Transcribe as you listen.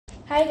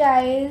Hi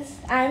guys,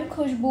 I'm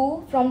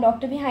Khushbu from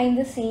Dr. Behind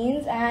the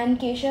Scenes, and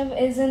Keshav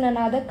is in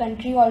another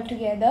country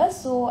altogether,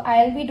 so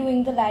I'll be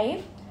doing the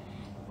live.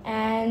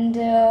 And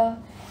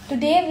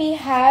today we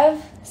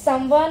have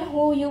someone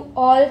who you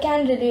all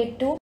can relate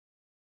to.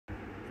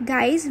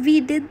 Guys,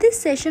 we did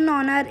this session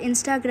on our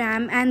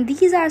Instagram, and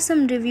these are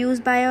some reviews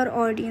by our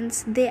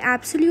audience. They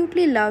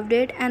absolutely loved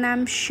it, and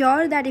I'm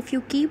sure that if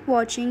you keep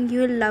watching,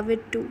 you'll love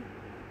it too.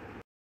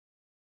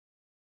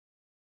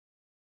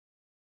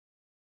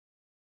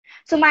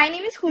 So my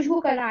name is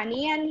Khushbu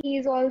Kalani, and he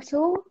is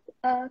also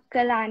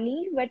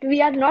Kalani, but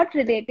we are not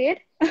related.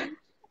 Hello,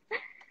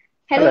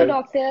 Hello.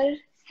 doctor.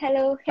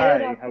 Hello, Hi, how are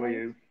doctor.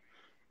 you?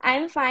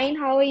 I'm fine.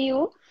 How are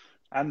you?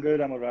 I'm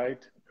good, I'm all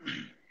right.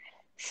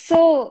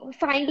 So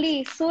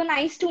finally, so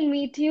nice to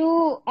meet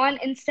you on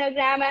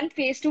Instagram and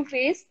face to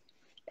face.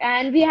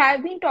 And we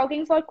have been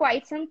talking for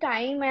quite some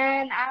time,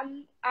 and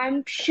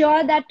I'm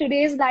sure that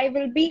today's live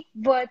will be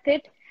worth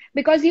it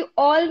because you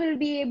all will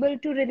be able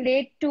to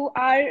relate to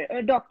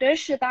our Dr.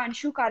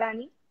 Shitanshu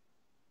Kalani.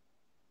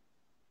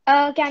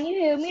 Can you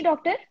hear me,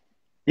 doctor?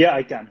 Yeah,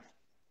 I can.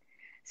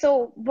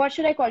 So, what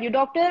should I call you,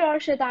 doctor or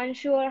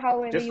Shitanshu or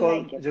however Just you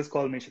call like it? just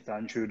call me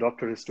Shitanshu.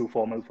 Doctor is too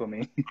formal for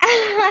me.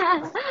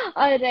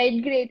 All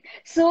right, great.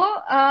 So,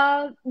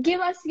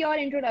 give us your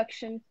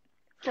introduction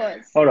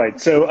first. All right.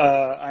 So,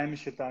 I'm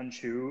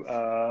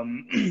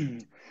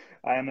Shitanshu.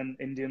 I am an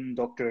Indian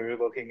doctor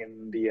working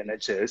in the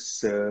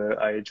NHS.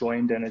 I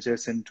joined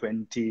NHS in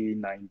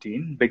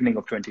 2019, beginning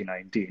of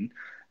 2019,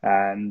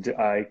 and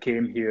I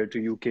came here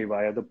to UK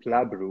via the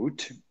PLAB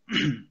route.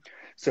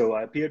 So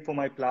I appeared for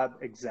my PLAB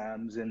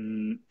exams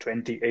in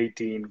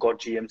 2018, got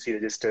GMC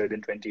registered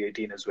in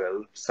 2018 as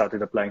well,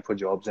 started applying for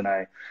jobs, and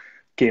I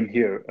came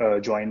here,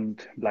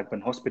 joined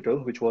Blackburn Hospital,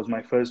 which was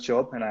my first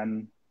job, and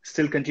I'm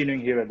still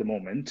continuing here at the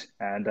moment.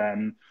 And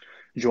I'm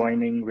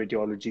joining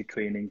radiology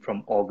training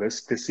from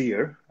August this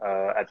year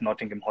at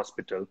Nottingham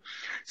Hospital.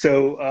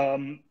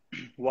 So,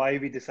 why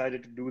we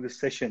decided to do this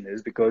session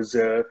is because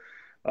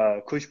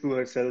Khushbu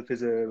herself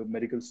is a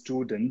medical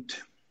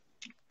student.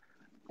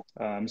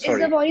 Is the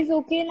Sorry. voice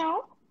okay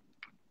now?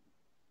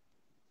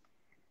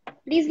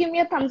 Please give me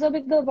a thumbs up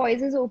if the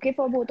voice is okay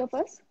for both of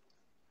us.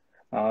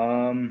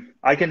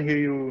 I can hear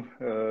you.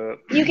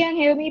 You can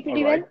hear me All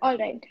pretty well? right. All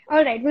right.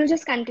 All right, we'll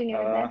just continue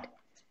with Uh, that.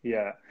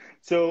 yeah.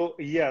 So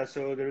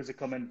there is a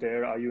comment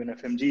there. Are you an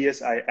FMG?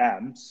 Yes, I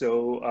am.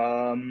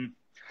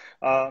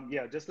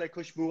 Yeah, just like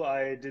Khushbu,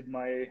 I did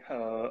my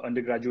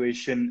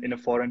undergraduation in a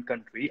foreign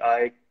country.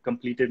 I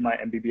completed my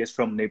MBBS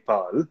from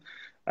Nepal,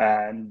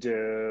 and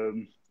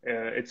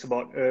it's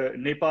about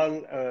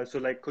Nepal. So,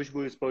 like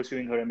Khushbu is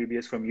pursuing her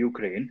MBBS from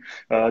Ukraine.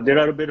 There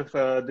are a bit of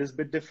this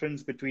bit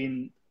difference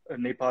between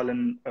Nepal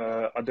and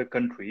other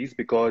countries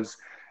because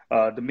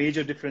the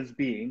major difference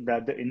being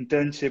that the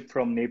internship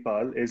from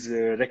Nepal is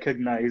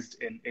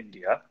recognized in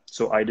India.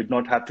 So I did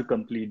not have to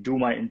do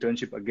my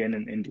internship again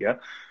in India.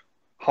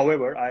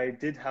 However, I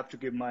did have to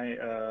give my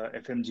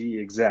FMGE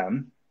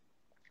exam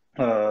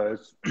uh,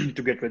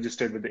 to get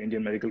registered with the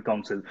Indian Medical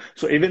Council.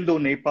 So even though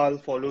Nepal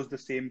follows the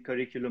same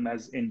curriculum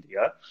as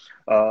India,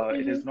 Mm-hmm.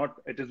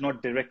 it is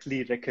not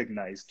directly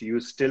recognized. You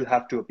still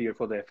have to appear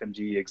for the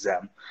FMGE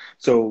exam.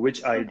 So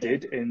which I Okay.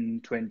 did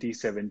in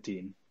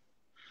 2017.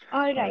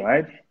 All All right.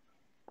 right.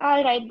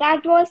 All right,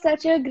 that was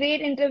such a great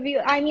interview.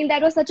 I mean,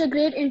 that was such a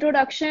great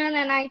introduction,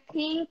 and I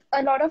think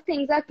a lot of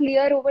things are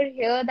clear over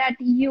here that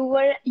you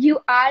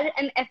are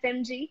an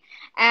FMG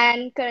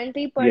and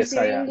currently Yes,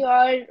 I pursuing am.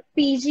 your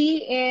PG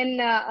in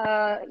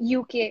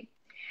UK.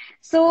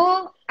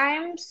 So I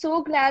am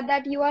so glad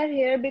that you are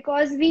here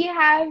because we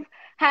have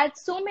had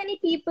so many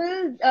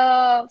people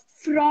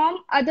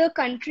from other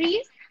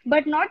countries,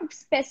 but not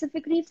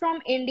specifically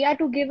from India,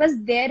 to give us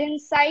their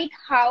insight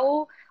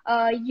how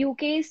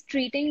UK is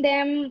treating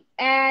them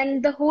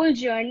and the whole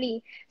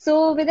journey.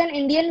 So with an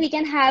Indian, we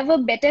can have a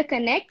better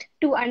connect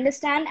to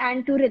understand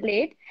and to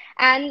relate.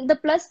 And the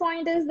plus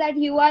point is that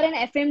you are an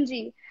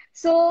FMG.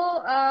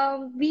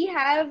 So we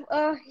have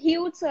a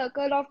huge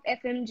circle of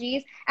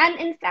FMGs, and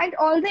in fact,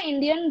 all the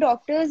Indian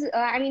doctors,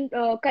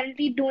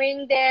 currently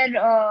doing their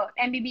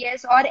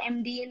MBBS or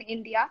MD in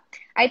India,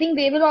 I think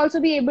they will also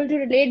be able to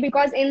relate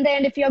because in the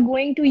end, if you're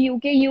going to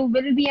UK, you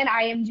will be an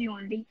IMG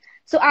only.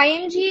 So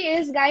IMG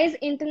is, guys,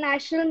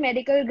 International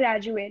Medical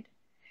Graduate.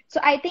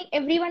 So I think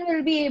everyone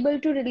will be able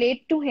to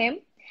relate to him.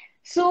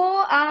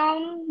 So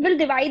we'll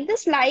divide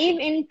this live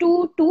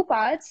into two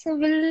parts. So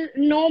we'll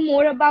know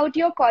more about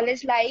your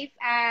college life,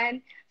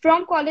 and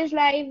from college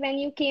life when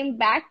you came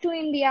back to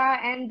India,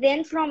 and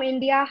then from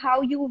India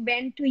how you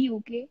went to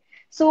UK.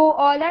 So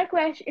all our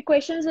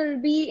questions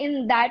will be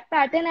in that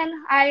pattern, and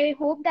I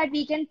hope that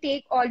we can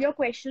take all your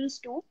questions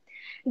too.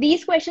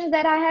 These questions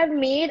that I have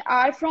made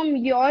are from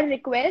your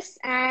requests,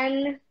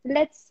 and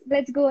let's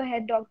go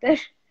ahead, Dr.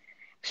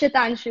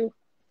 Shitanshu.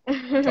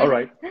 All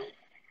right.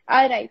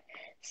 All right.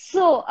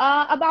 So,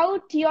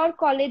 about your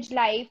college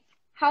life,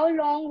 how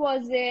long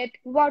was it?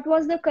 What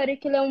was the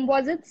curriculum?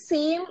 Was it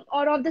same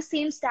or of the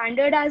same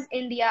standard as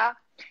India?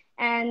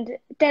 and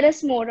tell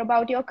us more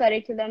about your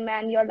curriculum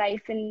and your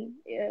life in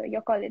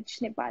your college,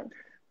 Nepal.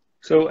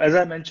 So, as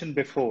I mentioned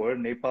before,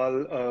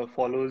 Nepal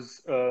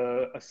follows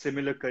a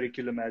similar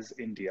curriculum as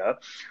India.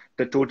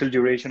 The total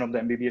duration of the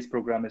MBBS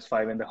program is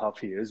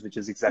 5.5 years, which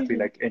is exactly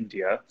Mm-hmm. like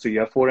India. So, you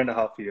have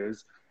 4.5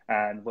 years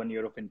and 1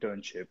 year of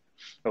internship.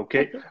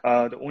 Okay. Okay.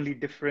 The only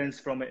difference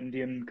from an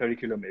Indian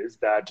curriculum is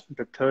that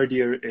the third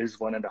year is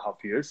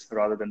 1.5 years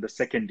rather than the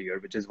second year,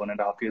 which is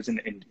 1.5 years in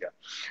India.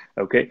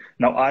 Okay.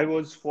 Now, I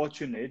was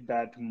fortunate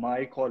that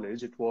my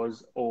college, it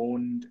was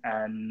owned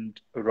and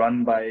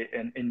run by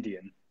an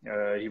Indian.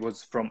 He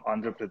was from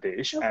Andhra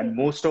Pradesh, and Okay.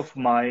 most of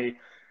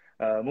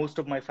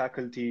my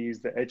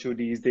faculties, the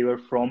HODs, they were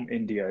from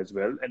India as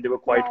well, and they were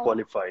quite Wow.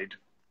 qualified.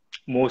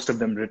 Most of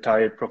them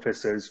retired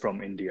professors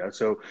from India.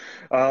 So,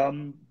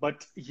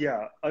 but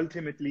yeah,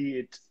 ultimately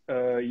it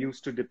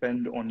used to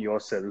depend on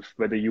yourself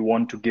whether you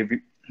want to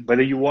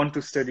whether you want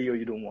to study or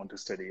you don't want to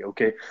study.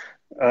 Okay,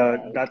 Right.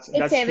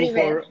 It's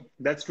everywhere.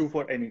 that's true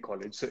for any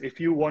college. So if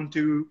you want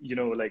to,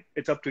 like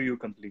it's up to you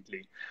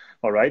completely.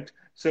 All right.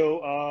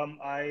 So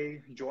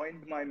I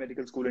joined my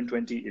medical school in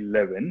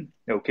 2011.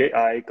 Okay,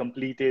 I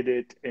completed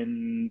it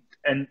in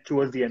and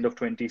towards the end of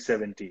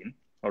 2017.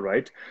 All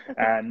right.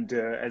 Okay. And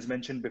as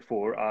mentioned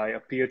before, I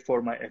appeared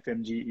for my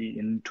FMGE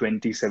in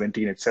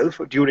 2017 itself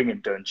during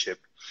internship.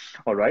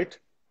 All right.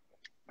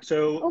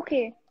 So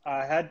Okay.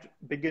 I had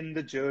begun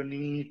the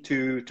journey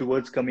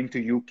towards coming to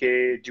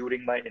UK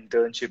during my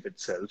internship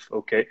itself.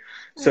 Okay.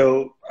 Right.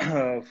 So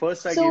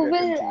first I gave So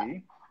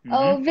FMGE.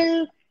 Hmm.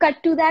 we'll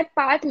cut to that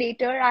part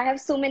later. I have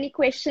so many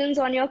questions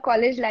on your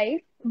college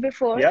life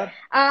before. Yeah.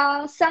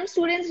 Some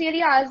students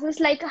really ask us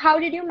like, how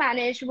did you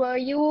manage? Were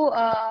you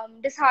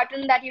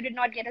disheartened that you did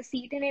not get a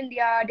seat in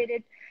India? Did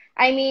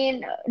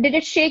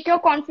it shake your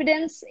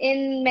confidence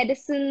in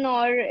medicine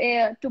or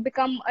to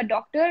become a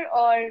doctor,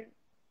 or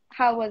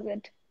how was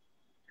it?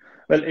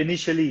 Well,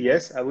 initially,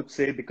 yes, I would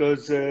say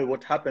because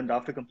what happened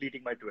after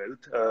completing my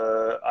 12th,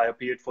 I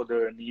appeared for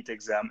the NEET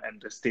exam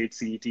and the state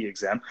CET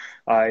exam.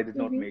 I did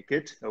not Mm-hmm. make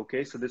it.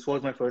 Okay, so this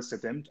was my first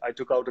attempt. I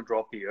took out a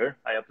drop year.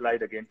 I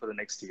applied again for the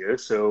next year.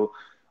 So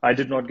I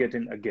did not get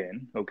in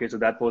again. Okay, so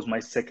that was my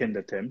second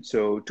attempt.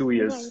 So 2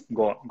 years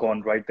Right.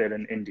 gone right there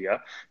in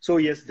India. So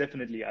yes,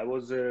 definitely, I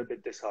was a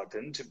bit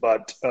disheartened,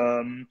 but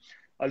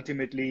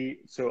ultimately,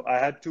 so I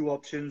had two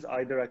options.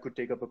 Either I could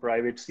take up a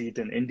private seat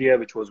in India,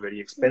 which was very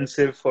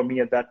expensive for me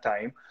at that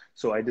time.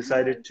 So I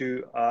decided Right.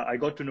 to, I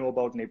got to know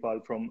about Nepal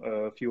from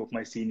a few of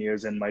my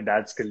seniors and my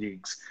dad's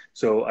colleagues.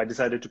 So I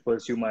decided to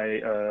pursue my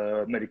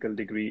medical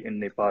degree in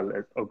Nepal.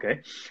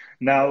 Okay.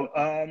 Now,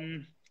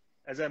 Okay.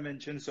 as I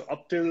mentioned, so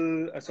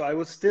I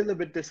was still a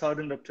bit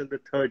disheartened up till the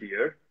third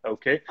year.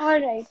 Okay. All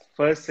right.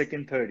 First,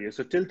 second, third year.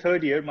 So till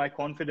third year, my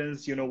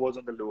confidence, was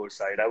on the lower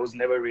side. I was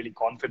never really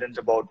confident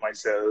about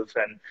myself,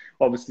 and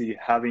obviously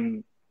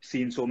having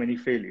seen so many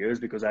failures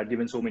because I'd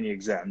given so many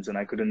exams and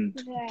I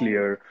couldn't Right.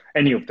 clear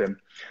any of them.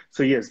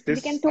 So yes,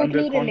 We can this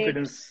totally relate.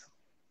 underconfidence.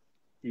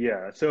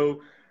 Yeah.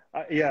 So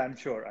yeah, I'm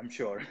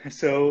sure.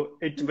 So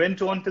it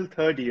went on till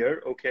third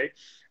year. Okay.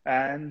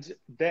 And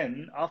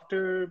then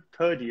after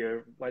third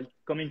year, while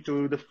coming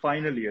to the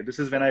final year, this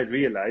is when I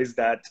realized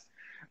that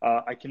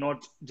I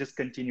cannot just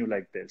continue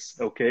like this.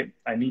 Okay.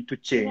 I need to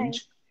Right.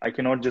 change. I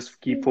cannot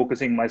just keep Mm-hmm.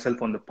 focusing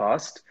myself on the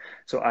past.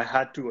 So I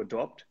had to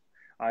adopt.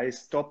 I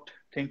stopped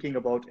thinking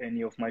about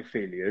any of my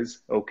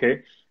failures.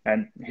 Okay.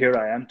 And here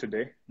I am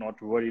today,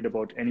 not worried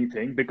about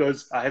anything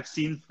because I've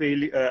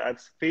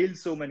failed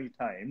so many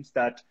times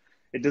that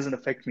it doesn't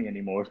affect me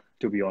anymore,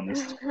 to be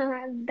honest.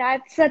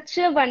 That's such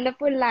a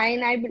wonderful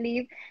line, I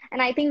believe.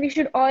 And I think we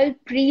should all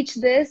preach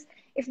this.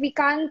 If we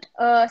can't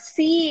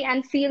see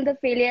and feel the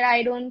failure,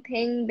 I don't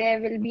think there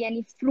will be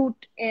any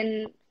fruit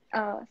in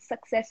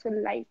successful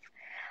life.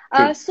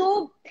 Uh, True.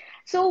 so,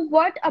 so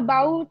what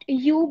about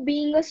you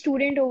being a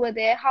student over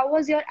there? How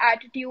was your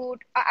attitude?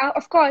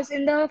 Of course,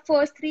 in the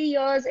first 3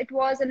 years, it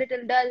was a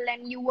little dull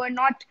and you were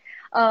not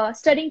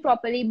studying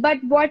properly. But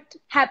what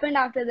happened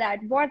after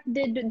that? What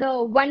did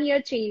the 1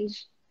 year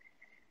change?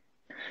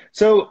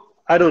 So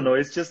I don't know.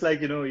 It's just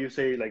like, you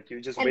say like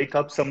you just And wake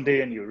up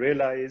someday and you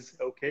realize,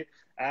 okay.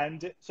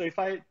 And so if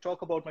I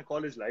talk about my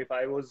college life,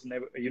 I was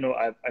never,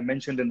 I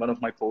mentioned in one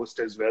of my posts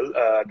as well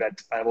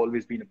that I've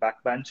always been a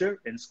backbencher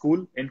in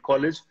school, in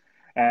college,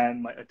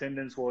 and my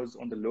attendance was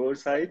on the lower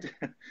side.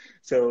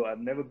 So I've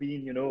never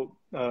been,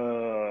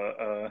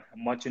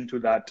 much into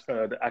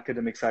the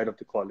academic side of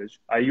the college.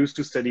 I used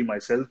to study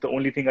myself. The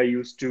only thing I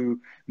used to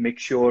make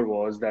sure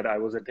was that I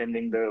was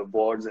attending the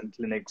wards and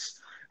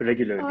clinics all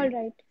regularly.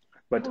 right,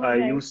 But all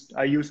right.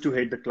 I used to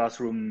hate the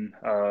classroom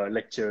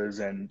lectures,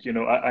 and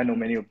I know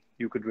many of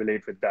you could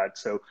relate with that.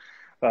 So,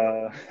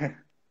 uh,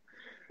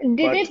 Did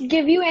but it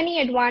give you any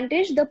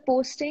advantage, the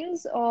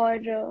postings,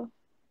 or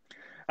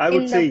I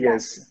would in the say PLAB?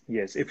 yes,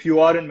 yes. If you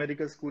are in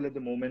medical school at the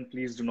moment,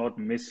 please do not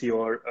miss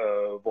your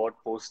ward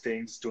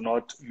postings. Do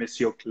not miss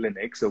your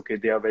clinics. Okay,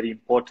 they are very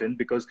important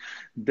because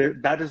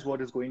that is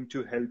what is going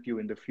to help you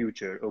in the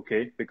future.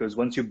 Okay, because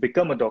once you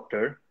become a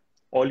doctor,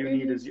 All you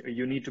need Mm-hmm. is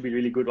you need to be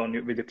really good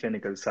on with the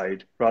clinical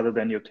side rather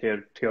than your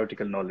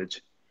theoretical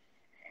knowledge.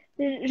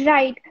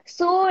 Right.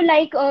 So,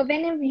 like,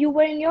 when you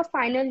were in your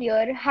final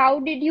year, how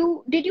did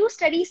you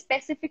study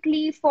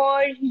specifically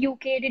for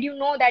UK? Did you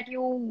know that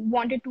you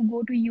wanted to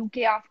go to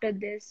UK after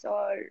this,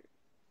 or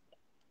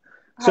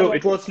how So was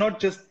it it? was not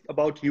just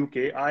about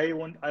UK. I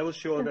was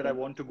sure that I Okay.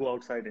 want to go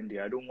outside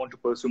India. I don't want to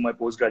pursue my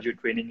postgraduate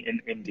training in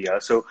India.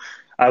 So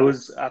I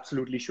was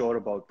absolutely sure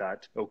about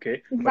that.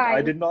 Okay. But Why?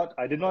 I did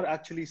not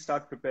actually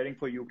start preparing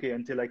for UK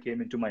until I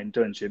came into my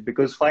internship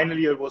because final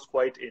year was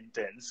quite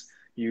intense.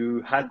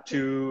 You had Okay.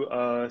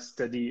 to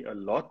study a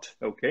lot.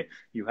 Okay.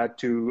 You had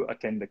to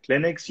attend the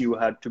clinics. You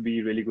had to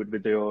be really good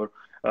with your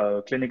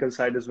clinical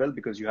side as well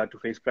because you had to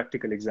face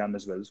practical exam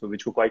as well. So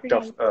which were quite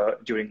tough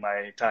Right. during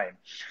my time.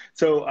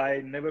 So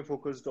I never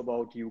focused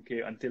about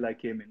UK until I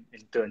came in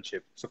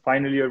internship. So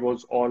final year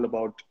was all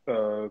about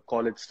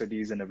college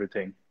studies and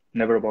everything,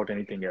 never about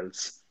anything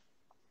else.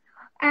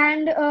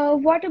 And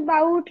what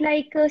about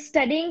like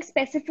studying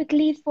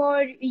specifically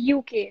for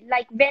UK?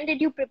 Like, when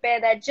did you prepare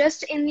that?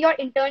 Just in your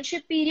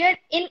internship period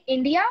in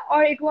India,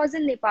 or it was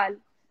in Nepal?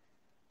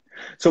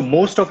 So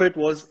most of it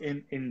was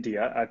in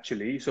India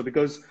actually. So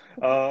because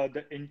Okay.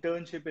 the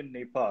internship in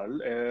Nepal,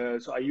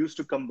 so I used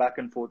to come back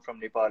and forth from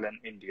Nepal and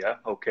India.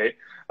 Okay,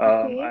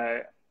 Okay.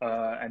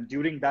 and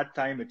during that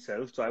time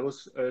itself, so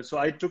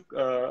I took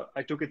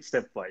it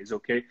stepwise.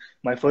 Okay,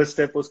 my first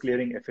step was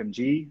clearing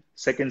FMG.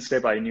 Second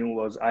step I knew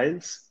was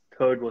IELTS.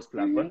 Third was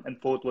PLAB Mm-hmm. 1 and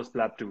fourth was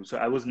PLAB 2. So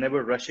I was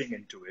never rushing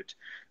into it.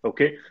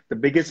 Okay. The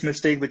biggest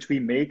mistake which we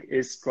make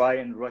is try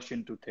and rush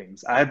into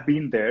things. I have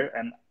been there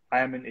and I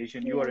am an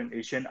Asian, you are Yes. an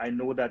Asian. I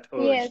know that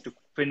urge Yes. to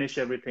finish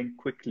everything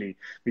quickly.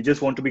 We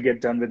just want to be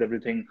get done with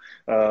everything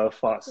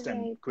fast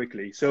and Right.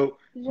 quickly. So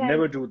Right.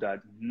 never do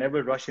that.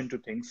 Never rush into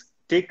things.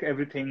 Take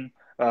everything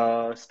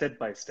step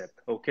by step.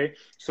 Okay.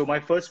 So my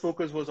first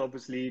focus was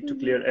obviously to Mm-hmm.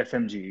 clear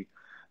FMG.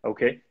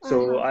 Okay, so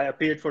Uh-huh. I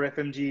appeared for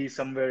FMG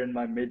somewhere in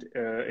my mid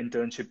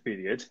internship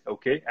period.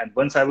 Okay, and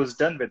once I was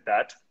done with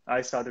that,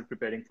 I started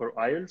preparing for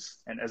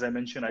IELTS. And as I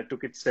mentioned, I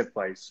took it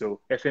stepwise. So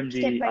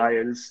FMG, Stepwise.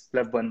 IELTS,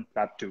 PLAB 1,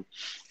 PLAB 2.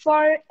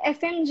 For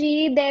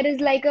FMG, there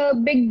is like a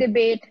big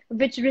debate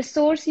which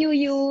resource you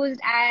used,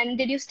 and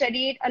did you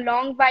study it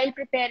along while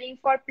preparing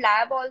for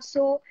PLAB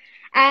also?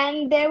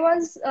 And there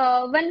was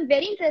one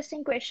very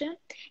interesting question.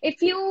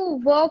 If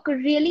you work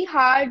really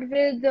hard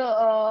with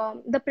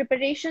the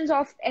preparations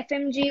of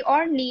FMG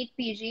or NEET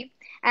PG,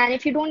 and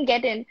if you don't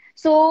get in,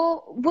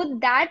 so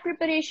would that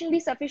preparation be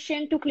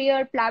sufficient to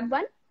clear PLAB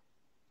 1?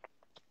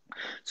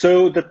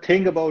 So the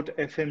thing about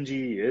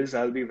FMGE is,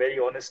 I'll be very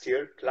honest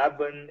here, PLAB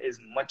 1 is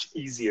much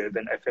easier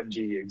than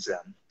FMGE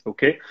exam.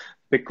 Okay,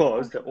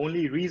 because the Okay.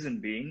 only reason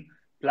being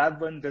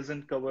PLAB 1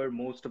 doesn't cover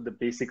most of the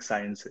basic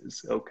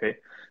sciences. Okay,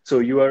 so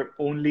you are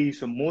only,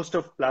 so most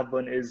of PLAB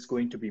 1 is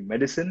going to be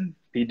medicine,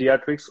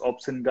 pediatrics,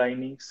 obs and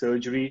gynae,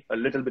 surgery, a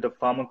little bit of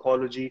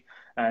pharmacology,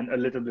 and a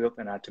little bit of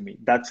anatomy.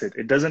 That's it.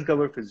 It doesn't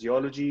cover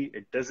physiology,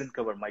 it doesn't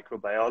cover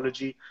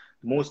microbiology.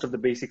 Most of the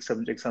basic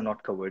subjects are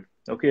not covered.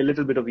 Okay, a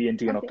little bit of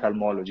ENT and Okay.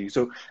 ophthalmology.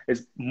 So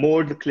it's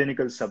more the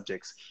clinical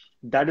subjects.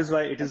 That is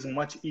why it is Okay.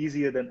 much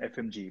easier than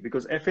FMG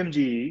because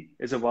FMGE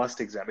is a vast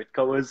exam. It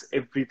covers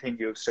everything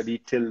you've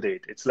studied till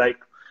date. It's like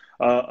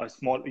a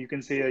small, you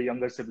can say a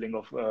younger sibling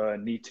of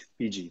NEET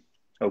PG.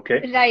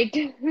 Okay. Right,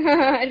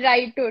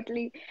 right,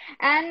 totally.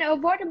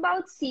 And what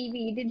about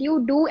CV? Did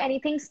you do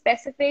anything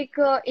specific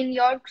in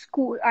your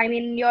school? I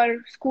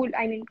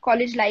mean,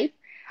 college life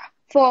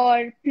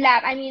for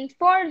PLAB, I mean,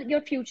 for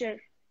your future.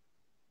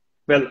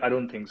 Well, I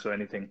don't think so.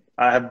 Anything.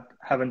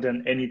 Haven't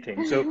done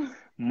anything. So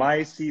my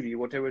CV,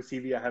 whatever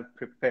CV I have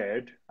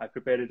prepared, I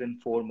prepared it in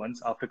 4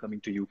 months after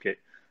coming to UK.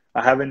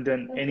 I haven't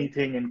done Okay,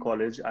 anything in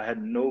college. I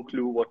had no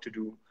clue what to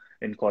do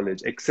in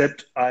college,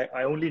 except I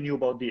only knew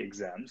about the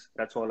exams.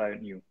 That's all I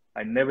knew.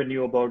 I never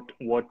knew about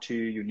what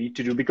you need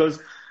to do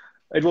because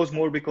it was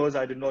more because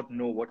I did not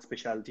know what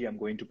specialty I'm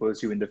going to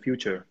pursue in the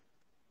future,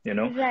 you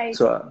know? right,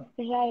 So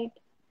right.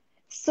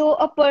 So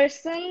a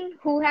person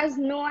who has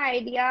no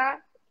idea,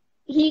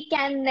 he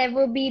can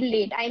never be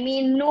late. I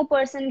mean, no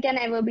person can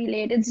ever be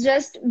late. It's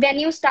just when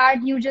you start,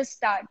 you just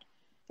start,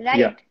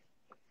 yeah, right?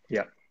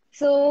 yeah,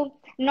 So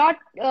not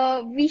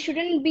we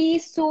shouldn't be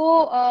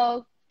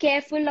so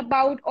careful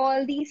about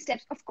all these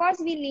steps. Of course,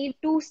 we need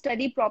to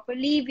study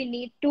properly. We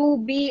need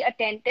to be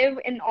attentive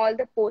in all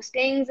the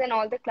postings and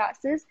all the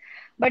classes.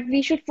 But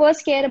we should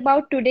first care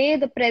about today,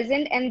 the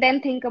present, and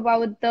then think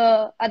about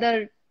the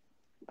other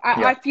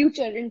yeah, our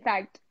future, in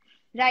fact.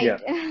 yeah.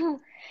 Right.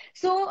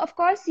 So, of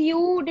course,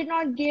 you did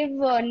not give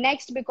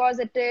next because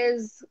it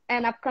is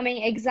an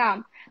upcoming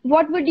exam.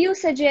 What would you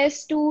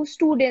suggest to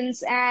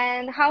students,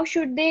 and how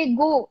should they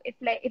go if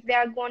they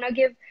are gonna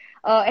give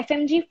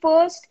FMG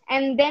first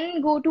and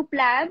then go to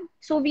PLAB?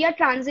 So we are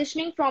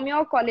transitioning from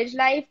your college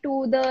life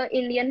to the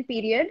Indian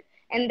period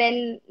and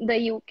then the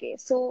UK.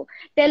 So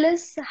tell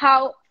us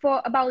how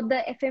for about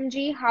the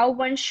FMG, how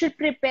one should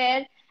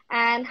prepare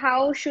and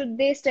how should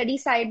they study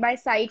side by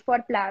side for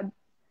PLAB?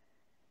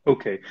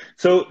 Okay.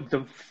 So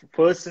the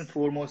first and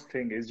foremost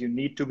thing is you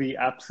need to be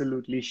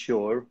absolutely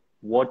sure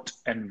what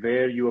and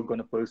where you are going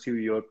to pursue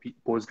your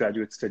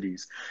postgraduate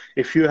studies.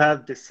 If you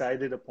have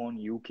decided upon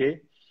UK,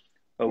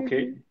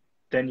 okay, Mm-hmm.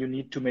 then you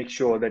need to make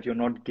sure that you're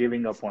not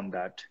giving up on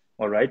that.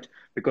 All right.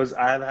 Because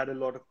I have had a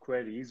lot of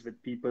queries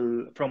with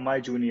people from my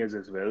juniors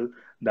as well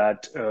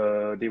that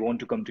they want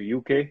to come to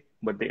UK,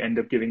 but they end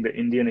up giving the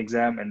Indian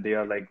exam and they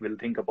are like, we'll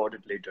think about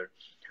it later.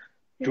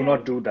 Do not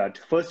Right. do that.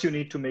 First, you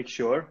need to make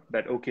sure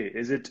that, okay,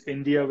 is it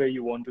India where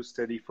you want to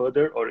study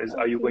further, or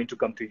are you Okay. going to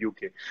come to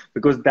UK?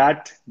 Because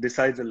that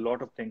decides a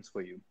lot of things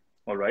for you.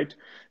 All right.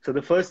 So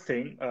the first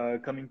thing,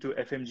 coming to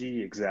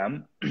FMGE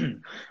exam,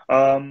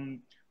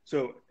 um,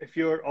 so if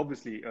you're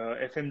obviously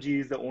FMG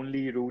is the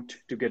only route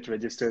to get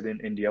registered in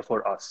India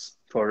for us,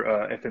 for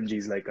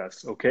FMGs like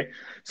us. Okay.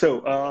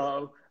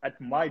 So at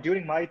my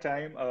during my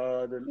time,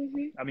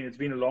 Mm-hmm. I mean, it's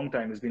been a long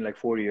time. It's been like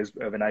 4 years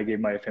when I gave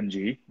my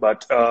FMG,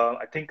 but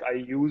I think I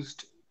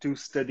used to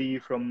study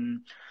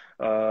from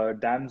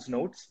Dan's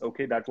notes.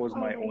 Okay, that was All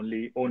my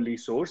right. only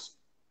source.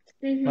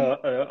 Mm-hmm.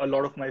 A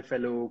lot of my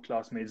fellow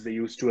classmates, they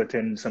used to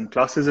attend some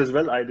classes as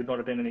well. I did not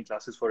attend any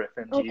classes for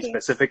FMG Okay.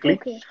 specifically,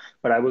 Okay.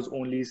 but I was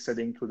only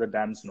studying through the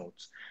Dan's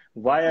notes.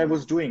 Why I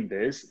was doing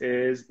this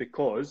is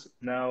because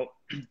now,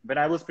 when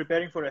I was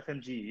preparing for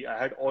FMG, I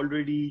had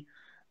already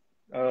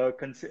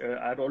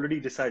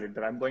decided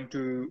that I'm going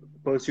to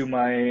pursue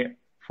my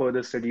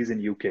further studies in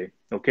UK.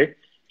 Okay,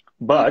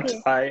 but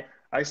Okay.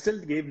 I still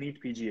gave NEET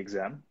PG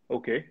exam.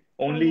 Okay,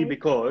 All only right.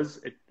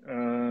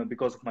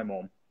 because of my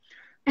mom.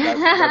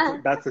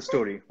 That's the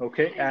story.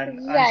 Okay, Right.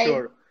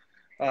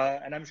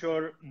 and I'm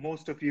sure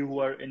most of you who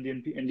are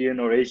Indian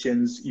or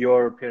Asians,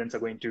 your parents are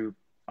going to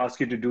ask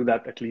you to do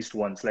that at least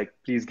once. Like,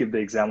 please give the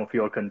exam of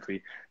your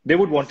country. They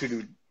would want you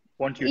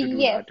to do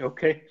Yes. that.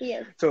 Okay,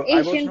 Yes. so I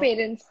was Asian not.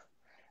 parents.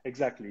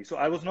 Exactly. So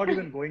I was not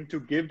even going to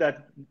give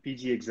that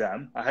PG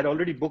exam. I had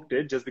already booked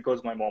it just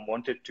because my mom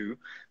wanted to.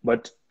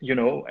 But,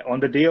 on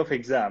the day of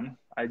exam,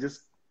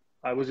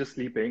 I was just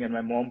sleeping and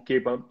my mom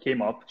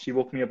came up. She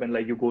woke me up and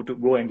like, you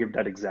go and give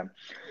that exam.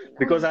 Oh,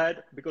 Because I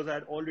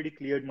had already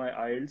cleared my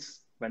IELTS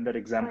when that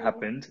exam all right.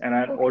 happened and I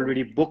had Okay.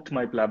 already booked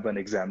my PLAB 1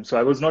 exam. So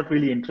I was not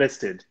really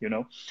interested.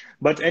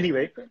 But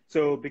anyway, Okay.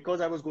 so because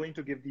I was going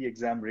to give the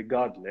exam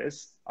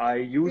regardless, I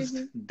used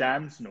Mm-hmm.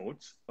 Dan's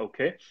notes,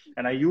 okay?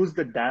 And I used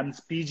the DAMS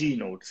PG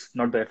notes,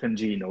 not the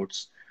FMG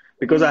notes,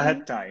 because I Mm-hmm.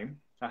 had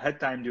time. I had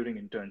time during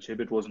internship.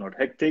 It was not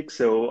hectic,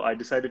 so I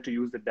decided to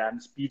use the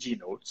DAMS PG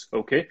notes.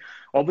 Okay.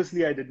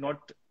 Obviously, I did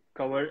not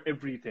cover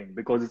everything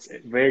because it's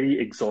very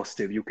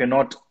exhaustive. You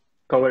cannot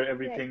cover Right.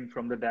 everything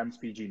from the DAMS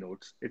PG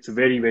notes. It's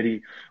very,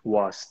 very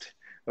vast.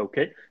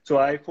 Okay. So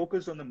I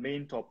focused on the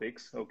main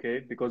topics, okay,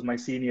 because my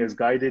seniors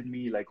guided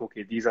me like,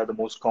 okay, these are the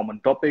most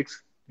common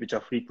topics which are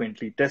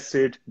frequently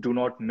tested. Do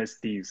not miss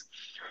these.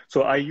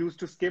 So I used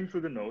to skim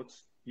through the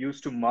notes,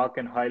 used to mark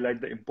and highlight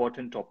the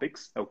important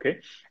topics, okay?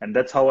 And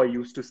that's how I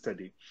used to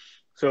study.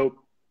 So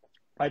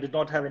I did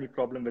not have any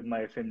problem with my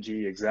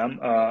FMG exam.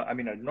 I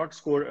mean, I did not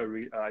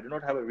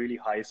have a really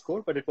high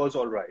score, but it was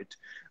all right,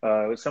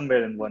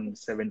 somewhere in Okay.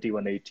 170,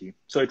 180.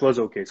 So it was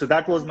okay. So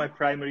that was All my right.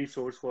 primary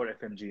source for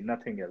FMG,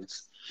 nothing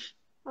else.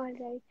 All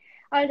right.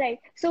 All right.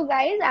 So,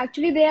 guys,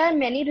 actually, there are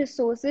many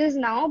resources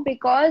now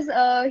because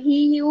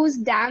he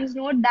used Dam's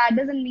note. That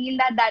doesn't mean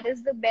that that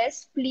is the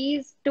best.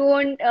 Please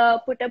don't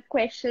put up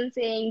questions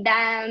saying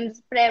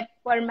Dam's, prep,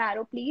 or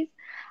Marrow, please.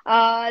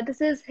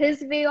 This is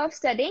his way of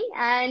studying,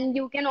 and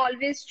you can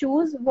always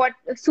choose what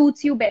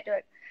suits you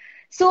better.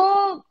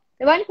 So,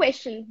 one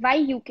question, why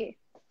UK?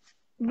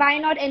 Why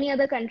not any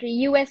other country?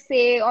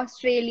 USA,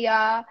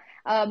 Australia,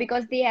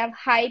 because they have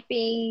high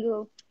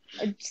paying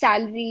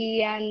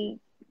salary and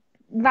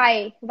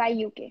why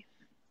UK?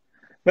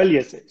 Well,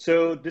 yes.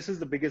 So this is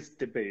the biggest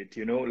debate,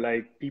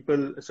 like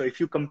people. So if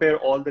you compare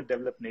all the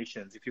developed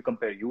nations, if you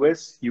compare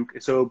US, UK,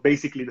 so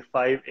basically the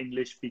five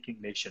English speaking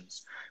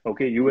nations,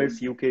 okay, Hmm.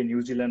 US, UK,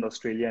 New Zealand,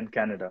 Australia, and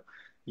Canada.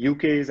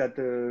 UK is at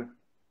the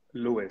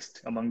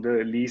lowest among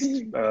the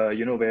least, Hmm.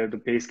 where the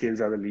pay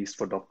scales are the least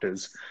for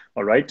doctors.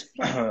 All right.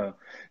 Right.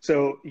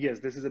 So yes,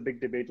 this is a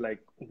big debate. Like,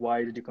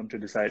 why did you come to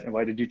decide?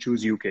 Why did you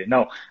choose UK?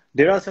 Now,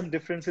 there are some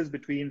differences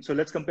between, so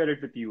let's compare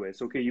it with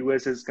US. Okay,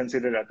 US is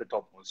considered at the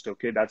topmost.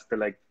 Okay, that's the,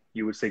 like,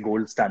 you would say,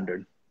 gold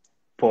standard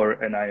for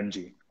an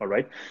IMG. All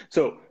right.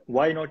 So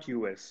why not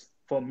US?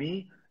 For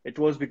me, it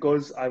was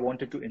because I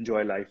wanted to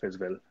enjoy life as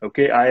well.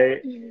 Okay, I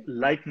Hmm.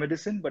 like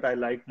medicine, but I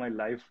like my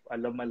life. I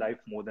love my life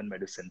more than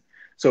medicine.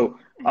 So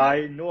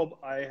Right. I know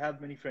I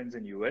have many friends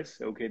in US.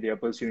 Okay, they are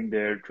pursuing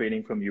their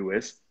training from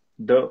US.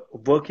 The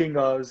working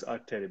hours are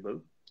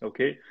terrible.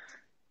 Okay,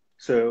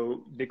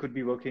 so they could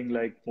be working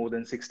like more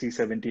than 60,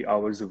 70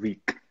 hours a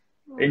week.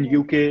 All In right.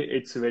 UK,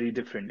 it's very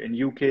different. In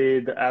UK,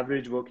 the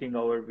average working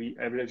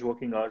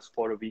hours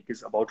for a week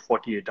is about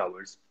 48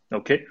 hours.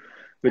 Okay,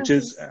 which Okay.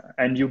 is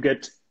and you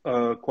get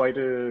quite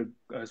a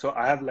so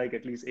I have like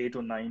at least 8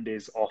 or 9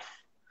 days off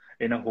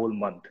in a whole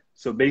month.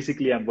 So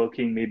basically, I'm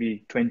working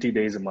maybe 20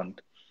 days a month.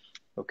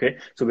 Okay,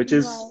 so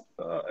Wow.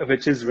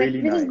 which is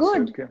really Which is nice.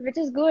 good. Okay, Which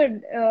is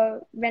good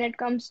when it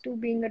comes to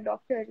being a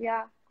doctor.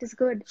 Yeah, it is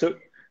good. so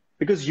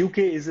because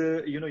UK is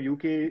a,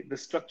 UK, the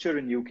structure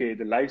in UK,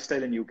 the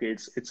lifestyle in UK,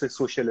 it's a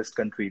socialist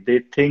country. They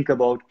think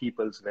about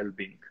people's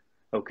well-being.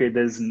 Okay,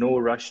 there's no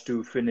rush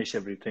to finish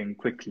everything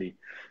quickly.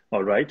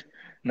 All right.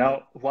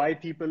 Now, why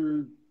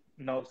people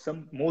now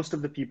some most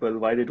of the people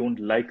why they don't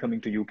like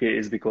coming to UK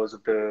is because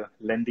of the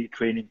lengthy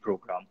training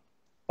program.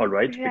 All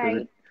right, because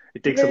Right.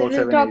 it takes about We'll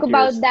seven, talk eight about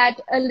years. that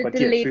a But little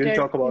yes, we'll later.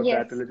 talk about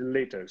that a Yes. little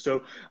later.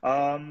 So,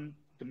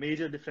 the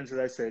major difference, as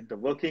I said, the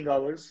working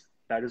hours,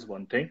 that is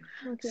one thing.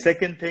 Okay.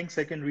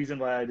 Second reason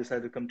why I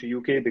decided to come to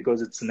UK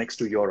because it's next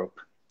to Europe.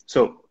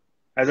 So,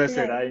 as I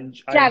said, Right. I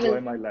enjoy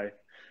Travel. my life.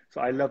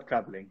 So I love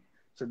traveling.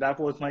 So that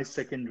was my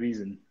second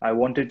reason. I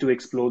wanted to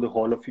explore the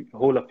whole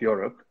of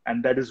Europe,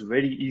 and that is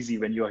very easy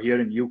when you are here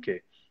in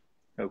UK.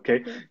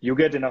 Okay, Okay. you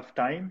get enough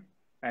time,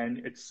 and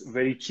it's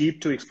very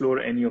cheap to explore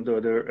any of the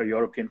other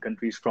European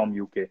countries from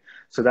UK.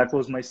 So that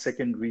was my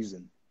second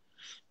reason.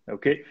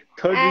 Okay,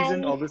 third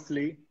reason, And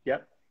obviously, yeah.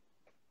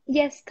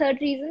 yes, third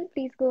reason,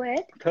 please go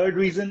ahead. Third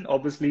reason,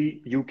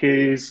 obviously,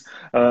 UK's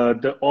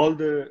the all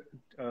the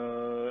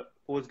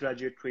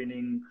postgraduate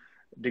training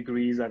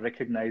degrees are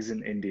recognized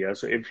in India.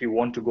 So if you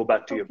want to go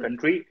back to your Okay.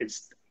 country,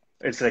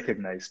 it's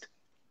recognized.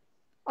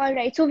 All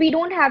right. So we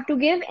don't have to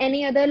give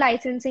any other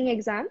licensing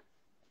exam.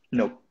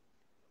 No.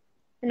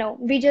 No,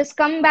 we just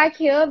come back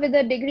here with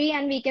a degree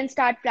and we can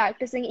start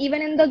practicing,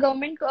 even in the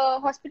government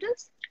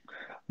hospitals.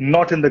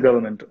 Not in the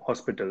government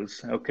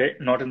hospitals, okay?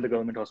 Not in the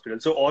government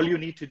hospitals. So all you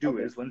need to do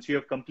Okay. is once you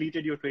have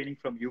completed your training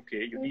from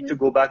UK, you need to Mm-hmm.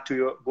 go back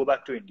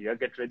to India,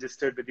 get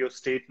registered with your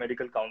state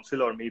medical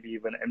council or maybe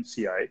even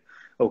MCI.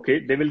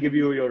 Okay, they will give Mm-hmm.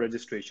 you your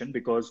registration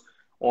because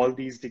all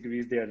these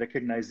degrees they are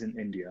recognized in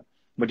India.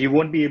 But you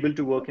won't be able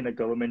to work in a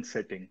government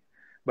setting.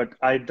 But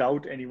I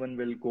doubt anyone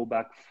will go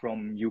back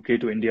from UK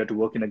to India to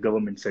work in a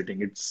government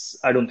setting.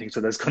 I don't think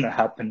so. That's going to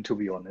happen, to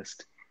be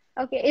honest.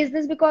 Okay. Is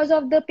this because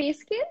of the pay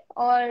scale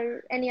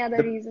or any other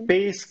The reason?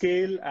 pay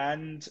scale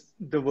and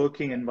the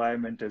working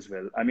environment as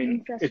well. I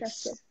mean,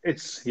 Infrastructure.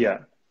 yeah,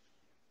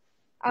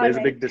 All there's a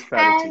right. big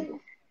disparity.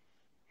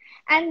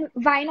 And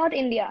why not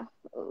India?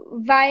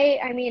 Why,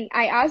 I mean,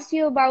 I asked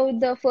you about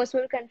the first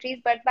world countries,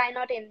 but why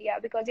not India?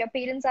 Because your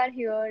parents are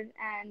here,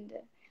 and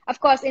of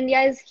course,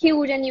 India is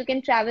huge and you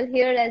can travel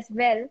here as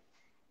well.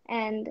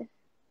 And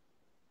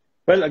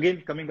Well,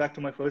 again, coming back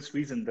to my first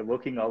reason, the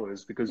working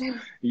hours, because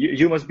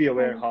you must be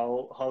aware um,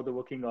 how the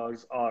working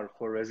hours are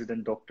for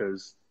resident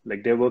doctors.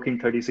 Like they're working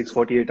 36,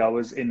 48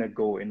 hours in a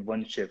go in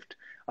one shift.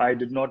 I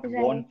did not right.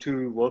 want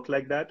to work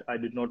like that. I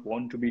did not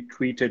want to be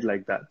treated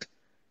like that.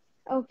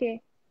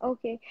 Okay.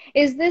 Okay.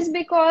 Is this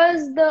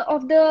because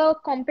the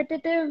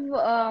competitive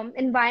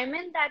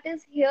environment that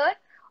is here,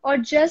 or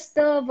just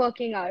the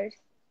working hours?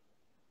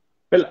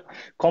 Well,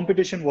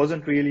 competition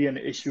wasn't really an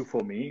issue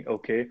for me.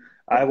 Okay.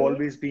 I've Okay.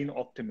 always been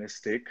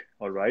optimistic.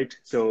 All right.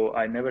 So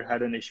I never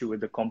had an issue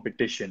with the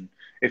competition.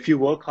 If you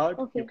work hard,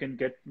 you Okay. can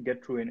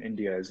get through in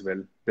India as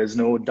well. There's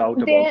no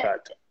doubt about There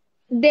that.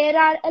 there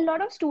are a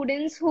lot of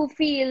students who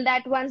feel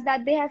that once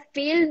that they have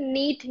failed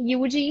NEET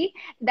UG,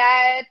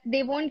 that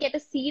they won't get a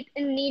seat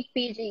in NEET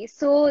PG.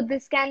 So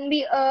this can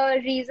be a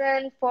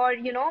reason for,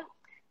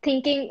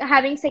 thinking,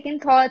 having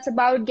second thoughts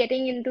about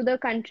getting into the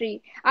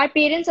country. Our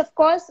parents, of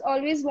course,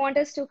 always want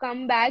us to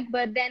come back,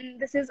 but then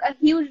this is a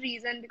huge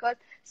reason because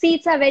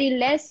seats are very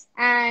less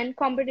and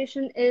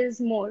competition is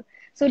more.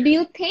 So do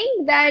you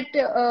think that,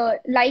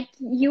 like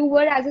you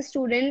were as a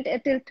student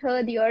till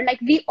third year,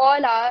 like we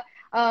all are,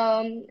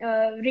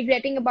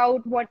 regretting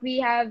about what we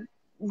have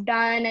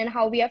done and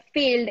how we have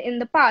failed in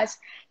the past.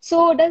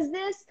 So does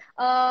this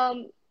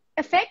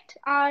affect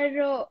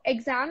our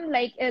exam,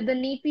 like the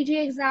NEET PG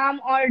exam,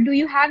 or do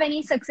you have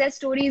any success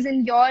stories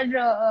in your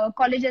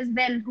college as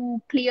well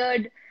who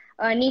cleared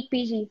NEET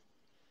PG?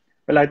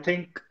 Well, I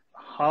think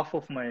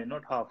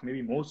not half,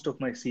 maybe most of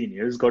my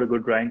seniors got a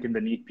good rank in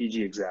the NEET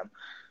PG exam.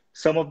 Wow.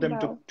 Some of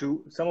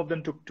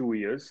them took 2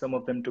 years, some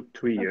of them took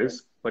three Okay.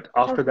 years, but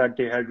after Okay. that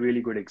they had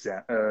really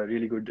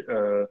good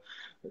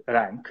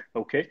rank.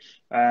 Okay,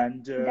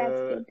 and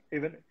That's good.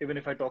 even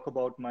if I talk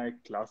about my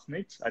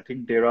classmates, I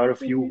think there are a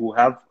few Mm-hmm. who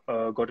have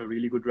got a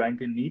really good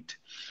rank in NEET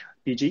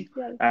PG,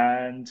 Right.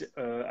 and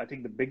I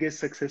think the biggest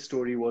success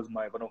story was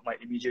my one of my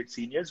immediate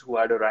seniors who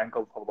had a rank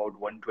of about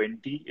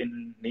 120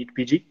 in NEET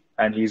PG,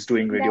 and he's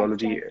doing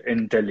radiology That's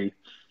in Delhi.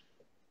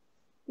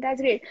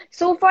 That's great.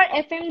 So for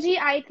FMG,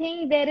 I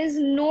think there is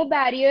no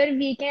barrier.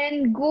 We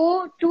can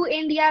go to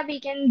India, we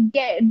can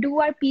do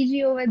our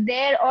PG over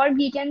there, or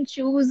we can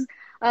choose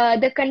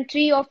the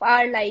country of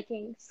our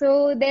liking.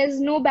 So there's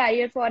no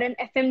barrier for an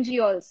FMG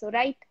also,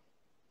 right?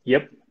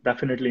 Yep,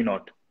 definitely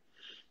not.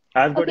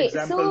 I've got Okay,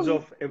 examples so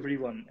of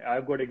everyone.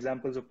 I've got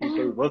examples of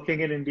people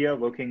working in India,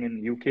 working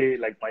in UK,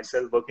 like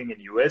myself, working in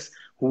US,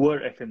 who were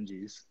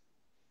FMGs.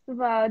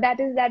 wow, that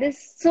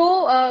is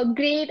so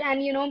great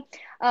and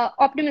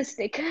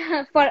optimistic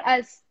for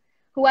us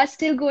who are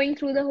still going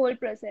through the whole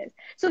process.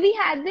 So we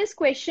had this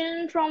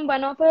question from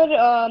one of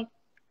our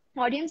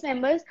audience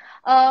members.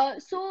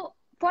 So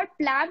for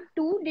PLAB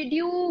 2, did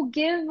you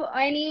give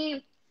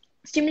any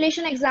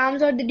stimulation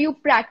exams or did you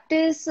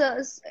practice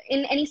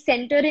in any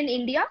center in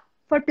India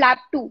for PLAB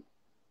 2?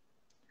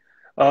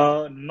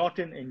 Not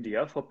in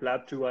India. For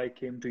PLAB 2, I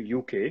came to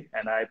UK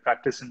and I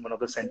practiced in one of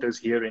the Okay. centers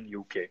here in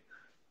UK.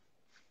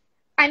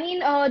 I mean,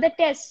 the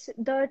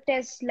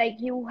test, like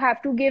you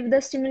have to give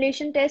the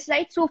stimulation test,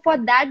 right? So for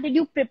that, did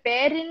you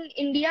prepare in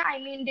India? I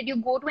mean, did you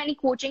go to any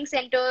coaching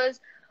centers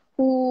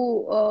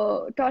who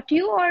taught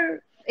you,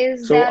 or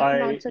is So that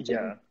not I, such a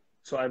thing? yeah,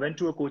 so I went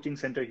to a coaching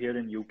center here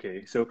in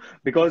UK. So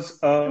because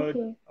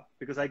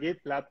I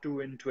gave PLAB 2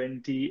 in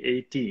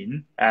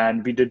 2018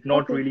 and we did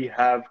not Okay, really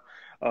have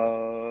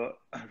uh,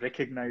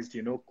 recognized,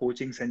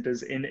 coaching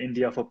centers in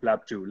India for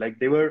PLAB 2. Like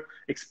they were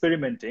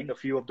experimenting, a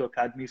few of the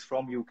academies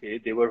from UK,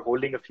 they were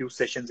holding a few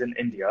sessions in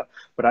India,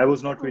 but I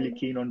was not all really right.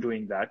 keen on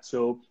doing that.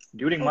 So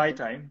during my Okay.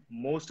 time,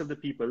 most of the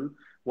people,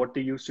 what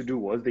they used to do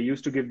was they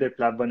used to give their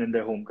PLAB 1 in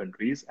their home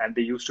countries and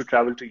they used to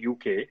travel to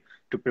UK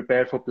to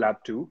prepare for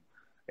PLAB 2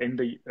 in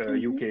the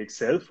Mm-hmm. UK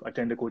itself,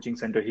 attend a coaching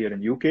center here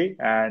in UK,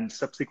 and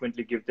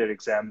subsequently give their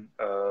exam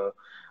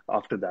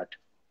after that.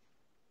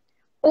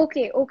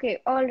 Okay,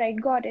 okay, all right,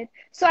 got it.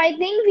 So I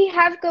think we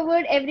have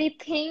covered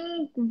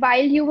everything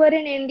while you were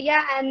in India,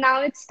 and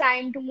now it's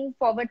time to move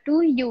forward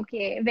to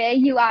UK, where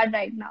you are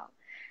right now,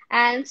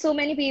 and so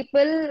many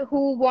people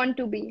who want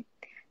to be.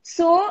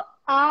 So,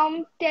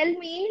 tell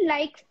me,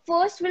 like,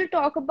 first we'll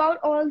talk about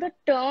all the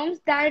terms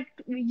that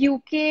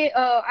UK,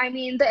 I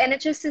mean, the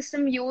NHS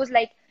system use,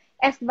 like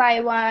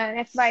FY1,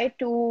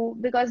 FY2,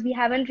 because we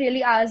haven't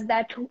really asked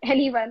that to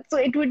anyone. So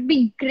it would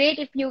be great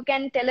if you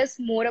can tell us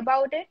more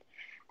about it,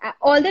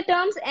 all the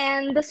terms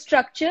and the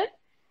structure,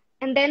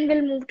 and then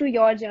we'll move to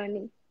your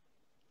journey.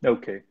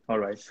 Okay, all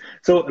right.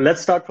 So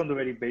let's start from the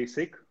very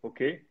basic.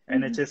 Okay, Hmm.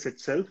 NHS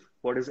itself.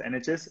 What is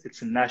NHS?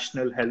 It's a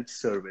National Health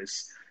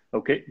Service.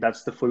 Okay,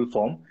 that's the full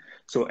form.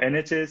 So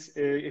NHS,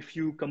 if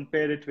you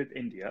compare it with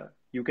India,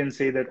 you can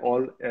say that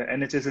all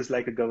NHS is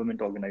like a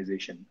government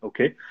organization.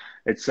 Okay,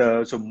 it's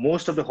so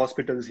most of the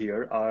hospitals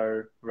here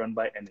are run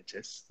by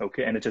NHS.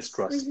 Okay, NHS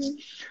trusts.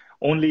 Hmm.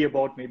 Only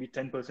about maybe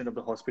 10% of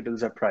the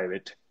hospitals are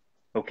private.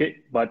 Okay,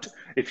 but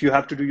if you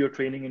have to do your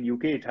training in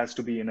UK, it has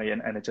to be in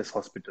an NHS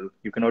hospital.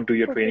 You cannot do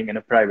your Okay, training in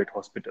a private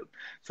hospital.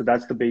 So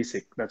that's the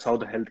basic. That's how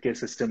the healthcare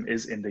system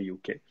is in the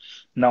UK.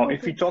 Now,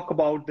 if we okay, talk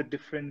about the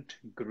different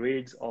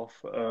grades of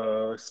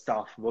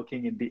staff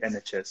working in the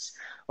NHS,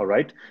 all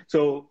right.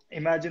 So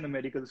imagine a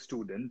medical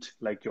student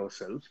like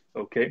yourself,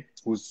 okay,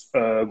 who's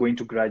going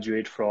to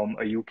graduate from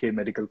a UK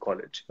medical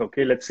college.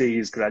 Okay, let's say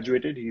he's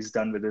graduated, he's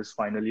done with his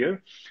final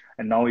year,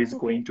 and now he's okay,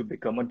 going to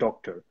become a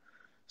doctor.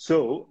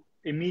 So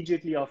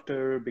immediately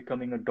after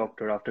becoming a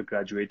doctor, after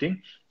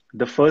graduating,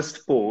 the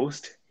first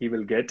post he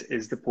will get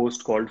is the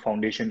post called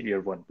Foundation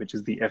Year 1, which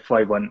is the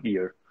FY1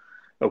 year.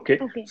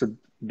 Okay, okay, so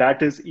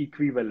that is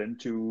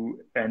equivalent to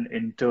an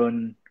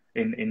intern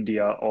in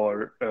India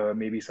or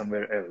maybe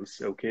somewhere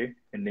else, okay,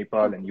 in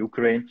Nepal and okay,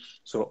 Ukraine.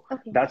 So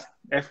okay, that's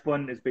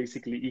F1 is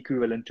basically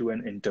equivalent to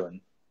an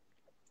intern.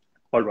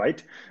 All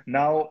right.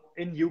 Now,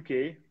 in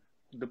UK,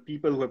 the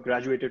people who have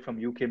graduated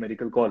from UK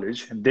Medical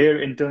College, their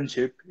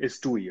internship is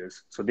 2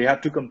 years. So they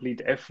have to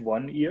complete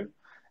F1 year,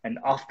 and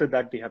after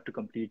that, they have to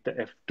complete the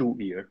F2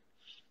 year.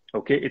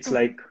 Okay. It's okay,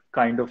 like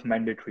kind of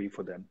mandatory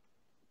for them.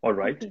 All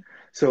right. okay,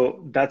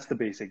 So that's the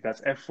basic.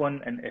 That's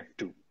F1 and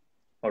F2.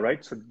 All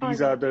right. So all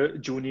these are right. the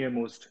junior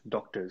most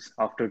doctors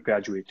after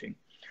graduating.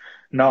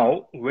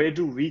 Now, where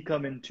do we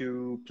come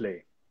into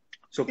play?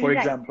 So, for Right.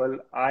 example,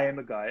 I am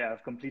a guy,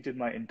 I've completed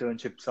my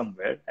internship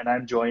somewhere and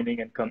I'm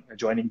joining and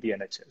joining the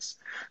NHS.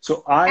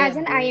 So, I As am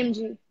an going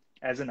IMG.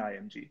 as an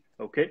IMG.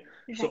 Okay.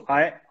 So,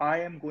 Right. I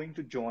am going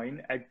to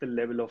join at the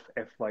level of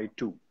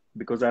FY2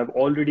 because I've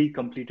already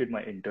completed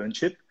my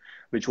internship,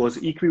 which was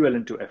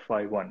equivalent to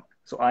FY1.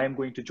 So, I am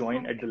going to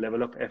join at the Okay.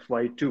 level of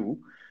FY2.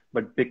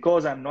 But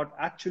because I'm not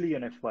actually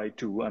an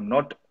FY2, I'm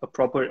not a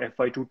proper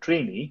FY2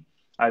 trainee,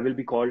 I will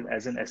be called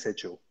as an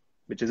SHO,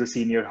 which is a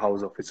senior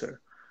house officer.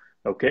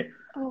 Okay.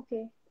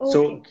 Okay.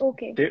 So Okay.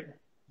 Okay.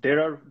 there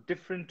are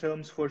different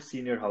terms for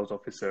senior house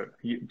officer.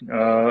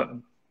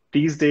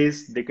 These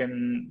days, they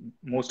can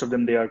most of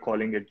them they are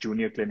calling it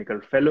junior clinical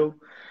fellow,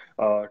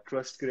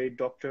 trust grade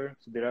doctor.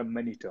 So there are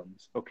many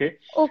terms. Okay,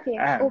 Okay.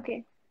 and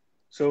Okay.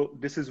 so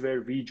this is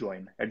where we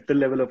join at the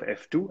level of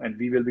F2, and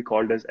we will be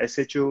called as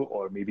SHO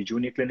or maybe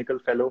junior clinical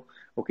fellow.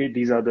 Okay,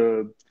 these are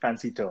the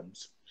fancy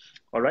terms.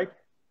 All right.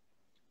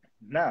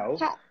 Now,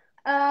 Ha,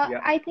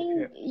 yeah. I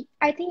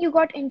think you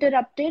got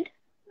interrupted.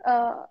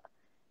 Uh,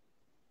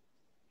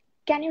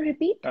 can you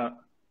repeat? Uh,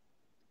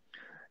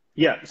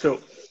 Yeah, so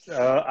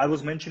I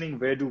was mentioning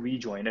where do we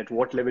join? At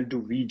what level do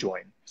we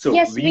join? So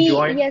we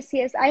join.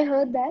 Yes, I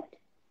heard that.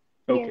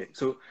 Yes. Okay,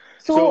 so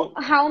So so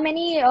how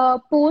many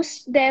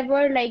posts there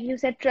were, like you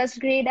said, trust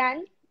grade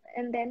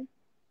and then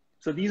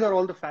so these are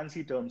all the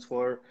fancy terms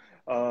for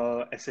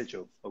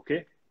SHO.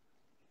 Okay,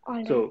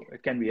 all right. so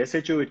it can be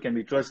SHO, it can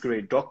be trust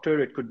grade doctor,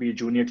 it could be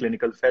junior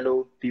clinical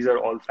fellow. These are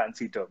all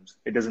fancy terms.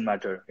 It doesn't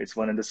matter. It's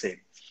one and the same.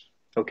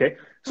 Okay,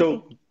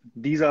 Okay. so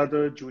these are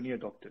the junior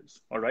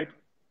doctors. All right.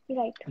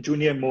 Right.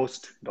 junior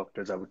most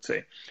doctors, I would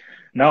say.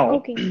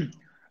 Now, Okay.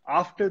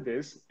 after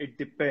this, it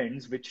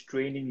depends which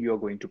training you're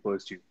going to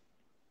pursue.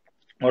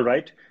 All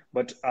right,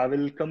 but I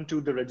will come to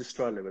the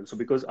registrar level. So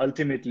because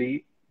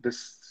ultimately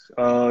this,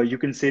 you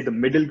can say the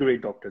middle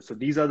grade doctors. So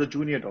these are the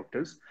junior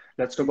doctors.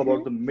 Let's talk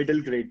about Mm-hmm. the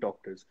middle grade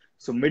doctors.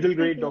 So middle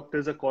grade Okay.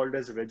 doctors are called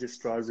as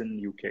registrars in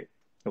UK.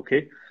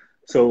 Okay.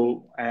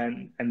 So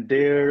and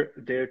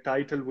their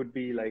title would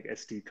be like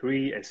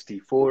ST3,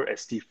 ST4,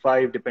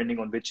 ST5, depending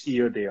on which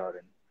year they are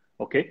in.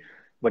 Okay.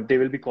 But they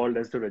will be called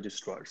as the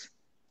registrars,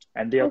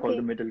 and they are called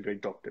the Okay. middle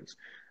grade doctors.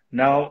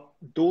 Now,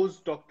 those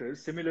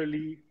doctors,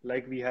 similarly,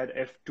 like we had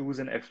F2s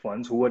and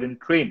F1s who were in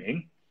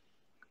training,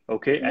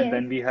 okay, and Yes.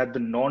 then we had the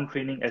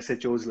non-training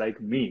SHOs like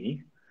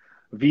me.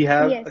 We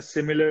have a Yes.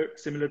 similar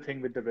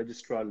thing with the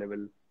registrar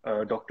level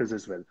doctors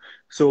as well.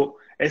 So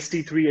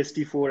ST3,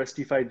 ST4,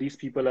 ST5, these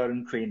people are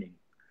in training.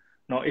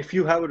 Now, if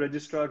you have a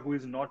registrar who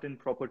is not in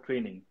proper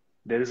training,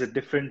 there is a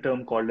different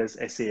term called as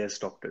SAS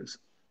doctors.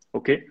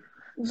 Okay,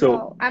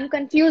 so Wow. I'm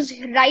confused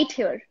right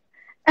here.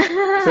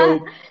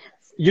 so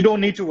you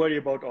don't need to worry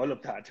about all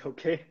of that.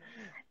 Okay,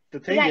 the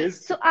thing Right.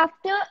 is, So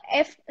after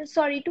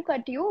sorry to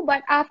cut you,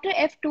 but after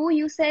F2,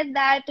 you said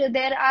that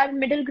there are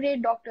middle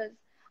grade doctors.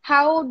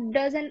 How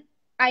does an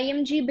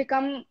IMG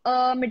become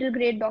a middle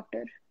grade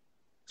doctor?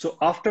 so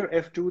after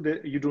F2,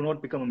 you do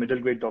not become a middle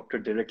grade doctor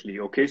directly.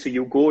 Okay, so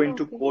you go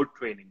into Okay. core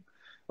training.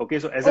 Okay,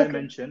 so as I Okay.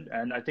 mentioned,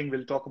 and I think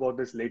we'll talk about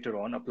this later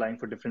on, applying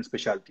for different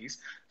specialties.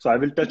 So I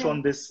will touch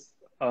on Right. this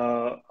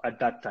at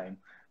that time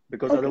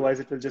because Okay. otherwise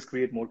it will just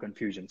create more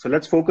confusion. So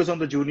let's focus on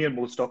the junior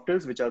most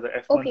doctors, which are the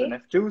F1s and Okay.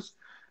 F2s,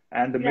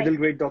 and the middle Right.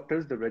 grade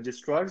doctors, the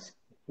registrars,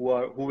 who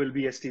will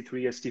be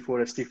ST3,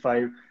 ST4,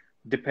 ST5,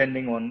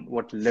 depending on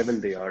what level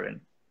they are in.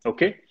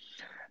 Okay.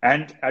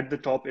 And at the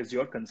top is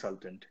your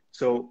consultant.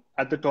 So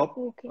at the top,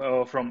 Okay.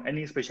 from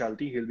any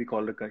specialty,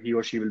 he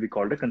or she will be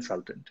called a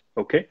consultant.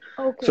 Okay.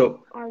 Okay.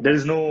 So All there right.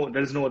 is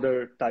no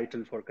other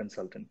title for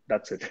consultant.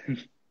 That's it.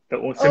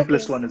 The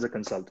simplest Okay. one is a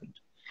consultant.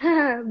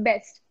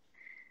 Best.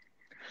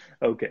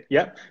 Okay.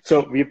 Yeah.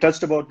 So we've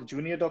touched about the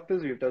junior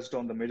doctors, we've touched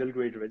on the middle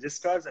grade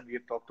registrars, and we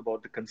have talked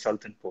about the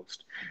consultant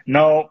post.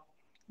 Now,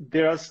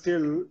 there are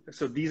still,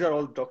 so these are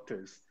all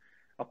doctors.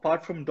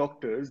 Apart from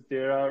doctors,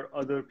 there are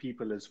other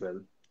people as well.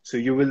 So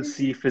you will Mm-hmm.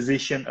 see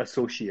physician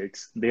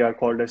associates. They are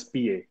called as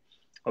PA.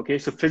 Okay.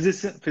 So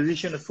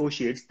physician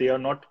associates, they are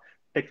not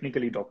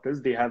technically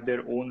doctors. They have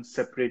their own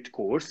separate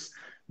course.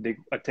 They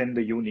attend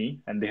the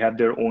uni and they have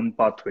their own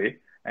pathway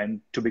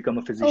and to become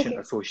a physician Okay.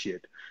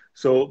 associate.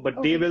 So,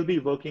 but they Okay. will be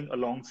working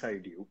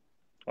alongside you.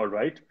 All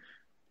right.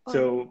 All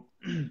right. So,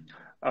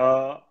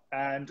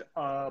 and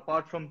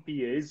apart from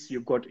PAs,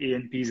 you've got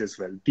ANPs as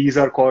well. These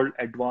are called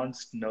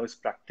advanced nurse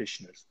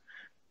practitioners.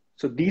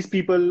 So these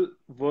people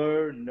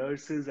were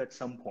nurses at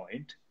some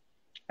point,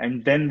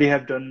 and then they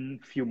have done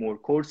a few more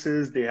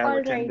courses. They have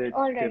All right. attended,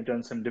 All they've right.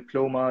 done some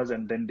diplomas,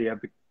 and then they have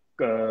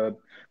uh,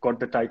 got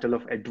the title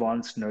of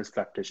advanced nurse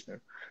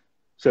practitioner.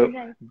 So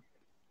Right.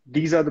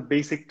 these are the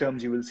basic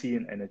terms you will see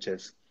in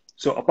NHS.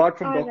 So apart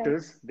from All right.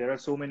 doctors, there are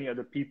so many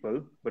other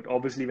people, but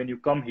obviously when you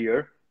come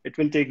here, it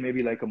will take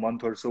maybe like a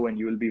month or so and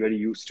you will be very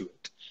used to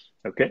it.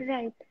 Okay.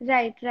 Right.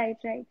 Right. Right.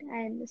 Right. I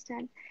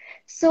understand.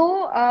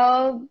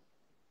 So,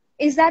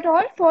 is that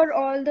all for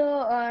all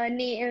the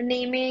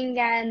naming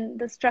and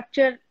the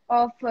structure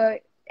of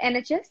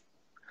NHS?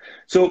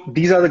 So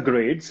these are the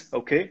grades.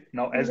 Okay.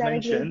 Now, These as are the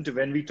grades. mentioned,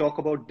 when we talk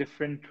about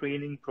different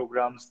training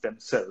programs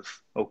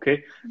themselves,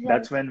 okay, Right.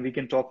 that's when we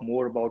can talk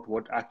more about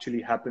what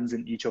actually happens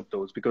in each of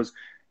those because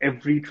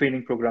every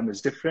training program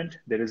is different.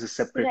 There is a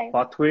separate Right.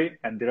 pathway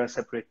and there are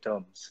separate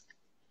terms.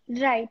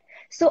 Right.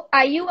 So,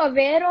 are you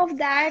aware of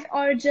that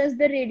or just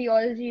the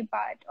radiology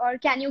part? Or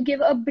can you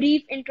give a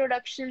brief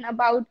introduction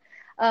about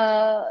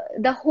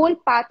the whole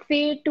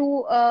pathway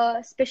to a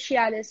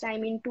specialist, I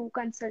mean, to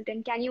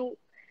consultant? Can you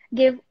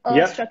give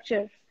a Yeah.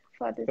 structure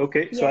for this?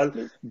 Okay, so Yes, I'll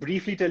please.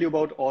 briefly tell you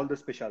about all the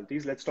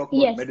specialties. Let's talk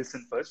about Yes.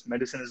 medicine first.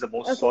 Medicine is the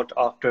most Okay. sought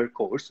after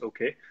course.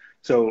 Okay,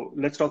 so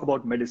let's talk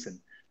about medicine.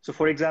 So,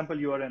 for example,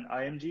 you are an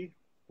IMG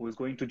who is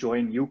going to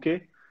join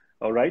UK.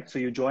 All right, so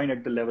you join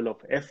at the level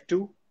of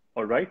F2.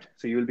 All right,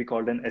 so you will be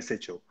called an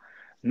SHO.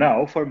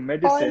 Now, for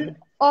All medicine,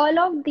 all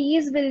of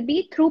these will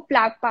be through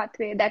PLAB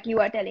pathway that you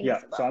are telling yeah.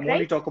 us So about, I'm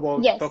only right?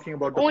 Yes. talking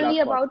about the Only PLAB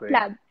about pathway.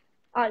 PLAB.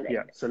 All right.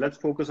 Yeah, so let's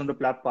focus on the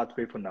PLAB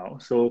pathway for now.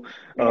 So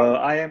Right.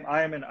 I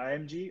am an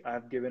IMG. I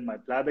have given my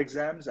PLAB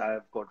exams. I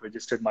have got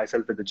registered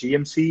myself with the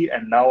GMC,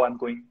 and now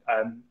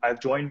I've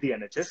joined the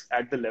NHS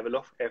at the level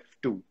of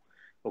F2.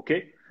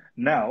 Okay.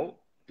 Now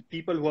the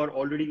people who are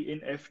already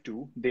in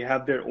F2, they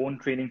have their own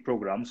training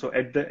program. So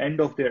at the end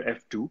of their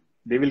F2,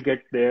 they will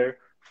get their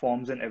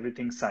forms and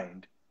everything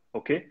signed.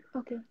 Okay,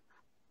 Okay.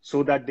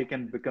 so that they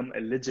can become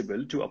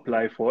eligible to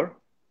apply for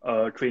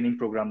a training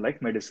program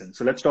like medicine.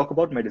 So let's talk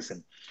about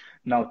medicine.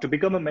 Now, to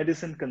become a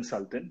medicine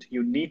consultant,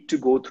 you need to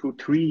go through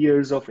 3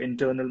 years of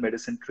internal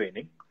medicine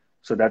training.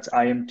 So that's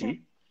Right.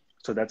 IMT.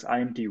 So that's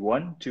IMT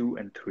 1, 2,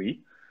 and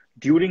 3.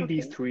 During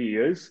these Okay. 3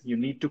 years, you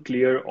need to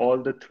clear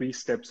all the 3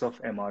 steps of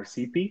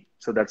MRCP.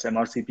 So that's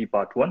MRCP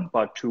Part 1,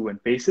 Part 2,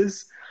 and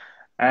PACES.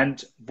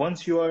 And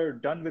once you are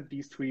done with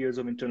these 3 years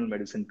of internal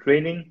medicine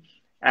training,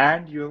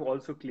 and you have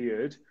also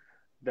cleared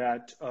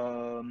that,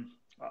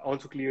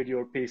 also cleared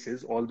your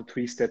PACES, all the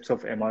 3 steps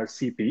of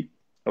MRCP.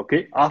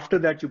 Okay. After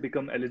that, you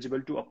become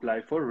eligible to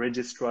apply for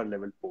registrar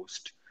level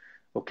post.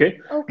 Okay.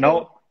 Okay.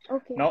 Now,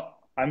 Okay. now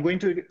I'm going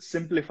to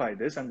simplify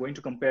this. I'm going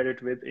to compare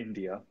it with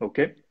India.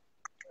 Okay.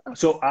 Okay.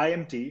 So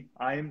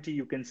IMT,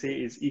 you can say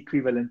is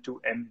equivalent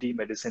to MD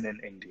medicine in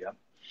India.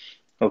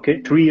 Okay.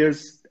 Mm-hmm. 3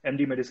 years,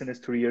 MD medicine is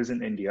 3 years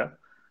in India.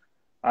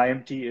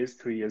 IMT is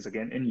 3 years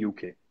again in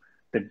UK.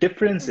 The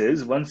difference Okay.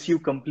 is once you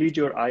complete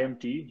your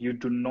IMT, you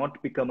do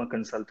not become a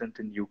consultant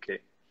in UK.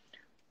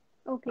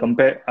 Okay.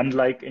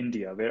 Unlike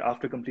India, where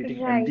after completing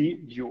Right.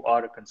 MD, you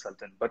are a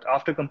consultant. But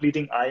after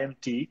completing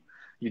IMT,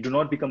 you do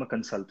not become a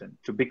consultant.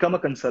 To become a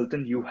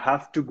consultant, you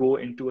have to go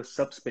into a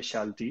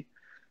subspecialty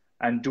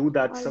and do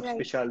that All right.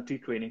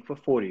 subspecialty training for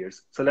 4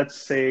 years. So let's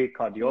say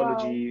Wow.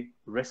 cardiology,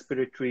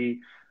 respiratory,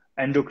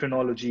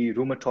 endocrinology,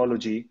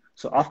 rheumatology.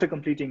 So after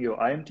completing your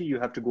IMT, you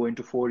have to go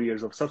into 4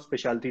 years of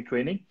subspecialty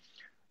training,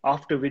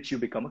 after which you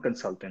become a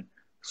consultant.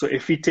 So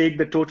if we take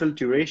the total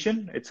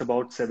duration, it's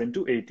about 7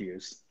 to 8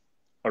 years.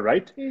 All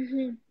right.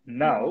 Mm-hmm. Wow.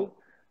 Now,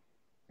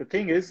 the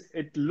thing is,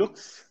 it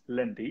looks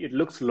lengthy, it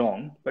looks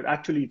long, but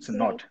actually it's Right.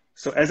 not.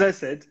 So as I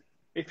said,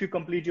 if you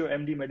complete your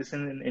MD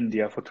medicine in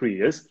India for 3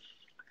 years,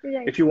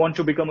 Right. if you want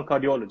to become a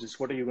cardiologist,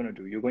 what are you going to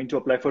do? You're going to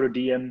apply for a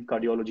DM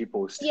cardiology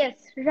post,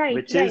 Yes. Right.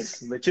 which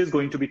Right. is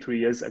going to be 3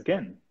 years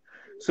again.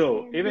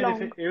 So Yeah, even if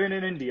long. even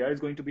in India,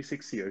 it's going to be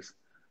 6 years.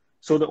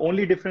 So the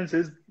only difference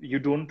is you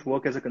don't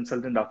work as a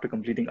consultant after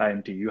completing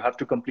IMT. You have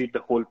to complete the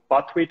whole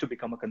pathway to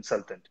become a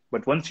consultant.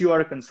 But once you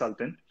are a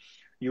consultant,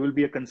 you will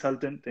be a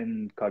consultant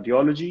in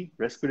cardiology,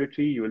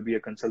 respiratory, you will be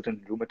a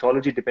consultant in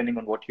rheumatology, depending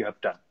on what you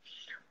have done.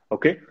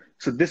 Okay.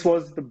 So this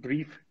was the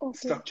brief Okay.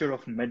 structure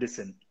of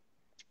medicine.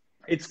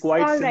 It's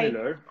quite All right.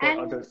 similar for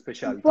other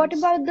And what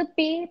specialties. about the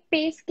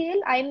pay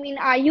scale? I mean,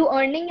 are you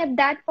earning at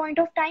that point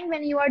of time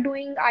when you are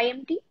doing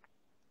IMT?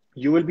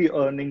 You will be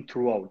earning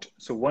throughout.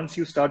 So once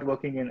you start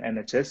working in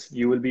NHS,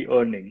 you will be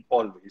earning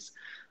always.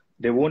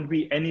 There won't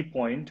be any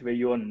point where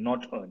you are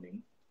not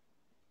earning.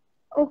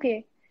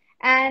 Okay.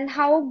 And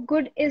how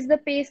good is the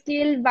pay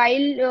scale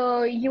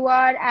while you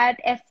are at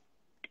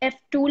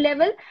F2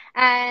 level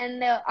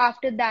and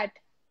after that,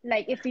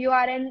 like if you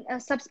are in a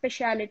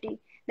subspecialty,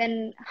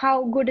 then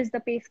how good is the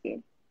pay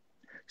scale?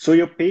 So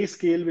your pay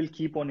scale will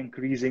keep on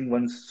increasing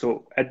once.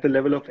 So at the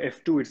level of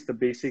F2, it's the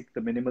basic,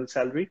 the minimal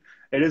salary.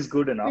 It is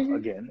good enough. Mm-hmm.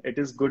 Again, it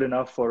is good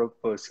enough for a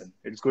person.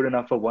 It's good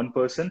enough for one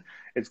person.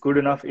 It's good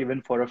enough Okay.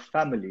 even for a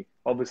family.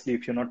 Obviously,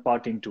 if you're not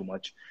partying too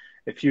much.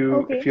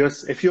 Okay.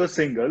 If you're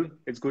single,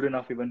 it's good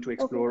enough even to Okay.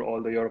 explore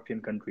all the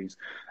European countries.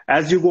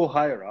 As you go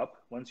higher up,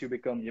 once you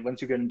get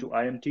into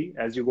IMT,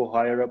 as you go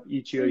higher up,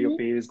 each year your Mm-hmm.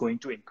 pay is going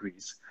to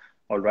increase.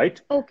 All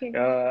right. Okay.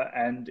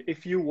 And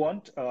if you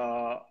want,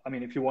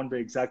 if you want the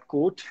exact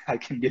quote, I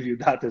can give you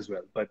that as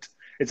well, but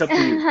it's up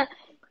to you.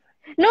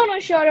 No, no,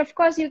 sure. Of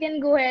course, you can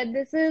go ahead.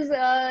 This is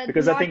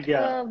Because I not think,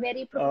 yeah,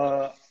 very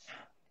professional.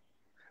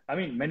 uh,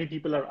 many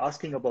people are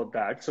asking about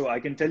that. So I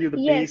can tell you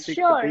Yes,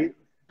 sure.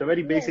 the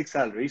very Yes. basic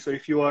salary. So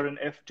if you are an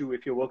F2,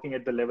 if you're working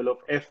at the level of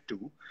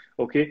F2,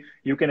 okay,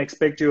 you can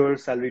expect your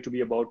salary to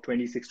be about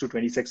 26 to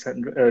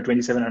 2600,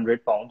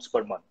 2700 pounds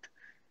per month.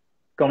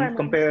 Per month.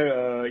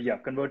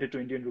 Convert it to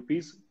Indian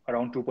rupees,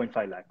 around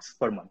 2.5 lakhs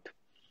per month.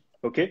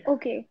 Okay.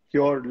 Okay.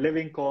 Your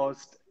living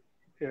cost,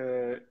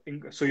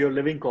 so your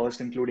living cost,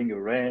 including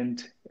your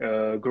rent,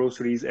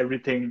 groceries,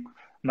 everything,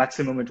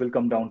 maximum it will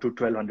come down to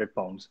 1200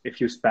 pounds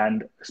if you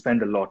spend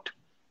a lot.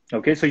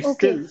 Okay. So you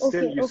Okay. still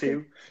Okay. you Okay.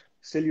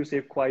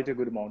 save quite a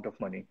good amount of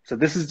money. So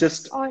this is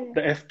just All right.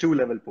 the F2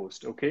 level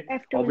post. Okay.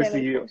 F2 level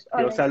Obviously, post. All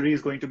your right. salary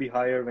is going to be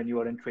higher when you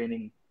are in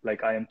training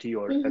like IMT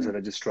or as a Mm-hmm.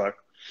 registrar.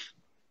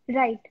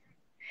 Right.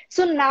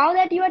 So now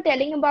that you are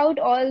telling about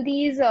all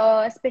these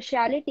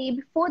speciality,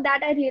 before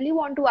that, I really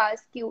want to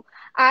ask you,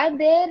 are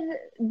there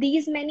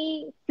these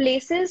many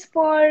places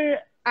for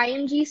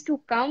IMGs to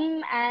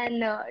come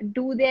and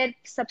do their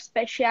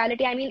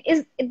subspecialty? I mean,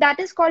 is that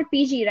is called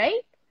PG,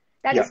 right?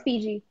 That Yeah. is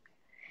PG. Yeah.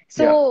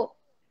 So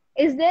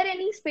is there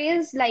any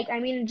space like, I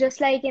mean, just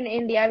like in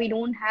India, we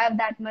don't have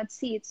that much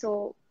seats.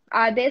 So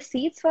are there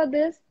seats for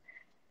this?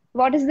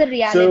 What is the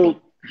reality?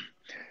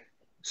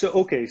 So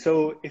okay,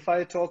 so if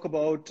I talk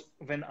about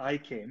when I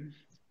came,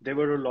 there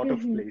were a lot of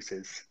Mm-hmm.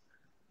 places.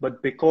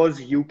 But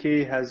because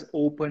UK has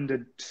opened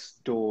its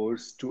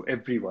doors to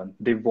everyone,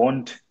 they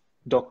want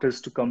doctors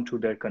to come to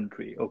their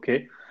country,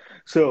 okay?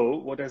 So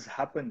what has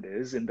happened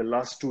is in the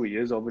last 2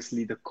 years,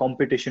 obviously the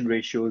competition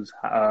ratio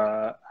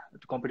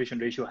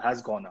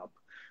has gone up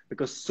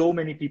because so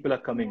many people are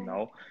coming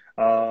Right.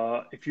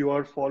 now. If you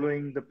are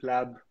following the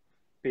PLAB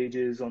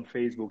pages on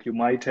Facebook, you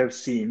might have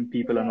seen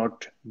people are Right.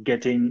 not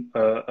getting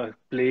a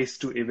place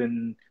to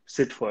even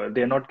sit for.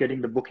 They're not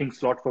getting the booking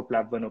slot for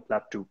PLAB 1 or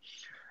PLAB 2.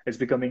 It's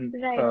becoming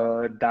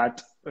Right.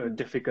 that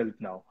difficult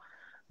now.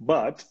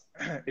 But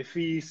if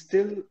we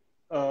still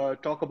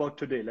talk about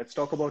today. Let's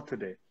talk about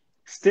today.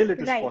 Still,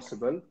 it is Right.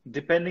 possible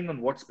depending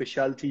on what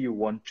specialty you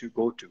want to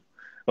go to.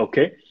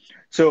 Okay.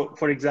 So,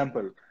 for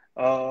example,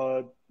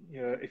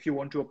 if you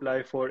want to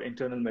apply for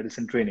internal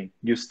medicine training,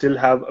 you still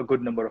have a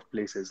good number of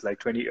places, like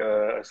 20,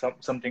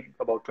 something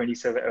about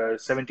 27,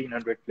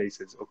 1700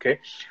 places. Okay.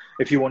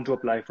 If you want to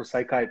apply for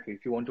psychiatry,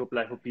 if you want to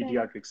apply for Right.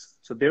 pediatrics.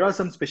 So there are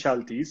some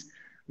specialties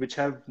which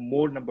have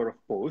more number of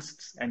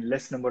posts and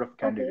less number of Okay.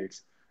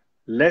 candidates.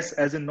 Less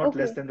as in not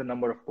less Okay. than the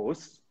number of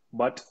posts,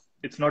 but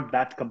it's not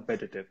that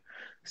competitive.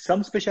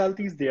 Some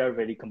specialties, they are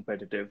very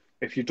competitive.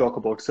 If you talk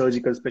about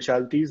surgical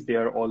specialties, they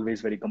are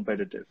always very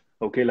competitive.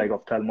 Okay, like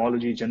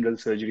ophthalmology, general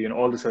surgery, and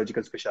all the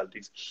surgical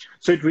specialties.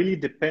 So it really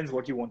depends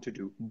what you want to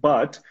do.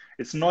 But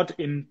it's not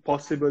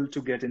impossible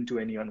to get into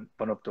any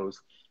one of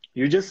those.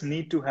 You just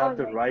need to All have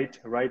the right.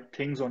 right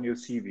things on your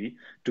CV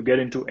to get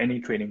into any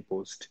training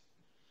post.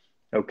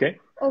 Okay.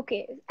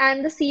 Okay.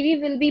 And the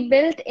CV will be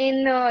built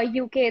in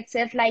UK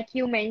itself, like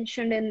you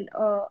mentioned in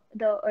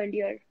the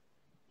earlier.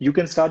 You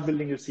can start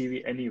building your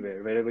CV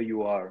anywhere, wherever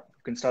you are.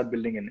 You can start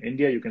building in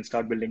India, you can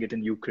start building it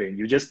in Ukraine.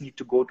 You just need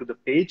to go to the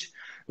page.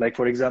 Like,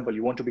 for example,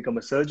 you want to become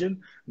a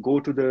surgeon, go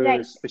to the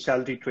Right.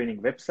 specialty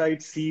training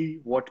website, see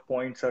what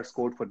points are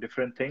scored for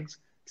different things,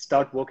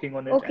 start working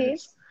on it, and Okay.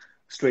 it's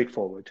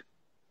straightforward.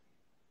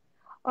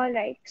 All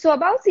right. So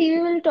about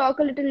CV, we'll talk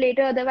a little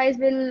later. Otherwise,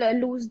 we'll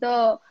lose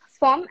the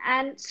form.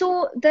 And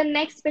so the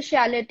next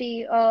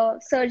specialty,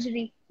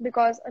 surgery,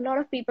 because a lot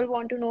of people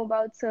want to know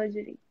about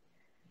surgery.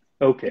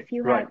 Okay, If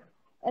you right. have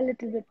a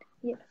little bit,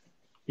 yes.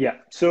 Yeah,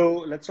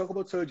 so let's talk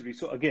about surgery.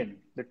 So again,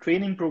 the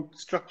training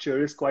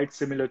structure is quite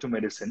similar to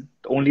medicine.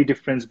 The only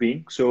difference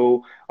being,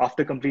 so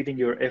after completing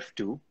your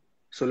F2,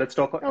 so let's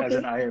talk as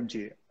an Okay.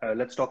 IMG.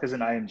 Let's talk as an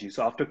IMG.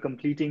 So after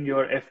completing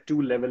your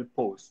F2 level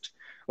post,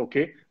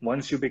 okay,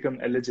 once you become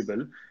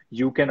eligible,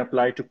 you can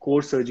apply to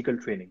core surgical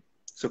training.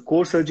 So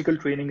core surgical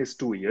training is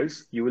 2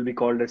 years. You will be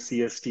called as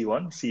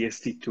CST1,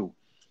 CST2.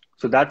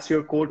 So that's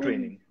your core Mm-hmm.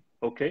 training.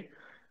 Okay.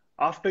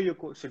 After your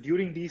course, so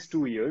during these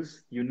 2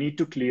 years, you need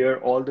to clear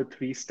all the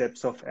three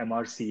steps of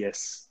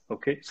MRCS.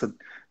 Okay, so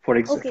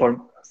Okay. so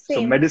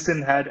Same.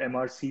 medicine had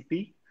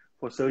MRCP.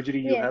 For surgery,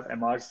 you Yes. have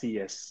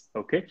MRCS.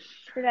 Okay,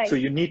 so Right.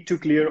 you need to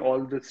clear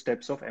all the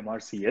steps of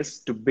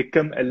MRCS to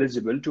become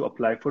eligible to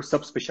apply for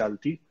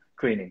subspecialty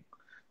training.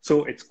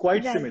 So it's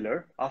quite Right.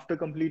 similar. After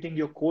completing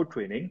your core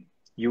training,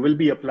 you will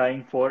be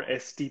applying for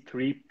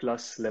ST3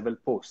 plus level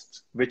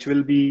posts, Mm-hmm.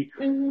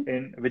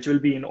 which will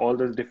be in all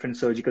the different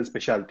surgical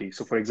specialties.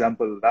 So for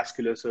example,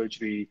 vascular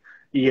surgery,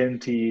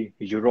 ENT,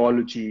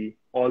 urology,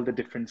 all the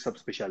different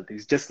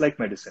subspecialties, just like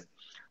medicine.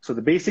 So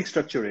the basic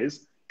structure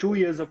is 2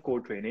 years of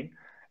core training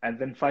and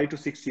then 5 to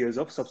 6 years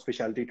of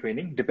subspecialty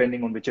training,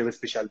 depending on whichever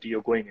specialty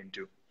you're going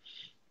into.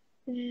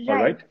 All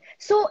Right. right.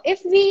 So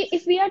if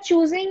we are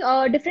choosing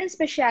a different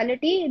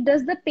specialty,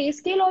 does the pay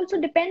scale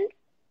also depend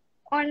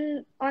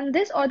on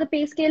this, or the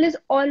pay scale is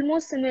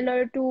almost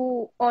similar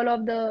to all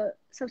of the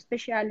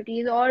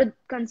subspecialties or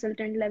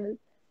consultant level?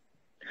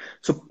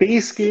 So pay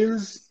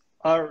scales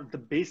are the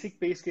basic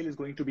pay scale is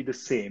going to be the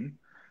same.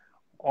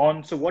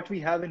 So what we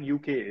have in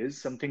UK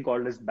is something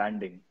called as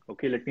banding.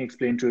 Okay, let me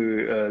explain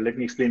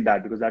that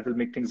because that will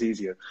make things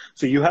easier.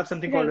 So you have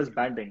something called Right. as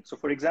banding. So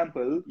for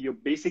example, your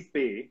basic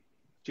pay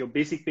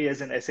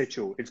as an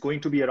SHO, it's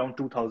going to be around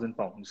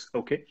 £2,000.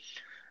 Okay,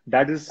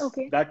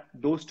 Okay. that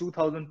those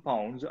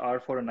 £2,000 are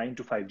for a 9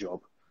 to 5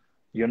 job.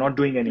 You're not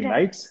doing any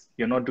Right. nights,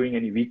 you're not doing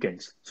any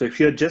weekends. So if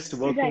you're just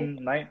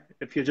Right.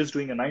 if you're just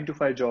doing a 9 to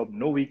 5 job,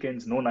 no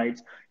weekends, no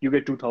nights, you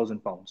get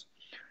 £2,000.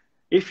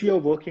 If you're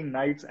working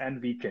nights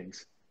and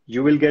weekends,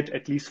 you will get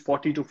at least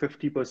 40 to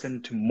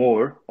 50%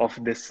 more of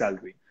this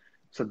salary.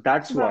 So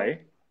Wow.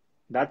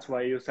 that's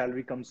why your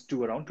salary comes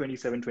to around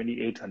 27,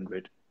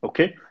 2800.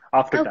 Okay.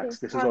 After Okay. tax.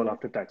 This is All all right.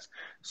 after tax.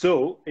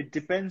 So it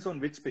depends on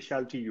which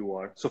specialty you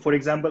are. So for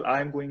example,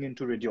 I'm going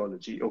into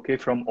radiology, okay,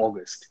 from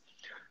August.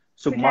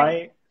 So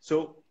Right.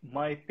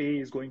 my pay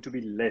is going to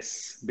be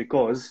less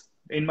because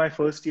in my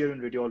first year in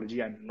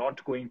radiology, I'm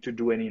not going to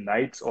do any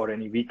nights or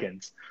any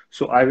weekends.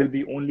 So I will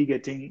be only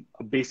getting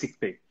a basic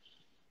pay,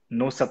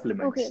 no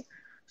supplements. Okay.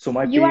 So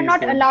my You are pay is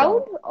not going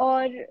allowed, down.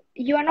 or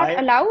you are not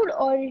I allowed,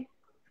 or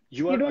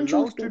You you are don't choose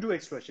allowed to to? do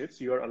extra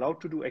shifts. You are allowed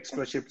to do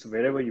extra shifts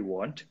wherever you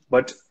want.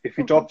 But if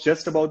we Okay. talk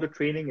just about the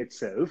training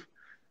itself,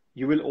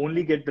 you will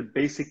only get the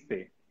basic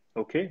pay,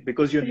 okay?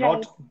 Because you're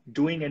not Right.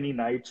 doing any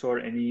nights or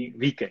any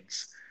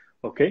weekends,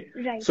 okay?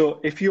 Right. So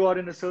if you are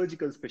in a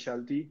surgical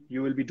specialty,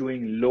 you will be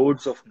doing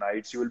loads of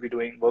nights. You will be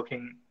doing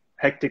working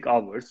hectic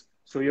hours.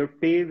 So your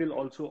pay will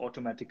also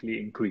automatically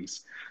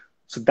increase.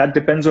 So that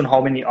depends on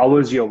how many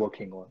hours you're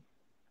working on.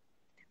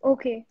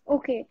 Okay,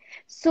 okay.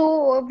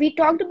 So we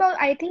talked about,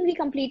 I think we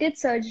completed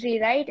surgery,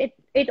 right?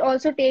 It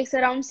also takes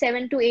around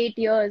 7 to 8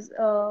 years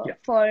Yeah.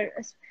 for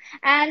us.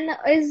 And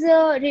is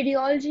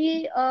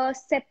radiology a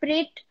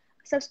separate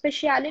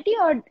subspecialty,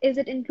 or is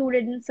it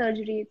included in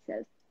surgery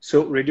itself?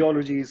 So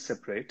radiology is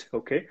separate,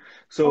 okay?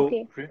 So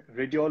Okay,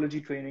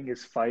 radiology training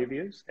is 5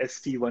 years,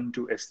 ST1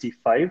 to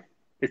ST5.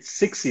 It's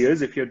 6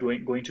 years if you're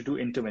going to do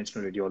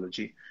interventional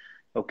radiology,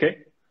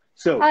 okay?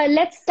 So,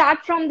 Let's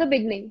start from the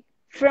beginning.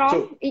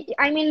 so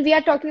I mean, we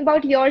are talking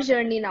about your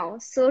journey now.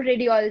 So,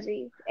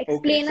 radiology.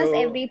 okay, Explain us so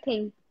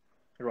everything.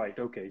 right,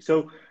 okay.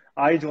 So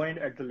I joined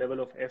at the level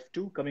of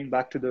F2, coming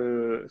back to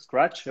the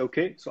scratch,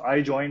 okay. So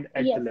I joined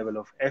at the Yes, level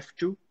of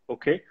F2,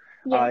 okay.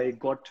 yes. I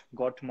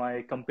got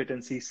my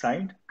competency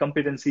signed.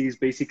 Competencies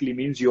basically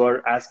means you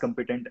are as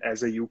competent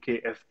as a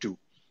UK F2,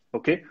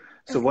 okay.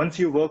 So Okay, once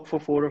you work for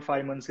 4 or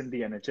 5 months in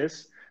the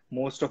NHS,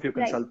 most of your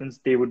right. consultants,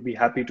 they would be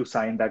happy to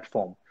sign that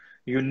form.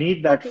 Okay, You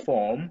need that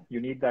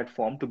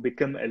form to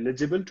become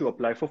eligible to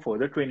apply for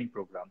further training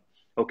program,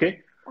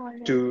 okay, all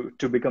right.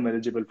 to become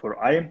eligible for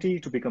IMT,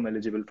 to become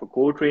eligible for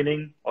core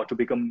training, or to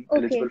become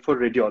eligible Okay, for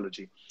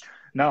radiology.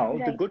 Now,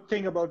 right. the good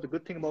thing about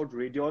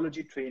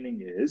radiology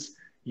training is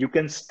you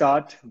can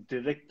start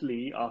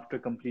directly after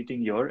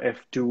completing your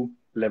F2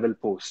 level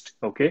post.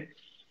 Okay, Okay.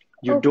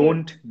 Wow. you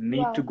don't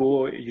need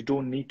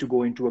to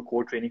go into a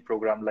core training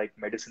program like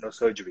medicine or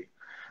surgery.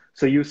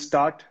 So you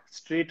start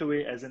straight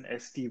away as an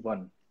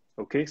ST1,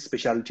 okay,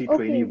 specialty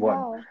trainee Okay,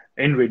 one wow.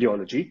 in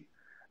radiology,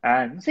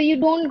 and So you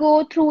don't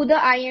go through the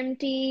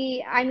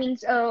IMT, I mean,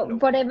 no.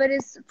 whatever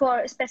is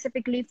for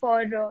specifically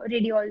for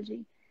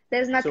radiology.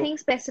 There's So nothing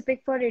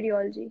specific for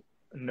radiology.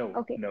 no,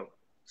 Okay. no.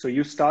 So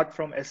you start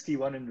from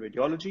ST1 in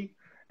radiology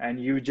and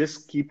you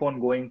just keep on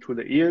going through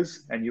the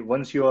years. And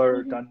once you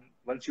are Mm-hmm. done,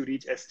 once you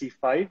reach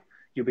ST5,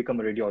 you become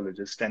a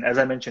radiologist. And as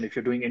I mentioned, if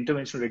you're doing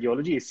interventional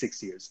radiology, it's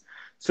 6 years.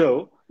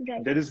 So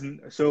Right.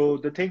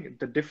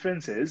 the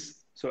difference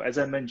is, so as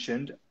I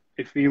mentioned,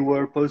 if we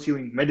were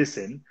pursuing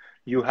medicine,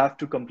 you have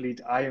to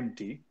complete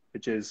IMT,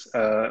 which is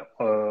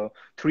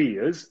 3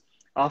 years.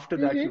 After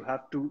that,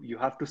 Mm-hmm. you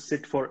have to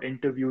sit for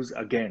interviews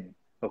again.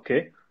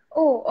 Okay,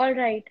 Oh, all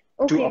right.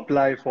 to Okay.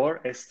 apply for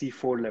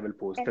ST4 level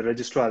post, S the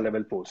registrar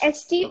level posts.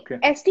 Okay,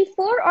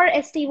 ST4 or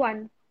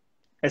ST1?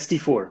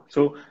 ST4.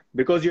 So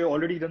because you've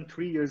already done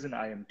 3 years in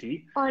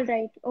IMT, All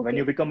right. when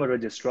you Okay. become a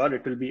registrar,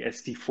 it will be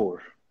ST4.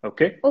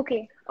 Okay.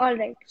 Okay. All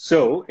right.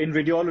 So in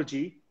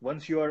radiology,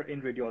 once you are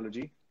in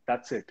radiology,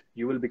 that's it.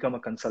 You will become a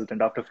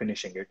consultant after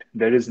finishing it.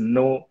 There is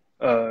no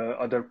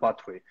other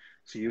pathway.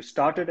 So you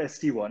start at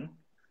ST1,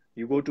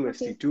 you go to Okay.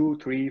 ST2,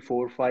 3,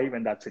 4, 5,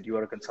 and that's it. You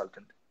are a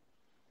consultant.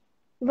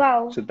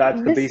 Wow. So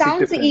that's the This basic sounds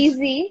difference.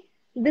 easy.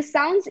 This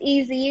sounds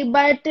easy,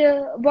 but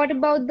what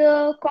about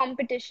the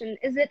competition?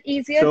 Is it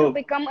easier to So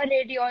become a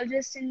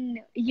radiologist in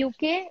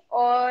UK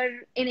or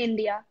in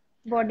India?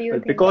 What do you well,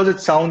 think? because it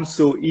sounds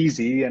so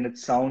easy and it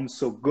sounds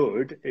so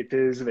good, it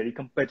is very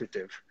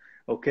competitive.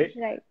 Okay.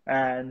 Right.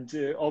 And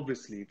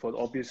obviously, for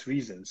obvious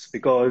reasons,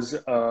 because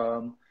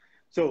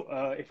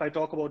if I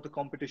talk about the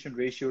competition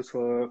ratios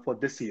for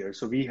this year,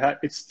 so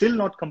it's still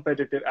not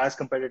competitive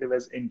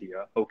as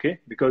India. Okay.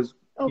 Because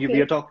Okay.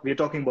 we are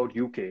talking about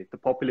UK. The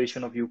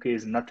population of UK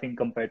is nothing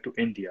compared to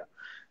India.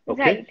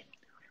 Okay. Right.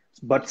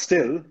 But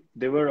still,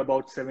 there were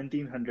about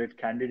 1,700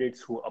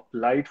 candidates who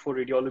applied for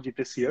radiology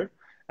this year,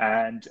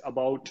 and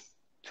about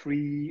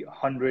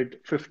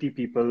 350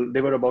 people,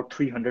 there were about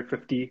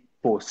 350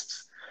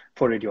 posts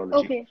for radiology.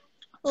 Okay.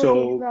 Okay.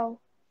 So Wow.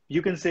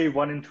 you can say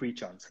 1 in 3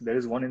 chance. There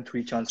is 1 in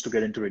 3 chance to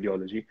get into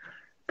radiology,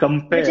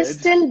 Which is compared,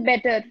 still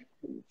better.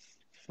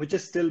 which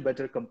is still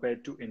better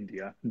compared to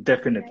India, Right.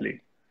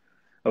 definitely.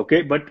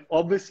 Okay, but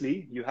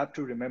obviously you have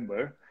to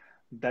remember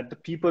that the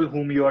people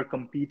whom you are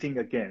competing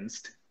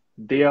against,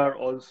 they are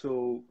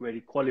also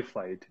very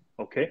qualified.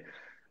 Okay,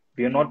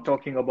 we are not Right.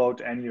 talking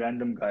about any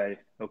random guy.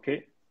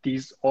 Okay,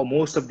 these or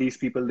most of these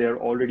people, they are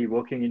already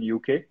working in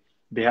UK.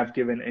 They have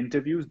given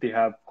interviews, they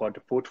have got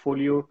a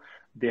portfolio,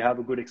 they have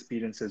a good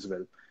experience as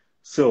well.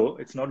 So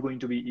it's not going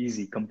to be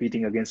easy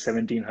competing against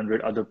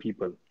 1,700 other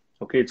people.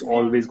 Okay, it's Right.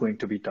 always going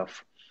to be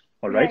tough.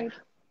 All right. Right.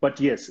 But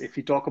yes, if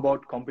we talk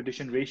about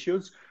competition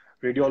ratios,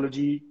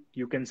 radiology,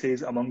 you can say,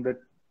 is among the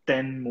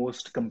 10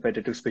 most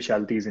competitive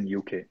specialties in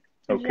UK.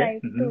 Okay.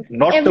 Right. Totally.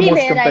 Not the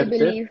most Everywhere, I competitive.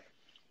 believe.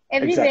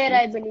 Everywhere, Exactly.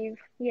 I believe.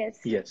 Yes.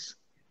 Yes.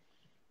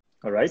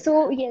 All right.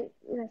 So, yes,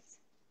 yes.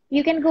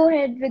 You can go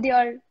ahead with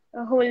your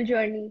whole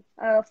journey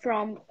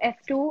from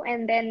F2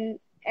 and then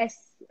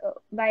S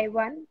by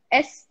 1,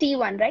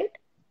 ST1, right?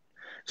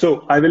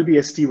 So I will be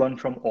ST1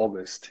 from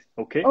August.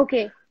 Okay.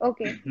 Okay,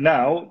 okay.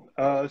 Now,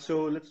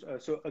 so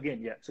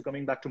again, yeah. So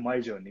coming back to my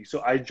journey.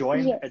 So I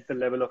joined Yes. at the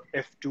level of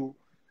F2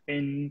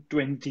 in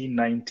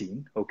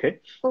 2019. Okay.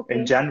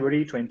 In Okay,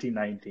 January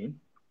 2019.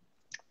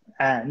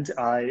 And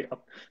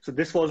so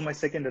this was my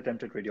second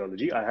attempt at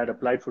radiology. I had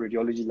applied for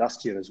radiology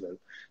last year as well.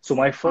 So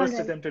my all first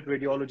right. attempt at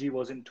radiology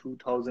was in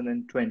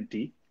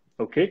 2020.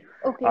 Okay.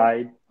 Okay,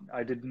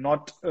 I did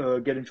not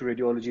get into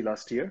radiology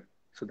last year.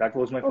 So that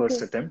was my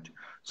first okay, attempt.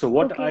 So okay.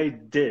 what I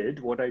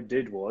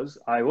did was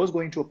I was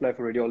going to apply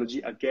for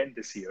radiology again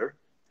this year.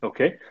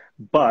 Okay.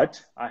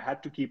 But I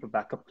had to keep a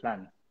backup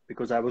plan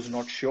because I was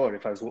not sure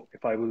if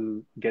I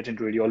will get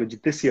into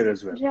radiology this year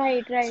as well.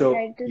 Right, right, So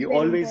right. It is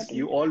very you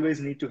important. always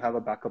need to have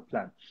a backup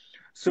plan.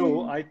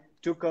 So Hmm. I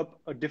took up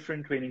a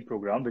different training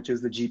program, which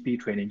is the GP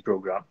training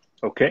program.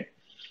 Okay.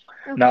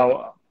 Okay,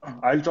 Now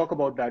I'll talk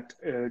about that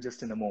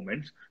just in a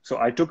moment. So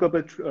I took up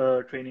a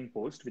training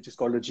post, which is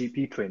called a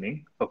GP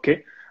training.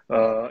 Okay.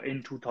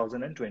 in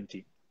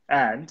 2020.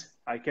 And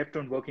I kept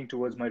on working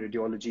towards my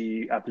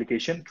radiology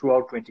application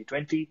throughout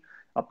 2020,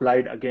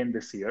 applied again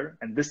this year,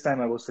 and this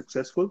time I was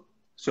successful.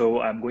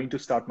 So I'm going to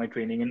start my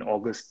training in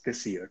August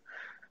this year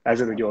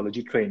as a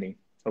radiology trainee.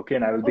 Okay,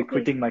 and I will be Okay.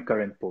 quitting my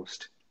current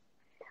post.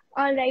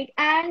 All right.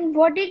 And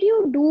what did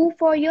you do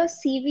for your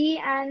CV?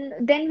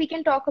 And then we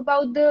can talk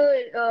about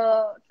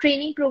the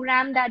training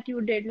program that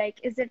you did. Like,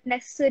 is it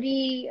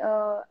necessary?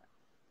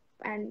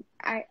 And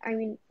I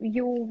mean,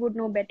 you would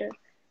know better.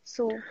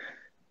 So,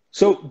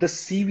 So the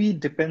CV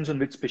depends on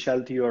which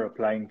specialty you're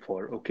applying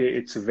for. Okay,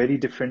 it's very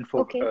different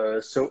for okay,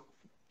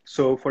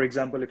 so for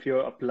example, if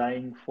you're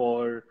applying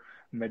for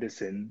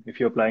medicine, if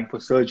you're applying for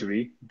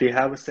surgery, they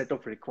have a set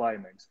of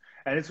requirements,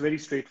 and it's very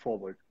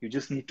straightforward. You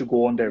just need to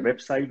go on their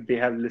website. They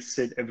have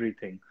listed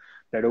everything.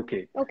 That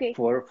okay, okay.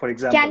 for Can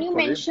example, you for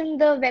mention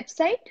the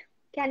website?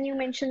 Can you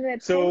mention the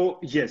website? so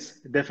yes,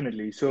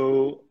 definitely.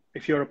 So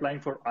if you're applying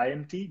for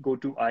IMT, go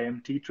to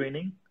IMT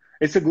training.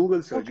 It's a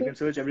Google search. You Okay, can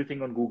search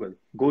everything on Google.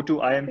 Go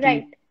to IMT.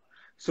 right.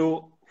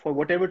 So for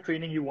whatever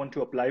training you want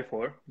to apply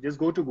for, just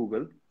go to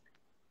Google,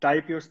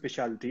 type your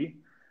specialty,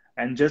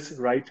 and just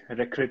write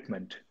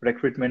recruitment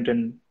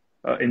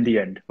in the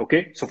end.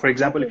 Okay. So for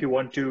example, if Okay, you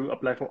want to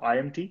apply for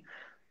IMT,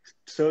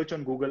 search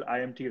on Google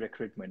IMT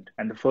recruitment,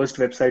 and the first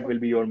website will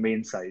be your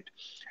main site.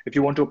 If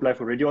you want to apply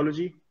for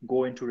radiology,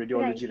 go into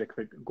right. radiology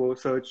recruit, go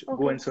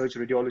Okay, and search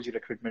radiology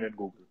recruitment at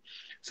Google.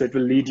 So it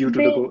will lead you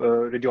to the Bi-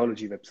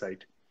 radiology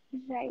website.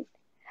 right.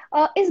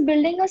 Is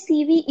building a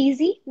CV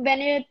easy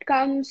when it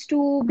comes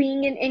to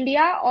being in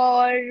India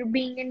or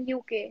being in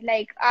UK?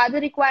 Like, are the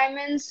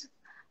requirements,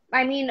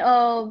 I mean,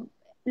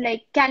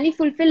 like, can we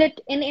fulfill it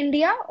in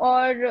India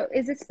or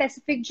is it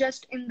specific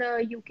just in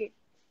the UK?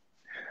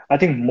 I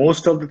think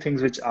most of the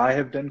things which I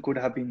have done could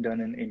have been done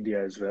in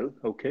India as well.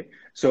 Okay.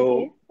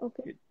 Okay, So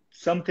okay,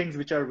 some things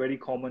which are very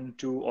common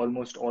to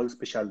almost all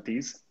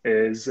specialties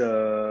is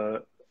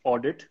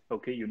audit.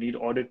 Okay. You need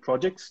audit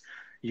projects.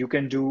 You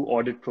can do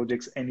audit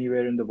projects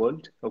anywhere in the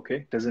world.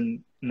 Okay.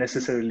 Doesn't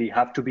necessarily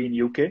have to be in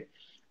UK.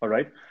 All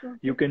right.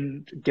 You okay,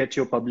 can get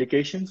your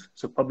publications.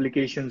 So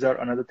publications are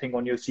another thing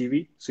on your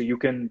CV. So you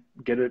can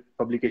get a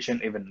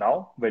publication even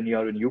now when you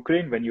are in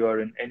Ukraine, when you are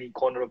in any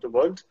corner of the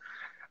world.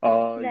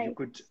 Uh, you right.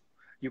 could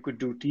you could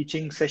do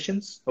teaching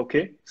sessions.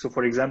 Okay, so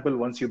for example,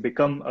 once you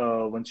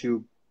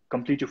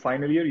complete your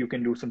final year, you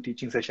can do some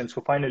teaching sessions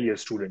for final year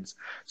students.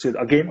 So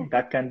again, Okay,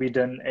 that can be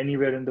done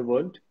anywhere in the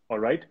world. All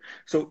right.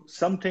 So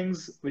some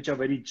things which are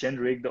very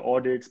generic, the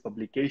audits,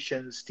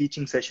 publications,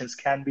 teaching sessions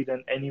can be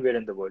done anywhere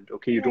in the world.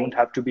 Okay, you don't right.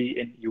 have to be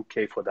in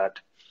UK for that.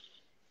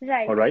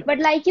 Right. All right. But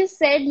like you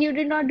said, you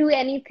did not do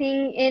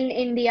anything in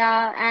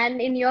India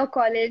and in your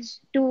college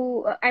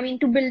to, I mean,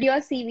 to build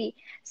your CV.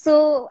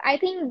 So I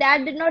think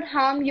that did not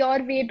harm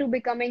your way to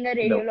becoming a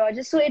No.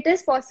 radiologist. So it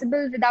is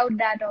possible without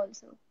that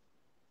also.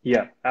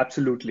 Yeah,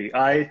 absolutely.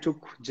 I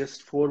took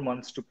just 4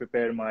 months to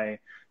prepare my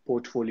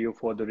portfolio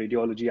for the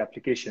radiology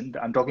application.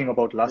 I'm talking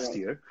about last Right.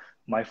 year,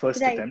 my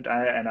first Right. attempt,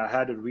 and I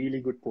had a really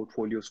good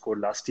portfolio score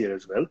last year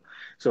as well.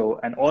 So,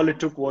 and all it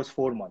took was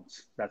 4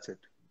 months. That's it.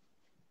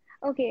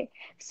 Okay.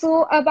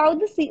 So about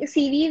the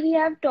CV we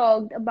have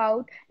talked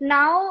about.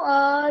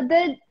 Now,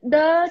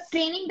 the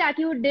training that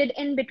you did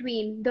in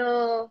between,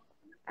 the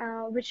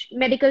which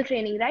medical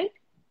training, right?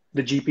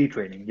 The GP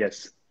training,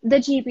 yes. The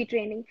GP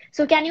training.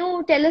 So can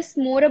you tell us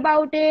more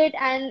about it?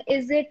 And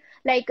is it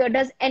like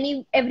does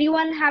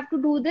everyone have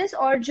to do this,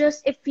 or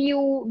just if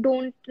you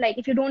don't like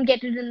if you don't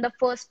get it in the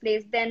first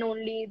place, then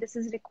only this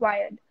is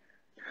required?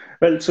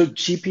 Well, so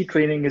GP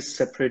training is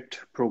separate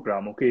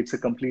program. Okay, it's a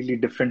completely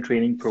different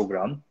training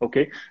program.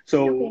 Okay,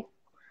 Okay. so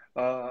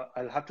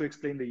I'll have to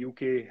explain the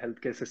UK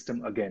healthcare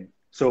system again.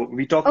 So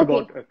we talked Okay.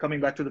 about coming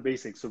back to the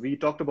basics. So we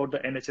talked about the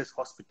NHS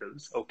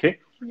hospitals. Okay,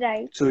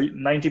 Right. so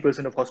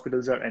 90% of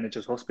hospitals are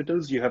NHS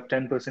hospitals. You have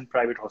 10%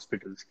 private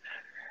hospitals.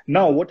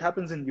 Now, what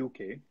happens in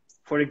UK?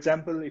 For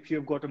example, if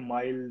you've got a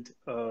mild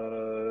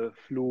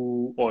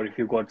flu, or if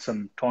you've got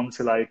some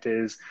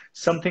tonsillitis,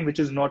 something which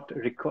is not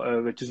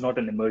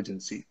an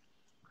emergency,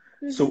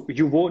 Mm-hmm. so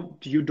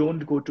you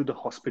don't go to the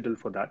hospital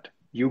for that.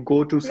 You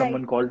go to Right.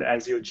 someone called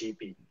as your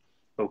GP.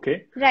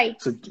 Okay. Right.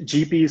 So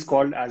GP is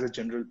called as a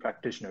general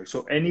practitioner.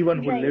 So Right.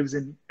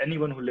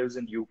 anyone who lives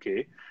in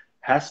UK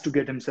has to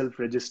get himself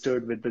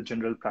registered with the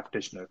general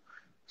practitioner.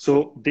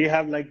 So they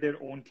have like their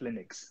own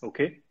clinics.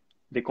 Okay.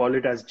 They call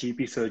it as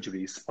GP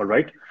surgeries. All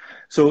right.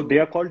 So they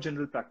are called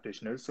general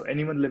practitioners. So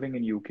anyone living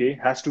in UK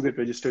has to get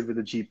registered with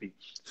a GP.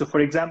 So for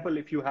example,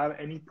 if you have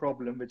any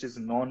problem which is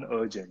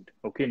non-urgent,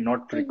 okay,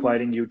 not Mm-hmm.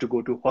 requiring you to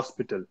go to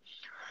hospital,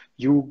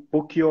 you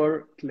book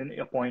your clinic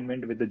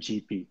appointment with the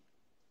GP.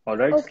 All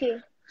right.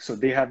 Okay. So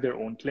they have their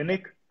own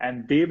clinic,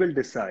 and they will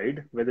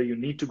decide whether you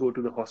need to go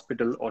to the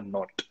hospital or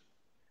not.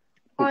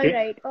 All Okay.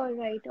 right. All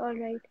right. All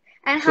right.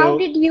 And how So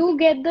did you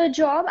get the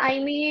job? I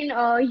mean,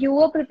 you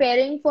were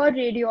preparing for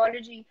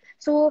radiology.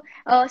 So,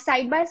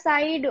 side by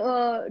side,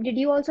 did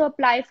you also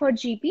apply for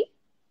GP?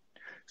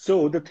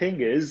 So the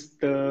thing is,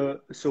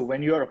 so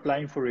when you're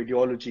applying for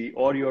radiology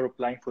or you're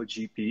applying for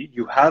GP,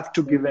 you have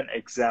to give Mm-hmm. an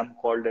exam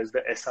called as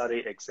the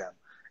SRA exam,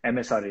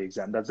 MSRA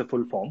exam. That's the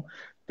full form,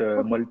 the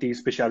Okay.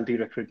 multi-specialty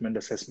recruitment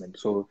assessment.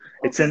 So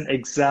it's Okay. an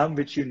exam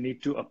which you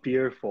need to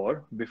appear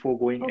for before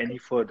going any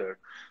Okay. further.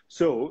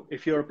 So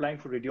if you're applying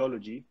for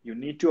radiology, you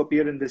need to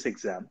appear in this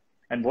exam.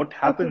 And what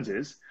Okay. happens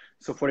is,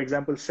 so for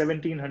example,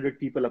 1,700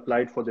 people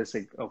applied for this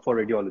for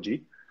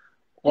radiology.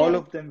 All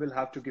Right. of them will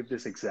have to give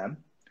this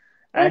exam,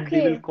 and Okay.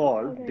 All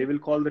they right. will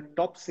call the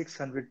top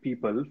 600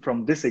 people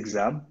from this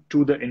exam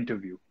to the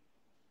interview.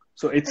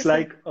 So Okay. it's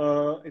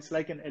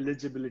like an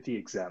eligibility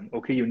exam.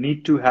 Okay, you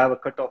need to have a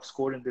cutoff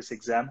score in this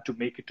exam to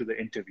make it to the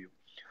interview.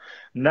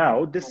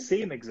 Now the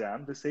same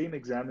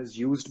exam is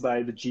used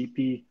by the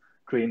GP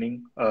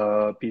training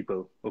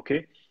people.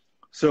 Okay,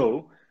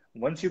 so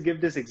once you give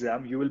this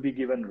exam, you will be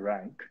given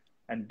rank,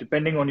 and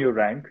depending on your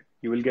rank,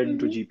 you will get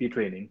into Mm-hmm. GP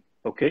training.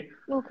 Okay,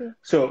 Okay.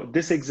 so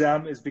this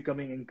exam is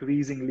becoming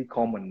increasingly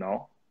common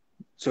now.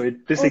 So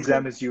this Okay.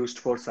 exam is used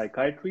for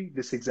psychiatry.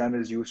 This exam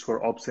is used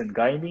for obs and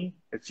gynae.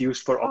 It's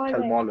used for All right.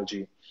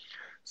 ophthalmology.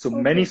 So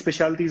many Okay.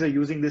 specialties are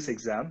using this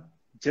exam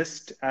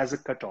just as a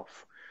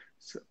cutoff.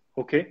 So,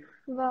 okay.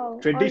 Wow.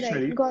 All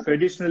right. Got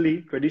it.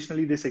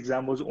 Traditionally, this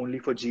exam was only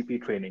for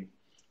GP training.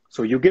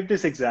 So you give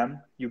this exam,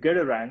 you get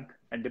a rank,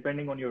 and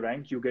depending on your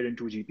rank, you get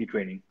into GP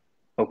training.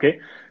 Okay.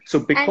 So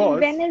And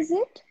because when is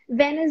it?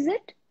 When is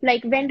it?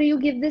 Like, when do you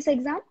give this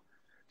exam?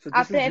 so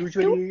this After is F2?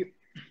 usually,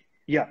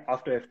 yeah,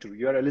 after F2.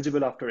 You are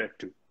eligible after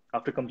F2,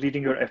 after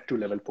completing your F2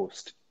 level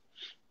post.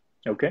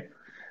 Okay.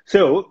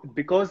 So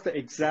because the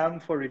exam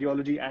for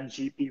radiology and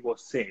GP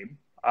was same,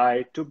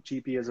 I took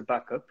GP as a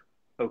backup.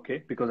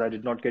 Okay, because I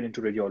did not get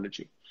into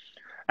radiology,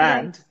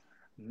 Right. and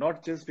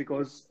not just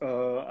because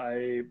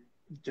I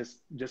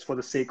just for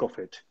the sake of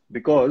it.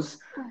 Because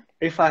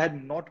if I had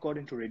not got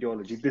into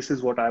radiology, this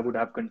is what I would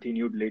have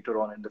continued later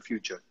on in the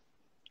future.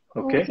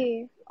 Okay.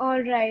 Okay.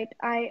 All right.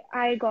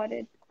 I got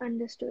it.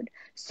 Understood.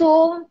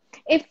 So,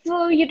 if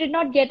you did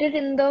not get it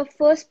in the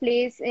first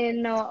place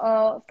in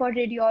for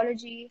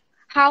radiology,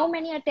 how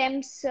many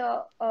attempts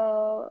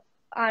are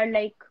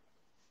like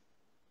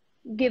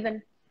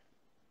given?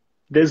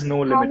 There's no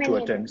How limit to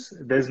many attempts?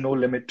 attempts. There's no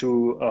limit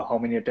to how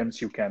many attempts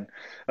you can.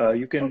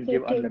 You can Okay,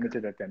 give take.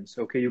 unlimited attempts.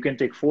 Okay, you can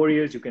take 4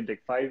 years, you can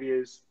take 5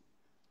 years.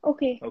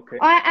 Okay. Okay.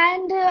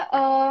 And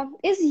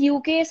is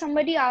UK,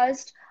 somebody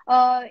asked,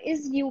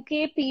 is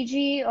UK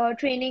PG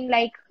training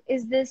like,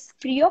 is this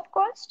free of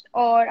cost,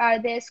 or are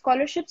there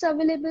scholarships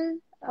available?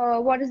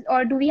 What is,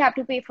 or do we have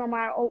to pay from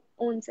our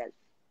own self?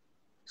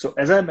 So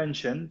as I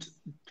mentioned,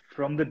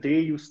 from the day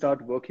you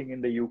start working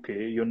in the UK,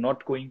 you're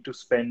not going to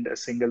spend a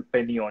single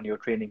penny on your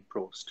training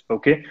post.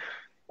 Okay.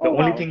 Oh,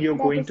 wow,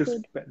 that is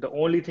good. The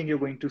only thing you're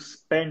going to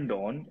spend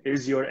on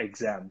is your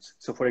exams.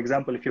 So for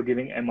example, if you're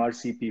giving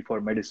MRCP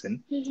for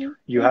medicine, Mm-hmm.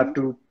 you Mm-hmm. have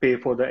to pay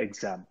for the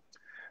exam,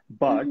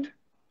 Mm-hmm. but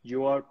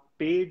you are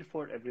paid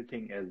for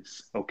everything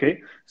else. Okay.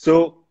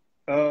 So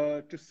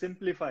to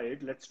simplify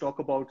it, let's talk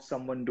about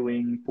someone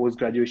doing post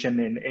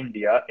graduation in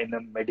India in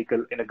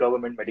a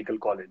government medical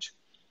college.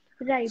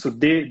 Right, So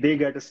they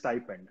get a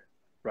stipend,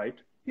 right?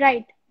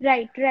 right,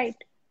 right, right.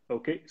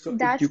 Okay, so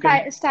That you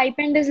can.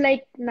 stipend is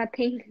like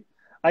nothing.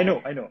 I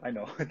know.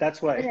 That's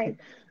why. Right.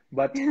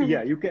 But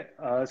yeah, you can.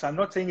 So I'm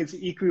not saying it's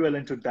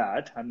equivalent to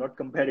that. I'm not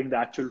comparing the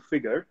actual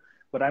figure,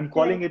 but I'm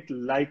calling Right. it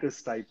like a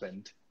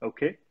stipend.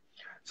 Okay,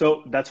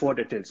 so that's what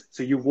it is.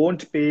 So you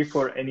won't pay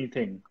for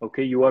anything.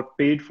 Okay, you are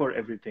paid for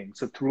everything.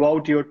 So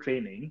throughout your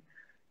training,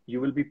 you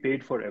will be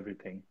paid for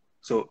everything.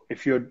 So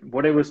if you're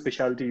whatever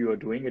specialty you are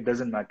doing, it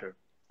doesn't matter.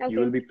 You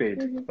will Okay. be paid.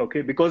 Mm-hmm.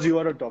 Okay, because you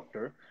are a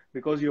doctor,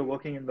 because you're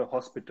working in the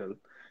hospital.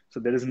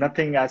 So there is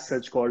nothing as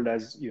such called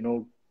as,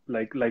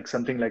 like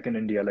something like in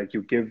India, like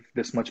you give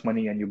this much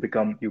money and you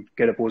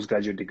get a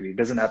postgraduate degree. It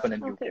doesn't happen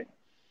in UK. Okay.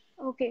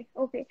 Okay,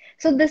 okay.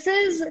 So this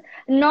is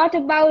not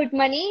about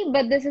money,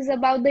 but this is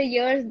about the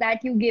years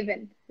that you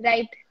given,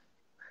 right?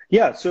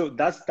 Yeah, so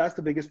that's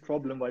the biggest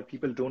problem why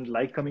people don't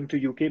like coming to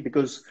UK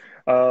because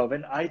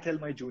when I tell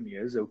my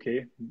juniors,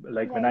 okay,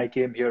 like when Right, I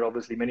came here,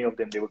 obviously many of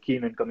them they were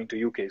keen in coming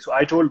to UK. So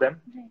I told them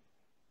right.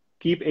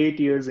 keep 8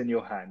 years in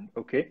your hand,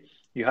 okay?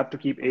 You have to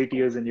keep Of eight course.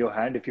 years in your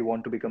hand if you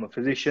want to become a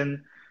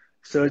physician,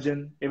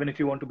 surgeon, even if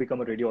you want to become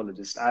a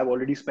radiologist. I've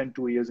already spent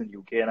 2 years in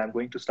UK and I'm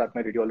going to start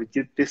my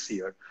radiology this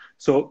year.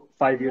 So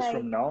 5 years Right,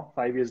 from now,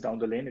 5 years down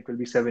the lane, it will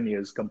be 7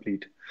 years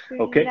complete.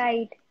 Okay.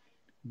 right.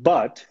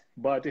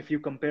 But if you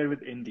compare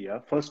with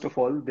India, first of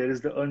all, there is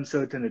the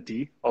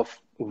uncertainty of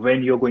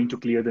when you're going to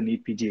clear the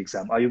NEET PG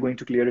exam. Are you going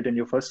to clear it in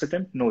your first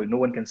attempt? No, no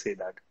one can say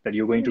that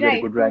you're going to get a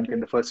Right, good rank in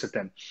the totally. first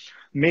attempt.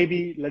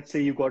 Maybe let's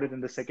say you got it in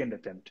the second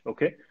attempt.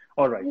 Okay.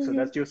 All right. So Mm-hmm.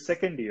 that's your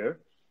second year.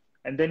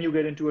 And then you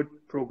get into a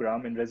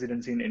program in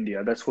residency in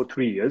India. That's for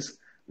 3 years.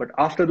 But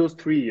after those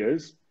 3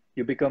 years,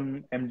 you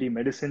become MD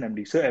medicine,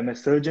 MD, so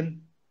MS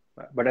surgeon.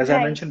 But as I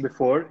Right. mentioned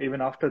before,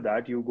 even after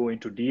that, you go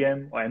into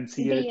DM or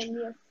MCH, DM,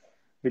 yes.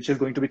 which is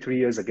going to be 3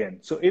 years again.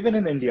 So even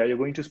in India, you're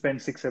going to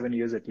spend 6, 7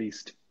 years at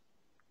least.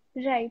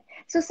 Right.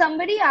 So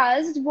somebody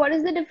asked, what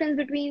is the difference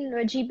between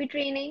GP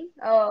training,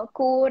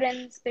 core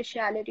and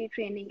specialty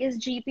training? Is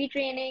GP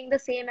training the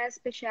same as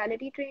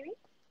specialty training?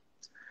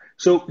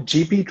 So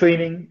GP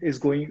training is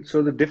going,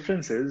 so the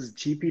difference is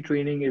GP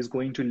training is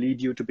going to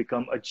lead you to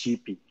become a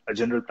GP, a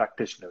general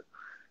practitioner.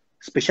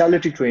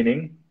 Specialty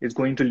training is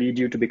going to lead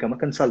you to become a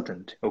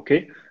consultant.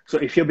 Okay. So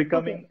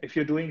Okay. if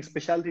you're doing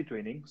specialty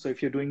training, so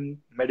if you're doing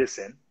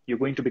medicine, you're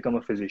going to become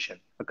a physician,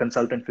 a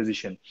consultant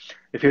physician.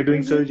 If you're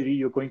doing Mm-hmm. surgery,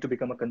 you're going to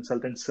become a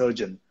consultant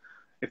surgeon.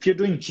 If you're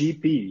doing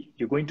GP,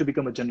 you're going to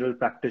become a general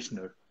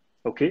practitioner.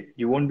 Okay.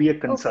 You won't be a Okay.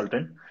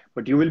 consultant,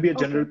 but you will be a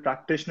general Okay.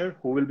 practitioner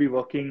who will be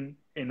working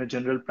in a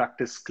general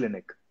practice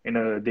clinic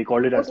they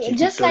call it as Okay. GP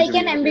Just like surgery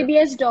an over here.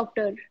 MBBS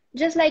doctor.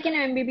 Just like an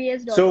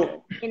MBBS doctor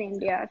So in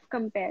India, if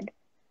compared.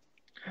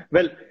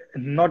 well,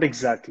 not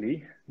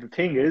exactly. The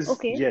thing is,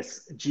 Okay.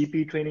 yes,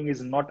 GP training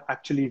is not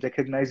actually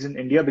recognized in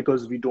India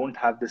because we don't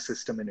have this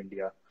system in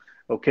India.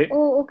 Okay?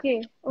 Oh,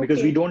 okay.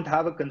 Because we Okay. don't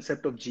have a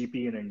concept of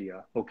GP in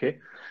India. Okay?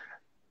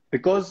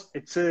 Because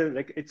it's a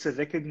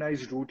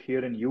recognized route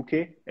here in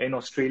UK, in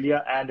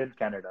Australia, and in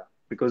Canada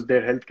because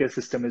their healthcare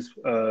system is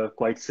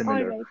quite All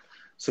similar. right.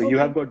 So you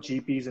have Okay. got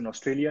GPs in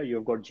Australia, you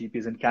have got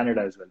GPs in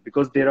Canada as well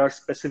because there are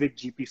specific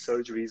GP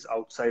surgeries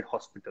outside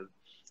hospital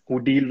who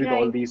deal with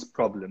all Right. these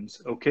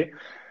problems. Okay,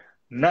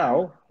 Right.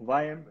 now,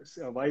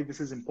 why this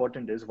is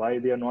important is why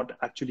they are not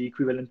actually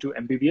equivalent to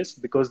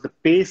MBBS because the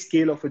pay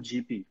scale of a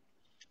GP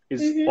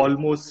is Mm-hmm.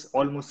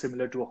 almost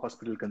similar to a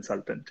hospital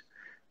consultant.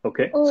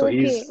 Okay, so Oh,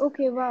 okay.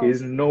 Okay. Wow.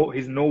 he's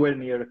nowhere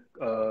near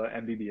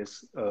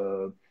MBBS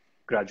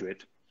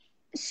graduate.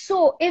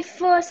 So,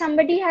 if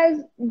somebody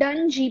has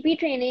done GP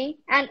training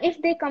and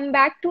if they come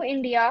back to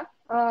India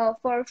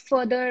for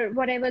further,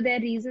 whatever their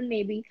reason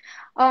may be,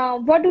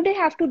 what do they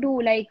have to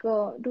do? Like,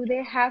 do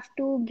they have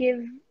to give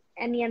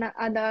any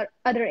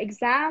other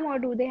exam, or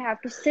do they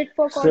have to sit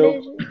for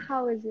college? So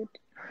How is it?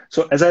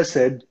 So as I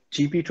said,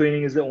 GP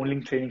training is the only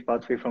training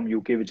pathway from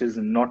UK which is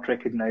not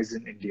recognized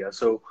in India.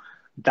 So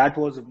that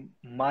was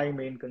my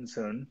main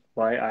concern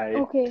why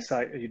Okay,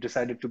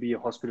 decided to be a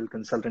hospital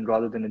consultant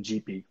rather than a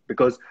GP.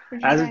 Because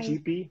as a right.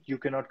 GP, you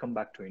cannot come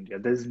back to India.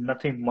 There's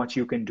nothing much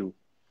you can do.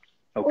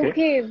 Okay,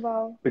 Okay,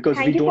 wow. because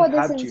Thank you for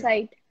this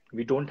insight.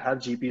 we don't have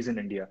GPs in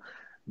India.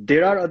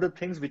 There are other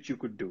things which you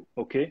could do.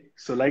 Okay,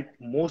 so like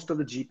most of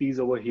the GPs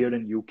over here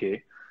in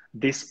UK,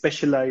 they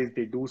specialize,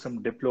 they do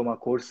some diploma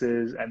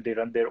courses and they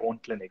run their own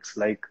clinics.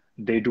 Like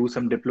they do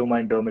some diploma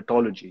in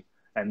dermatology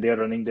and they are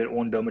running their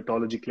own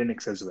dermatology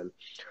clinics as well.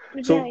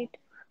 So Right.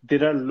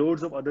 there are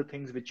loads of other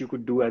things which you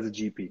could do as a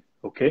GP.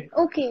 Okay,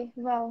 Okay,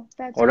 wow.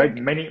 That's all right, good.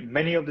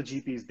 many of the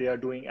GPs they are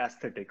doing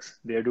aesthetics,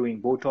 they are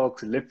doing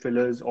Botox, lip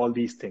fillers, all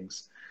these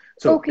things.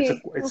 So Okay,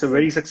 it's a okay.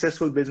 very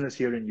successful business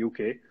here in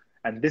UK,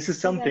 and this is Right.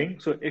 something.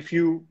 So if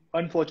you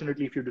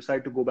unfortunately if you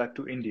decide to go back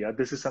to India,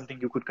 this is something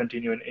you could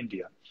continue in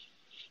India.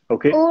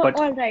 Okay, Oh, but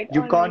all right,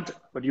 all right.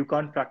 you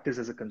can't practice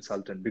as a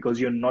consultant because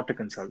you're not a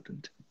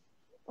consultant.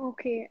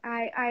 Okay,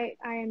 I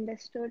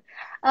understood.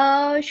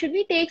 Should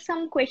we take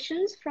some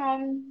questions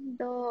from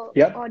the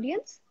Yeah,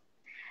 audience?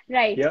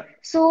 Right. yeah.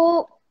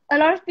 So a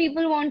lot of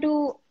people want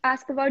to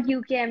ask about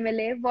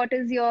UKMLA. What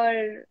is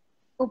your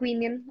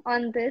opinion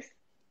on this?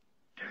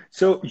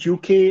 So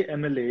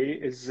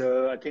UKMLA is,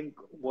 I think,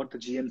 what the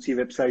GMC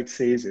website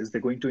says is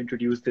they're going to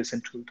introduce this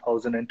in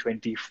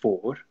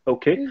 2024.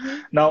 Okay. Mm-hmm.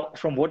 Now,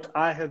 from what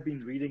I have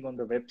been reading on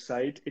the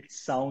website, it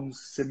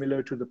sounds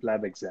similar to the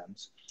PLAB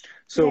exams.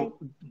 Right. So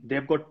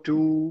they've got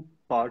two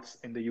parts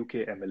in the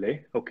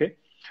UKMLA. Okay.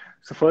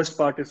 So first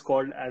part is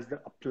called as the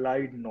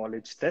Applied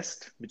Knowledge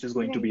Test, which is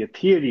going to Right. be a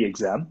theory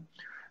exam.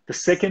 The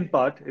second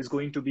part is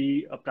going to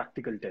be a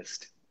practical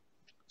test.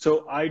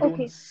 So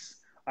Okay.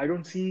 I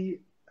don't see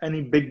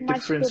any big Much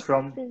difference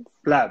from difference.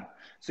 PLAB.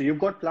 So you've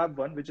got PLAB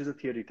 1, which is a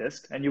theory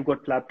test, and you've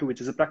got PLAB 2,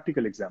 which is a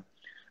practical exam.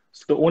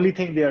 So the only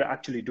thing they are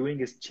actually doing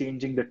is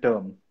changing the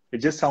term. It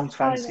just sounds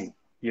All right. fancy,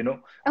 you know,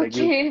 like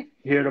you Okay.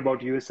 hear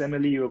about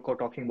USMLE, you're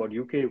talking about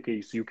UK,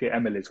 it's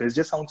UKMLA. So it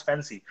just sounds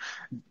fancy.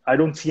 I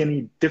don't see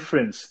any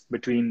difference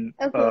between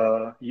Okay.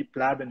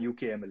 PLAB and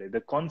UKMLA.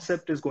 The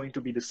concept is going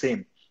to be the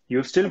same.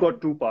 You've still Okay.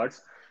 got two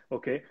parts.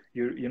 Okay.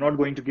 You're not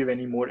going to give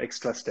any more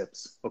extra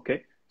steps.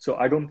 Okay. So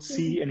I don't Mm-hmm.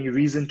 see any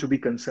reason to be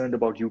concerned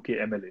about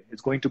UKMLA.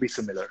 It's going to be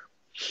similar.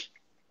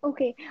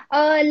 Okay.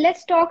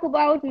 Let's talk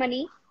about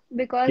money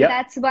because Yeah.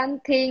 that's one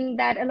thing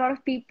that a lot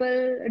of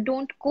people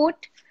don't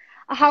quote.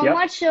 How Yeah.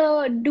 much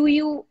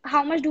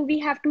how much do we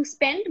have to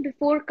spend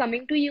before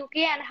coming to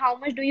UK, and how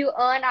much do you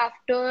earn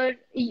after,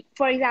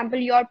 for example,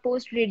 your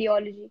post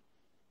radiology?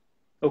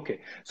 Okay.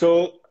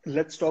 So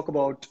let's start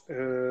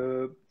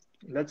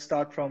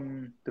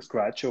from the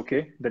scratch.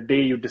 Okay. The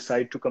day you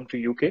decide to come to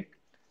UK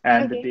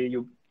and the Okay. day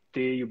you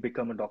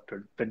become a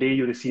doctor, the day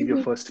you receive your Mm-hmm.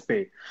 first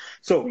pay.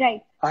 So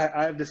Right.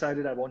 I have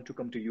decided I want to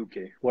come to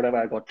UK. What have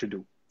I got to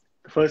do?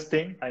 The first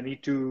thing I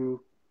need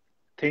to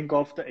think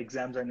of the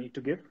exams I need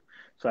to give.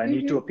 So I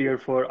need to Mm-hmm. appear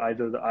for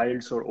either the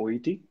IELTS or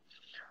OET.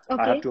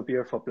 I have Okay. to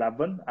appear for PLAB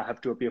 1. I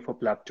have to appear for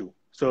PLAB 2.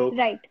 So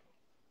Right.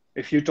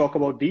 if you talk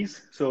about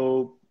these,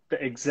 so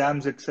the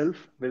exams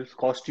itself will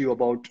cost you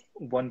about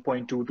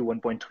 1.2 to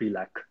 1.3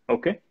 lakh,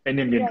 okay, in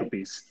Indian Right.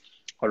 rupees.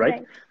 All right.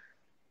 Right.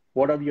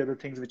 What are the other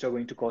things which are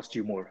going to cost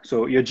you more?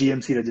 So your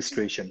GMC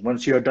registration.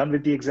 Once you are done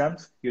with the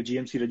exams, your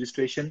GMC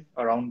registration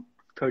around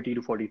 30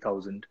 to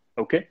 40,000.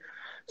 Okay.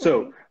 So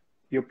Okay.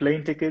 your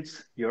plane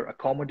tickets, your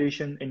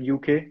accommodation in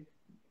UK.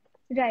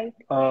 Right.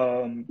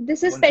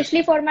 This is Once you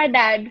especially for my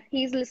dad.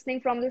 He's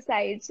listening from the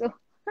side, so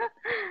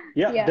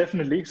Yeah, yeah.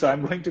 definitely. So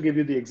I'm going to give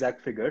you the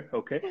exact figure.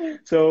 Okay.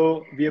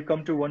 So we have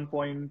come to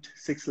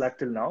 1.6 lakh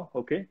till now.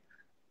 Okay.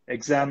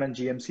 Exam and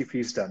GMC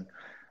fees done.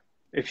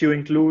 If you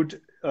include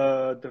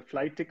the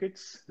flight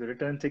tickets, the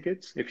return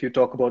tickets, if you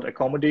talk about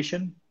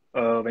accommodation,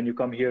 when you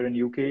come here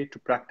in UK to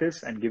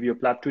practice and give your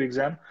PLAB 2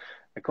 exam,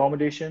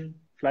 accommodation,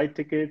 flight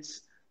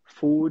tickets,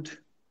 food,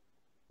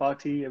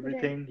 party, Right.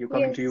 everything, you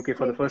come into Yes, UK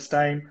for the yes. first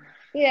time.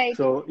 Right.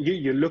 So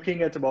you're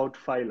looking at about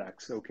 5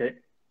 lakhs, okay?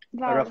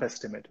 Wow. A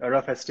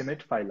rough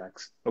estimate, 5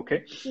 lakhs,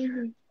 okay?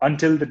 Mm-hmm.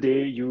 Until the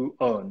day you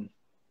earn,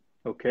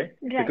 okay?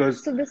 Right.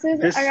 Because So this is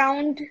this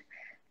around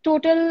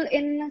total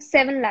in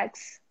 7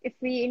 lakhs if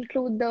we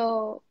include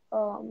the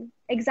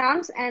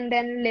exams and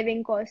then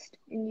living cost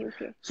in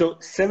UK. So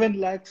 7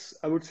 lakhs,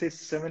 I would say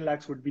 7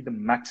 lakhs would be the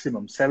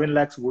maximum. 7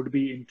 lakhs would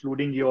be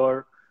including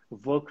your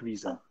work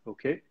visa.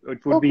 Okay.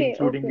 It would be Okay,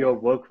 including okay. your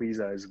work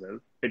visa as well.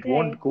 It Right.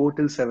 won't go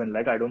till 7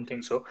 lakh. I don't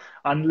think so.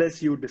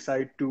 Unless you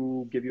decide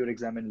to give your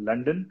exam in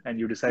London and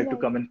you decide to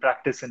Right. come and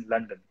practice in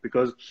London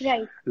because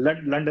Right.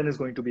 London is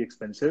going to be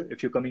expensive.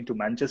 If you're coming to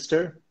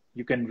Manchester,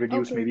 you can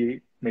reduce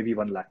Okay. maybe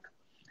 1 lakh.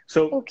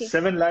 So Okay.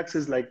 7 lakhs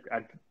is like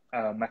at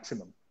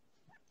maximum.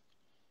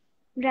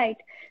 Right.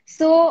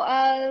 So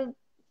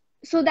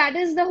so that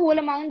is the whole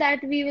amount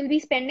that we will be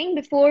spending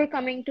before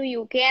coming to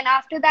UK. And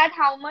after that,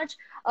 how much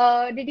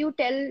did you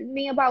tell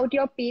me about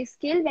your pay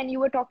scale when you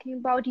were talking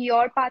about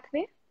your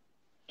pathway?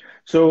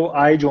 So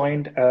I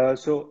joined.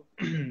 So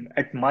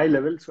at my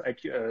level,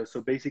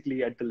 so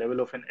basically at the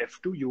level of an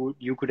F2,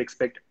 you could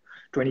expect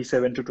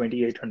 27 to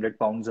 2,800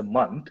 pounds a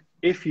month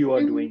if you are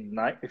Mm-hmm.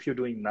 doing if you're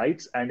doing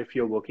nights and if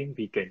you're working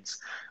weekends.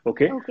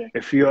 Okay, Okay.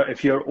 if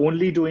you're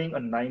only doing a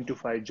 9 to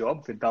 5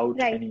 job without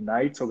Right. any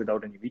nights or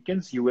without any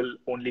weekends, you will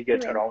only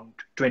get Right. around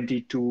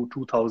 20 to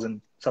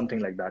 2,000 something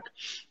like that.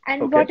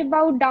 And Okay. what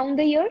about down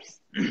the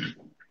years?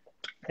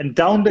 And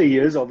down the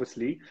years,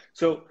 obviously,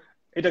 so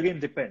it again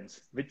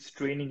depends which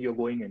training you're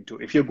going into.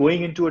 If you're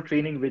going into a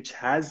training which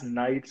has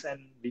nights and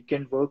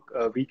weekend work,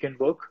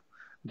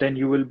 then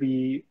you will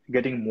be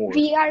getting more.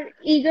 We are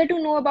eager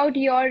to know about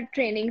your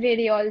training,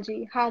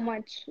 radiology. How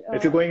much?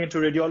 If you're going into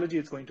radiology,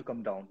 it's going to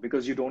come down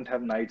because you don't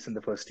have nights in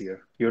the first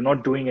year. You're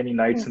not doing any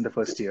nights in the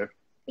first year.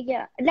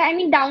 Yeah, I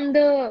mean down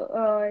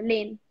the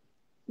lane,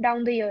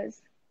 down the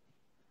years.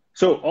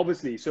 So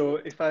obviously, so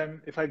if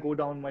I go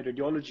down my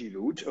radiology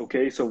route,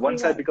 okay, so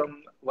Right,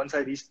 once I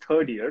reach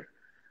third year,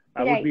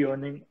 right.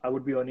 I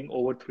would be earning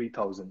over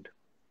 3,000,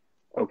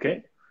 okay,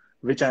 Okay.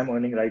 which I'm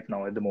earning right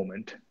now at the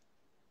moment.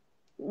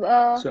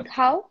 So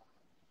How?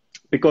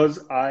 because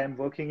I am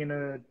working in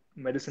a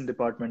medicine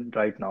department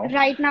right now,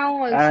 Right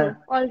now and also.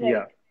 All right.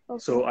 yeah, Okay.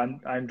 so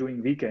I'm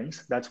doing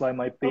weekends. That's why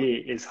my pay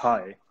Okay. is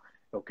high.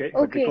 Okay,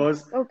 but Okay.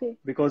 Okay.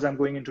 because I'm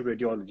going into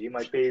radiology,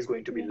 my pay is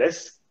going to be Yeah.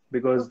 less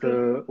because Okay.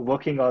 the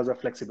working hours are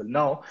flexible.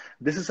 Now,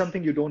 this is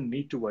something you don't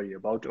need to worry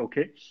about.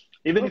 Okay,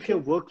 even if you're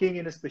Okay. working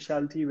in a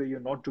specialty where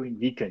you're not doing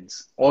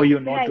weekends or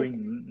you're not Right.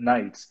 doing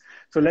nights.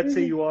 So let's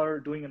say Mm-hmm. you are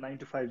doing a 9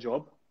 to 5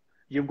 job,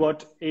 you've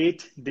got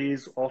 8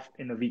 days off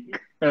in a week,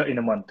 in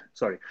a month.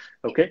 Sorry.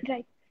 Okay.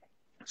 Right.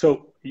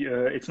 So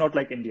it's not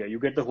like India. You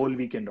get the whole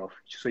weekend off.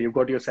 So you've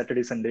got your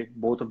Saturday, Sunday,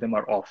 both of them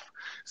are off.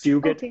 So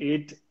you get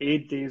Okay.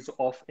 eight days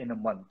off in a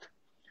month.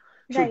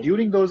 So Right.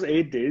 during those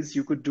 8 days,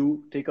 you could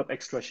take up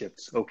extra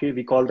shifts. Okay,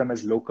 we call them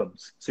as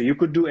locums. So you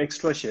could do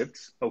extra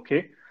shifts.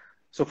 Okay.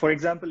 So for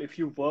example, if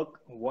you work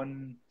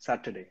one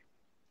Saturday,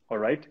 all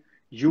right, Right.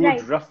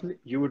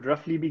 you would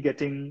roughly be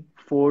getting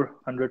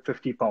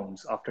 450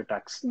 pounds after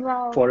tax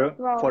Wow. for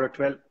Wow. a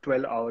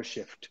 12-hour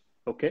shift.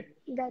 Okay.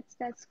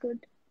 That's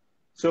good.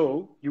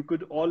 So you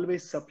could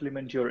always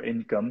supplement your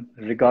income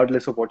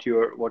regardless of what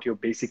your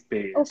basic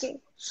pay is. Okay.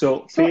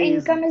 So So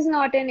income is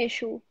not an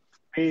issue.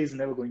 pay is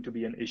never going to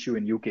be an issue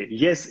in UK.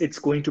 Yes, it's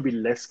going to be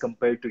less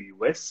compared to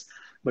US,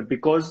 but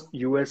because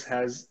US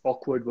has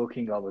awkward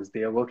working hours,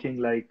 they are working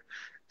like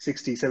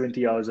 60,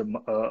 70 hours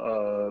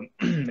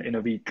in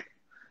a week.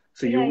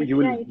 So Right. Right. you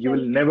will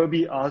Right. never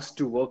be asked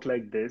to work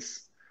like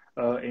this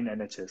in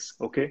NHS.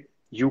 Okay,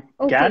 you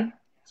Okay. can.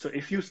 So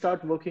if you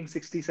start working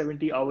 60,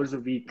 70 hours a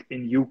week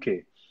in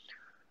UK,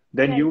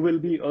 then you Right. will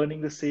be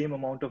earning the same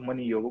amount of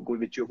money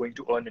which you're going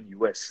to earn in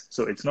US.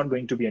 So it's not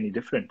going to be any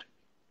different.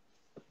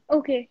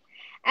 Okay.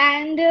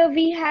 And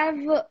we have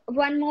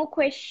one more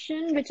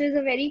question, which is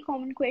a very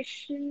common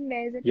question.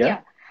 Where is it?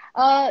 Yeah.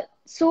 Yeah.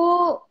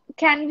 So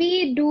can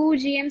we do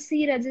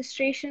GMC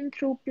registration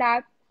through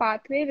PLAB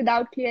pathway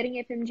without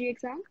clearing FMG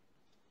exam?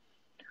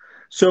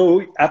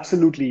 So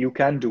absolutely, you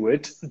can do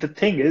it. The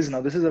thing is, now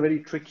this is a very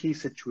tricky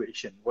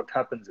situation. What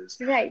happens is,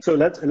 Right. so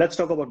let's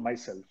talk about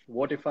myself.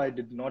 What if I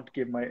did not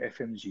give my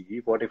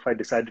FMG? What if I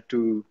decided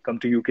to come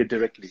to UK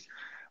directly?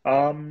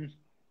 Um,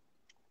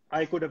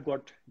 I could have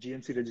got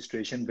GMC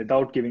registration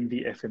without giving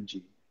the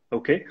FMG.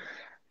 Okay.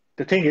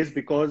 The thing is,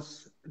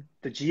 because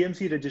the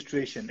GMC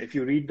registration, if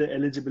you read the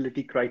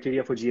eligibility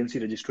criteria for GMC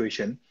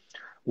registration,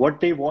 what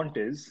they want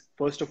is,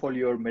 first of all,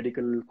 your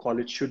medical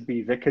college should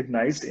be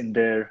recognized in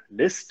their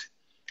list.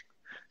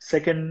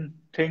 Second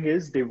thing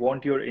is they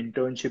want your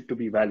internship to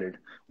be valid.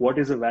 What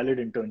is a valid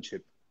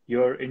internship?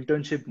 Your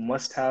internship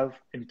must have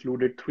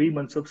included 3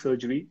 months of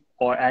surgery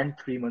and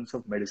 3 months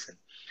of medicine.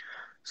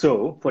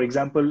 So, for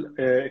example,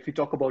 if you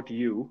talk about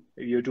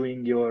you're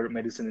doing your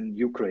medicine in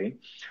Ukraine.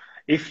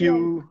 If Right.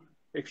 you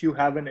if you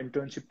have an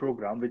internship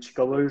program which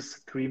covers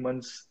 3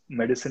 months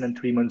medicine and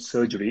 3 months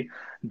surgery,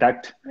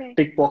 that Right.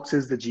 tick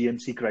boxes the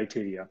GMC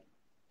criteria.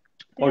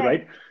 All Right.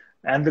 right.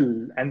 And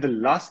the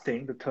last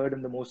thing, the third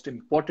and the most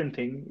important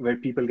thing where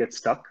people get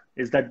stuck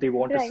is that they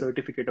want a Right.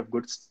 certificate of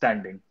good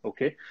standing.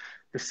 Okay.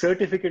 The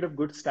certificate of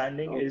good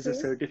standing is a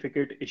Okay.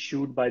 certificate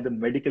issued by the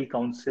medical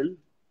council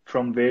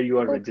from where you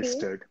are Okay.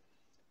 registered.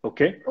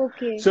 Okay.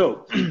 Okay.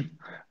 So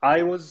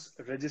I was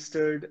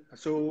registered.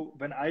 So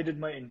when I did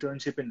my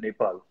internship in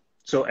Nepal,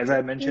 so as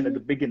I mentioned at Mm-hmm. the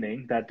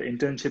beginning, that the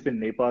internship in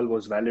Nepal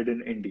was valid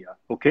in India.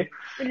 Okay.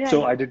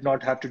 So Right. I did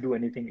not have to do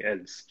anything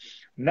else.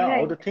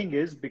 Now, the Right. thing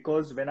is,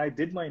 because when I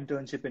did my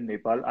internship in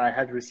Nepal, I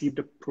had received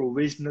a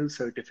provisional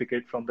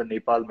certificate from the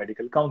Nepal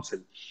Medical Council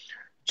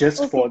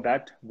just for Okay.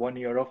 that 1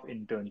 year of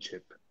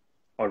internship.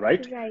 All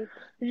right. Right.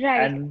 Right.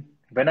 And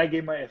when I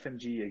gave my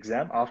FMGE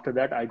exam, after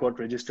that, I got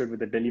registered with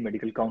the Delhi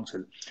Medical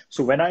Council.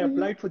 So when I Mm-hmm.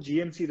 applied for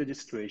GMC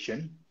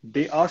registration,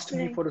 they asked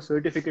me Right. for a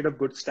certificate of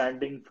good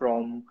standing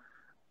from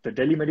the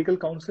Delhi Medical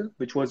Council,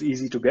 which was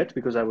easy to get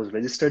because I was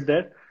registered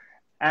there,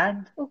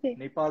 and Okay.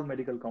 Nepal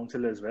Medical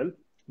Council as well,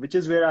 which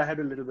is where I had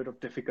a little bit of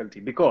difficulty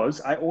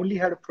because I only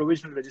had a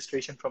provisional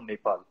registration from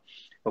Nepal.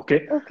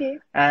 Okay. Okay.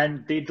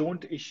 And they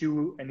don't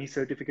issue any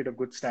certificate of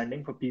good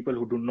standing for people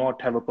who do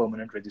not have a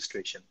permanent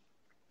registration.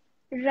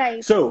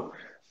 Right. So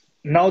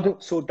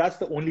so that's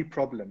the only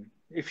problem.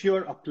 If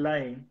you're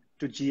applying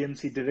to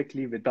GMC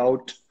directly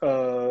without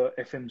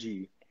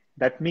FMG,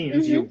 that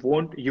means Mm-hmm.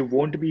 you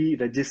won't be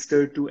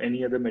registered to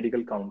any other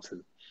medical council.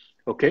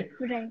 Okay,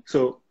 Right.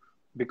 so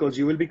because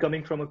you will be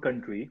coming from a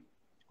country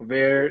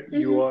where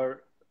you Mm-hmm.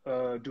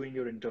 are doing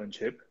your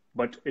internship,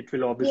 but it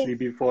will Yes. obviously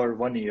be for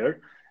 1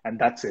 year, and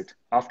that's it.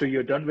 After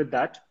you're done with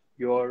that,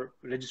 your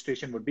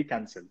registration would be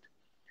cancelled.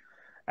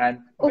 And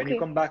when you Okay.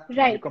 come back, Right.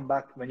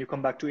 when you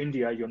come back to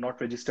India, you're not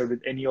registered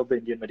with any of the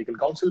Indian Medical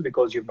Council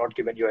because you've not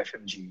given your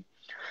FMG.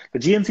 The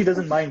GMC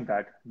doesn't Okay. mind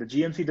that. The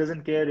GMC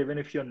doesn't care even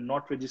if you're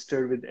not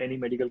registered with any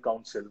medical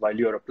council while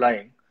you're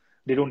applying.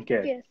 They don't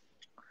care. Yes.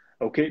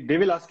 Okay. They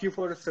will ask you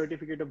for a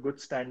certificate of good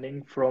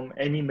standing from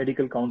any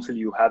medical council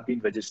you have been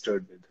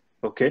registered with.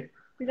 Okay.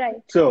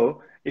 Right.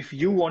 So if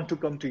you want to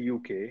come to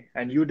UK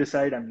and you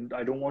decide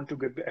I don't want to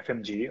give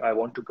FMG, I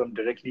want to come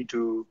directly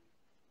to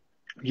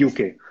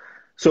UK.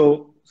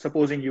 So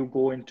supposing you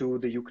go into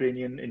the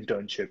Ukrainian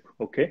internship,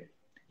 okay,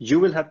 you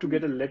will have to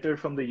get a letter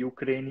from the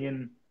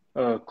Ukrainian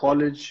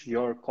college,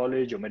 your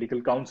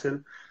medical council,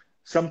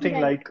 something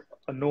Right. like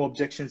a no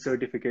objection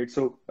certificate.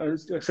 So a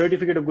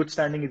certificate of good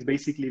standing is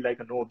basically like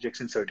a no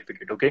objection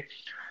certificate, okay?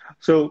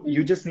 So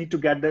you Mm-hmm. just need to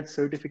get that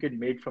certificate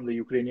made from the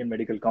Ukrainian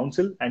Medical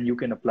Council and you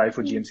can apply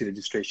for Mm-hmm. GMC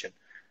registration.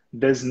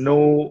 There's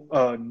no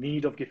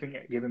need of giving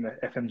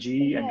a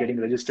FMG and Right. getting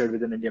registered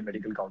with an Indian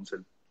Medical Council,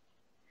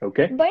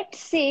 okay? But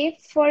say,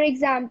 for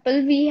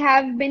example, we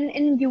have been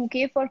in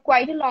UK for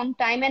quite a long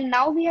time and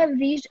now we have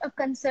reached a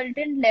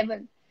consultant level.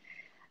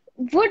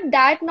 Would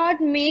that not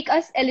make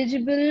us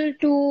eligible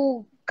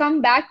to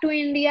come back to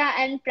India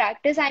and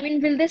practice? I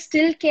mean, will they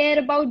still care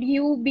about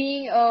you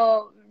being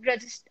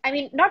registered? I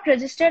mean, not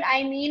registered,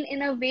 I mean,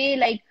 in a way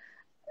like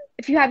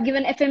if you have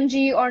given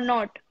FMG or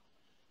not.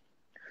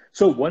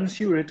 So once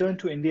you return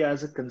to India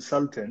as a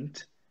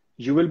consultant,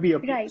 you will be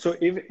Right, so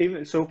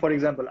if so for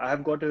example, I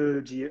have got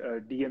a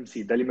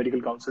DMC, Delhi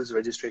Medical Council's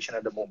registration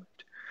at the moment.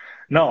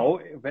 Now,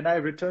 when I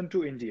return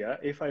to India,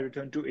 if I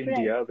return to right.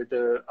 India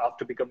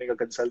after becoming a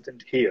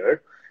consultant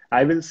here,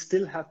 I will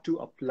still have to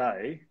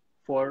apply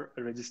for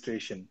a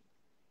registration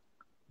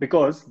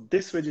because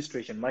this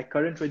registration, my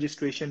current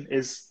registration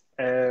is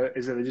a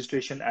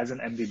registration as an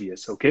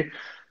MBBS. Okay,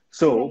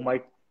 so Right,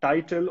 my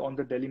title on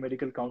the Delhi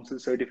Medical Council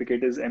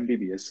certificate is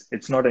MBBS.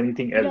 It's not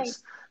anything right,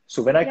 else.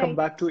 So when I come right.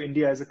 back to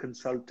India as a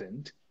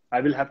consultant,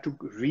 I will have to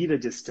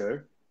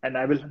re-register, and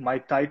my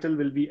title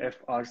will be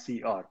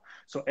FRCR.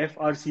 So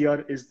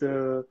FRCR is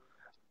the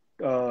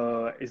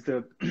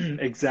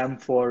exam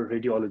for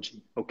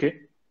radiology.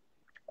 Okay,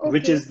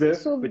 which Okay, is the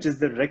so which is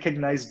the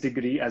recognized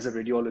degree as a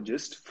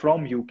radiologist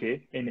from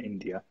UK in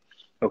India.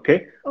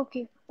 Okay,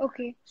 okay,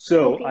 okay, so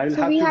okay. I'll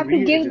So have we to have to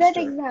give that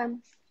re-register.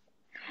 exam.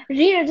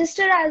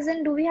 Re-register as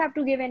in do we have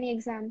to give any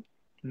exam?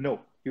 No,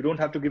 You don't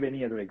have to give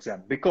any other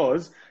exam,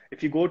 because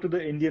if you go to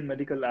the Indian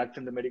Medical Act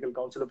and the Medical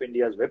Council of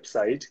India's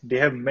website, they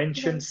have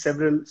mentioned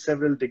Right.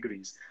 several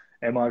degrees.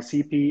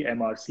 MRCP,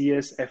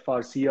 MRCS,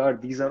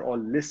 FRCR, these are all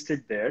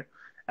listed there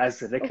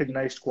as Okay.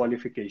 recognized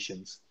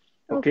qualifications.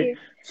 Okay, Okay.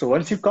 so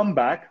once you come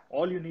back,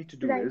 all you need to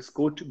do Right. is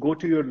go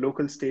to your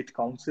local state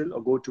council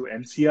or go to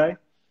MCI,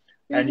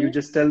 and you Mm-hmm.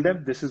 just tell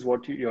them this is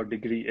what your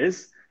degree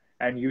is,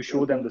 and you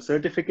show them Okay. the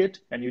certificate,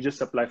 and you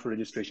just apply for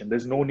registration.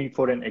 There's no need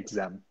for an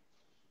exam.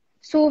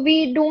 So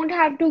we don't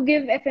have to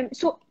give FM.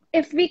 So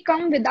if we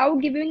come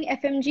without giving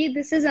FMG,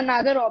 this is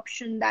another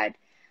option that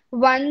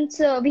once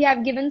we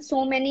have given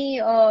so many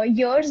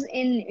years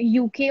in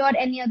UK or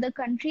any other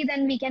country,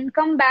 then we can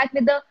come back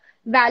with a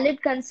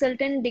valid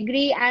consultant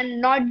degree and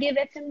not give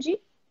FMG.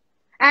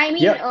 I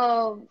mean, Yeah,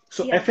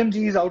 so yeah,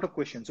 FMG is out of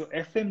question. So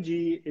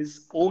FMG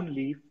is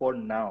only for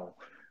now.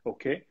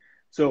 Okay.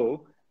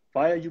 So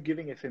why are you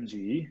giving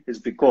FMG is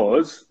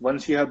because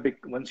once you have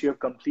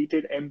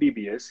completed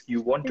MBBS,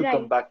 you want to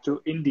come right. back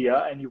to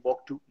India and you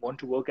want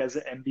to work as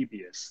an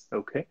MBBS.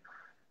 Okay.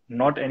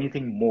 Not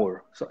anything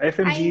more. So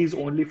FMG I is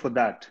only for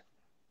that.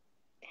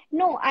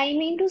 No, I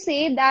mean to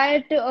say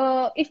that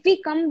if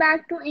we come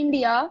back to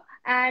India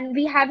and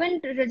we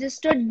haven't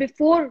registered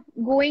before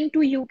going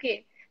to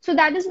UK, so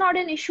that is not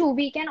an issue.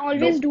 We can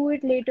always No. do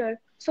it later.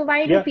 So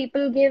why do Yeah.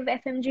 people give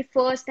FMG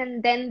first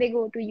and then they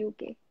go to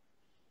UK?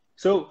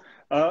 So,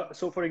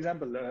 so for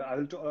example,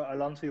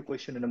 I'll answer your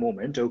question in a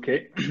moment.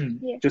 Okay,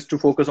 Yeah. just to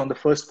focus on the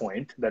first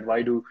point, that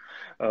why do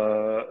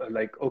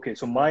okay,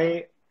 so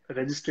my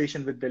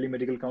registration with Delhi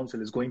Medical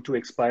Council is going to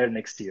expire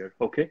next year.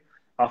 Okay,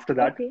 after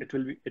that Okay.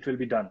 it will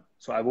be done.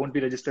 So I won't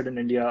be registered in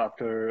India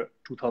after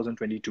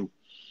 2022.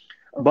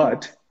 Okay.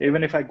 But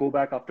even if I go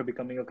back after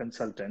becoming a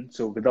consultant,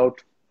 so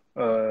without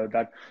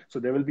that, so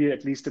there will be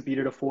at least a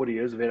period of 4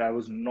 years where I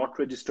was not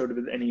registered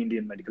with any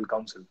Indian medical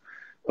council.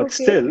 But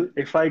Okay. still,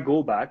 if I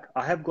go back,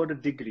 I have got a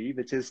degree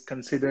which is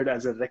considered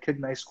as a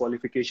recognized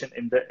qualification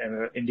in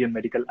the Indian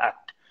Medical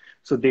Act.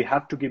 So they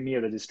have to give me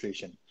a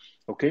registration.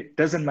 Okay.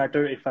 Doesn't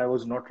matter if I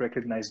was not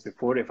recognized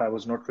before, if I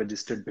was not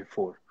registered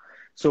before.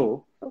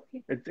 So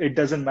Okay. it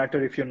doesn't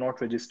matter if you're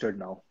not registered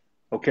now.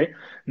 Okay.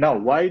 Now,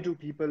 why do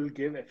people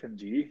give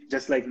FMG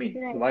just like me?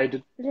 Right. Why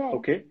did, Right.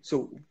 okay.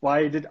 So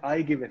why did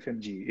I give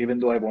FMG even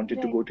though I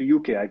wanted to Right. go to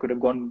UK? I could have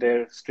gone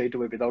there straight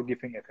away without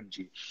giving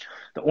FMG.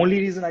 The only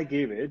reason I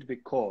gave it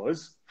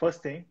because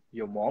first thing,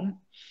 your mom.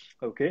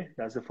 Okay.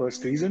 That's the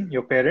first reason.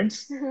 Your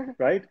parents,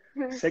 right?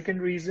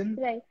 Second reason,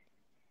 Right.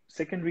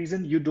 Second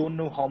reason, you don't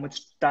know how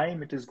much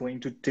time it is going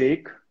to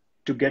take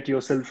to get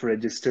yourself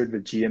registered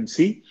with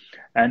GMC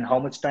and how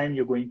much time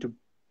you're going to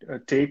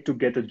take to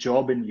get a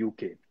job in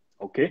UK.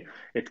 Okay.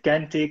 It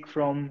can take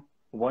from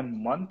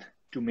 1 month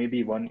to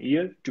maybe 1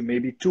 year to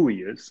maybe 2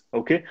 years.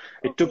 Okay.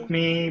 It took Okay.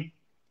 me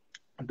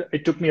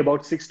it took me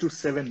about 6 to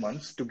 7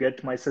 months to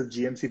get myself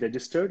GMC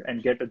registered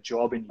and get a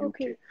job in UK.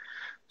 Okay.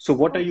 So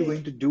what are you Okay.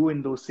 going to do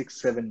in those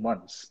 6 7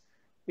 months?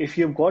 If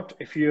you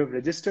have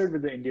registered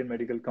with the Indian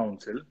Medical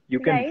Council, you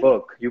can Right.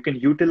 work, you can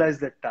utilize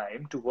that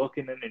time to work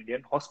in an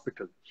Indian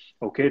hospital,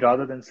 okay,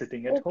 rather than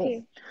sitting at home.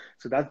 Okay.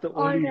 So that's the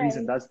All only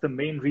reason, right. that's the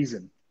main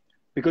reason,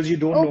 because you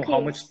don't know how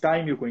Okay. much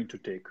time you're going to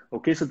take.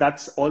 Okay, so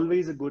that's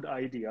always a good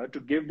idea to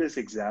give this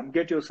exam,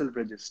 get yourself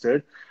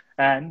registered,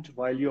 and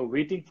while you're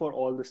waiting for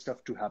all the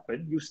stuff to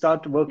happen, you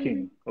start Mm-hmm.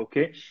 working.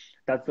 Okay,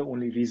 that's the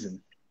only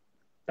reason.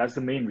 That's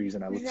the main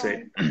reason, I would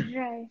say.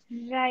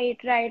 Right,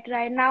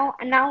 right.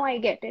 Now I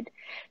get it.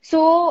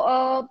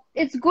 So,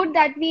 it's good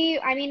that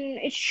I mean,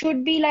 it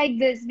should be like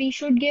this. We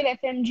should give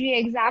FMG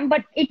exam,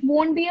 but it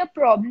won't be a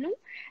problem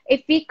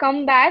if we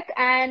come back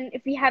and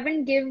if we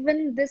haven't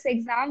given this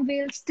exam,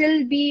 we'll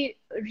still be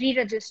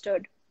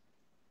re-registered.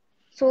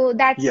 So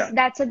Yeah,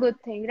 that's a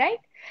good thing, right?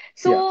 yeah.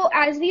 So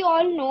as we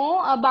all know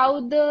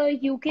about the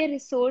UK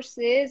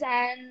resources,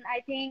 and I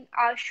think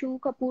Ashu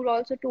Kapoor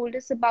also told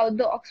us about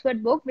the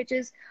Oxford book, which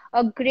is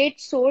a great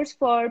source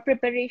for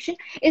preparation.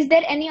 Is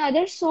there any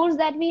other source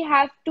that we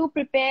have to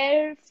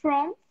prepare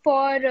from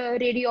for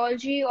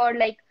radiology or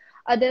like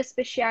other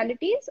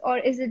specialities, or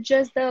is it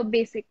just the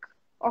basic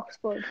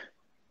Oxford?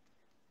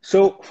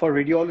 So for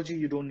radiology,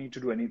 you don't need to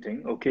do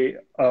anything, okay?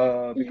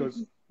 Because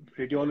Mhm.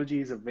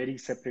 radiology is a very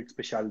separate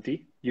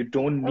specialty. You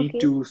don't need Okay,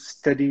 to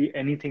study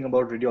anything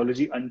about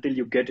radiology until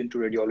you get into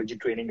radiology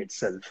training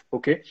itself,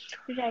 okay?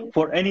 right.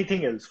 For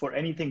anything else, as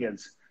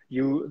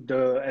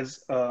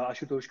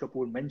Ashutosh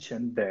Kapoor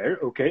mentioned there,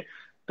 okay,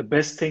 the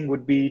best thing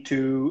would be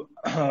to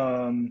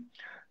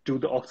do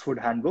the Oxford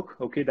Handbook,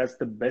 okay? That's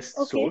the best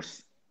Okay,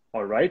 source,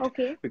 all right?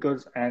 okay,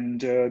 Because and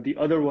the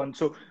other one,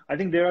 so I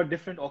think there are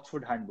different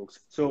Oxford handbooks.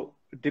 So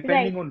right.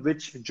 depending on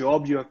which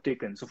job you have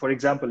taken. So for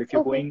example,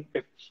 Okay,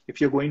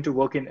 if you're going to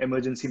work in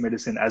emergency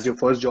medicine as your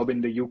first job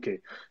in the UK,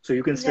 so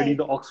you can study right.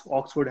 the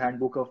Oxford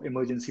Handbook of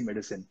Emergency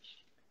Medicine.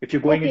 If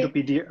you're going into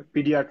Okay,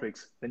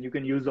 pediatrics, then you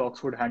can use the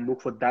Oxford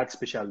Handbook for that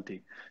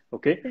specialty.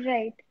 Okay.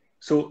 right.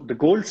 So the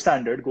gold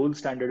standard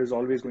is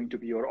always going to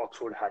be your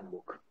Oxford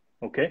Handbook.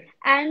 Okay.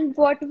 And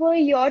what were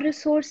your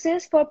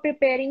resources for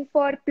preparing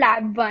for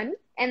PLAB 1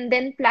 and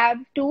then PLAB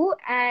 2,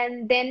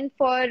 and then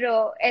for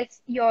your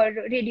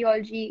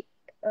radiology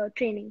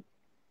training?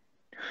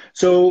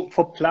 So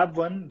for PLAB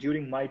 1,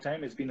 during my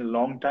time, it's been a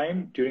long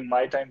time. During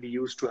my time, we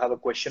used to have a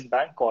question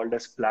bank called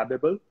as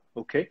PLABable.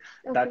 Okay.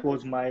 That Okay.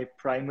 was my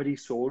primary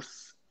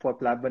source for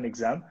PLAB 1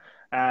 exam.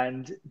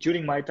 And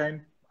during my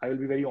time, I will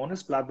be very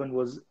honest, PLAB 1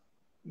 was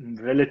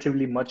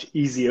relatively much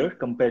easier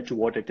compared to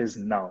what it is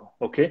now.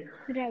 Okay.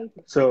 Right.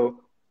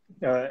 So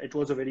it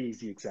was a very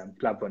easy exam,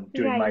 PLAB 1,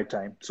 during my Right.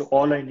 time. So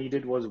all I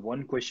needed was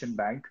one question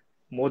bank.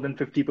 More than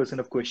 50%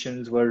 of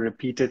questions were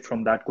repeated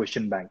from that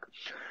question bank.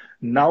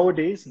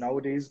 Nowadays,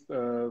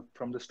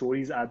 from the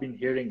stories I've been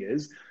hearing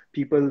is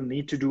people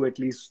need to do at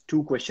least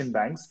two question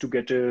banks to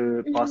get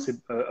a Mhm. pass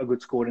a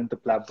good score in the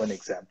PLAB 1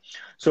 exam.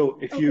 So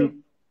if Okay.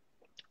 you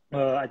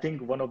I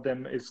think one of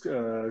them is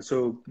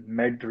so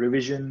med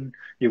revision,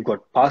 you've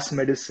got past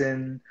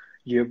medicine,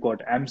 you've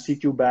got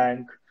MCQ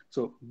bank.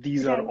 So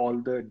these are Right. all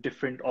the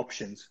different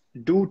options.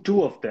 Do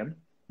two of them.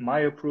 My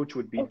approach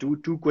would be O- do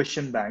two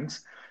question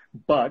banks,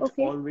 but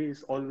Okay.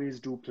 always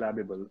do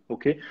PLABable.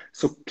 Okay.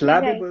 So Right.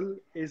 PLABable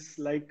is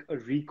like a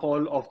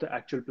recall of the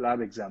actual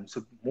PLAB exam.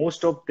 So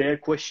most of their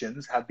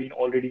questions have been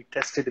already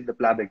tested in the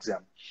PLAB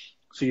exam.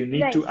 So you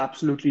need to Right.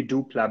 absolutely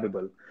do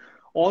PLABable.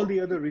 All the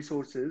other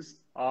resources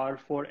are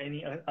for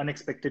any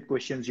unexpected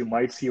questions you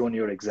might see on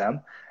your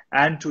exam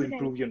and to Right.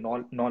 improve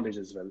your knowledge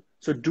as well.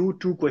 So do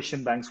two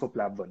question banks for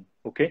PLAB 1.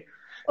 Okay.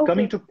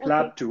 Coming Okay. to Okay.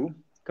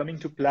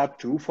 PLAB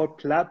 2, for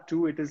PLAB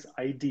 2, it is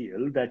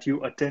ideal that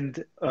you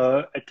attend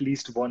at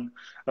least one,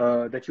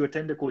 that you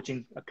attend a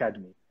coaching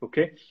academy.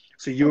 Okay.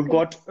 So you've Okay.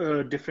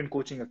 got different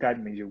coaching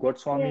academies. You've got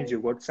Swami's, Right.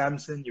 you've got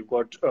Samson, you've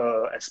got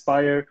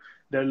Aspire.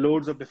 There are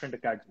loads of different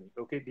academies.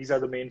 Okay. These are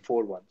the main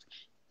four ones.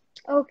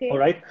 All Okay.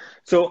 right.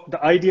 So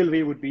the ideal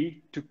way would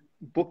be to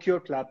book your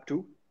PLAB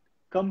 2,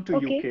 come to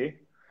Okay. UK,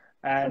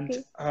 and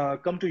Okay.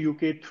 come to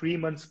UK 3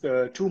 months,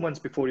 2 months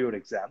before your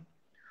exam.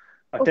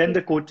 Attend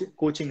the Okay.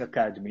 coaching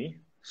academy.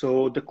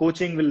 So the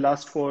coaching will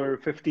last for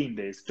 15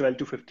 days, 12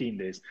 to 15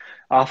 days.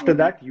 After Mm-hmm.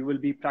 that, you will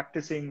be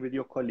practicing with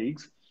your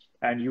colleagues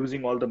and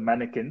using all the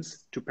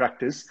mannequins to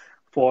practice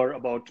for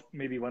about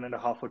maybe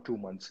 1.5 or 2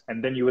 months,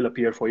 and then you will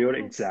appear for your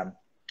Oh, exam.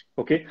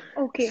 Okay.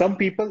 okay. Some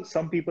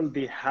people,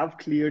 they have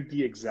cleared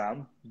the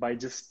exam by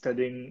just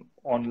studying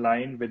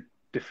online with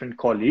different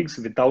colleagues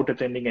without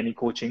attending any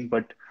coaching,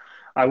 but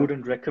I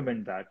wouldn't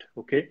recommend that.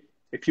 Okay. Okay.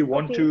 If you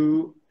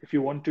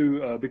want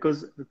to,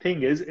 because the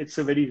thing is, it's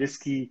a very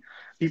risky,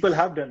 people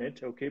have done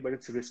it. Okay. But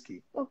it's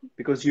risky Okay.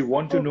 because you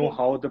want to know Okay.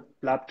 how the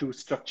PLAB 2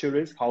 structure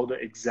is, how the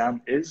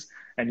exam is,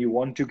 and you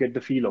want to get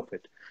the feel of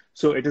it.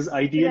 So it is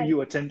ideal Right.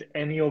 you attend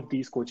any of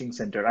these coaching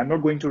center. I'm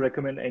not going to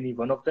recommend any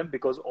one of them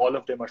because all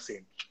of them are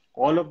same.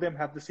 All of them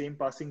have the same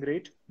passing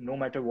rate, no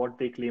matter what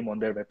they claim on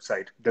their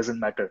website. Doesn't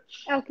matter.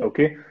 Okay.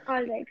 Okay.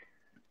 All right.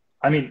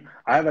 I mean,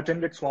 I have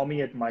attended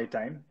Swami at my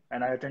time,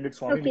 and I attended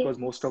Swami Okay. because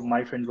most of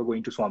my friends were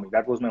going to Swami.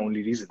 That was my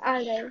only reason.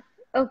 All right.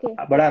 Okay.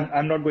 But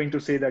I'm not going to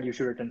say that you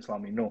should attend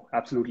Swami. No,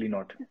 absolutely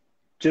not.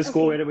 Just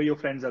go Okay. wherever your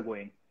friends are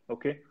going.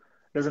 Okay.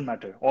 Doesn't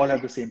matter. All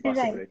have the same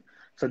passing Right. rate.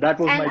 So that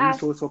was my And af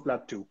resource for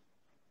PLAB 2.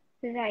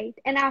 right.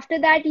 And after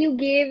that, you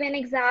gave an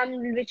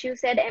exam which you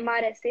said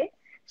MRSA.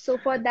 So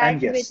for that,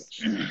 And yes,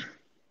 which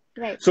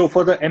right, so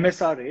for the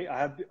MSRA, I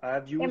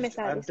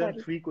MSRA. have done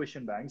Sorry. three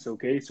question banks.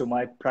 Okay, so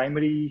my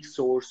primary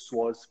source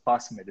was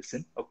past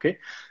medicine. Okay,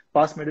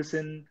 past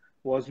medicine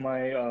was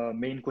my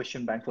main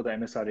question bank for the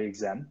MSRA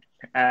exam,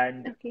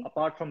 and Okay.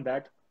 apart from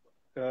that,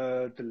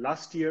 the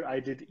last year I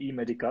did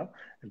eMedica.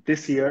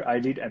 This year I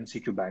did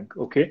MCQ Bank.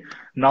 Okay,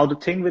 now the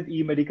thing with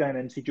eMedica and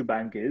MCQ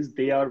Bank is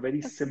they are very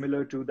Okay.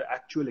 similar to the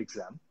actual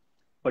exam,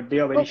 but they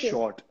are very Okay.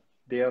 short.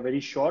 They are very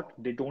short.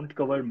 They don't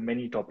cover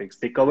many topics.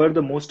 They cover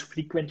the most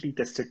frequently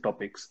tested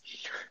topics.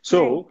 Right.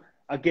 So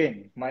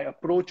again, my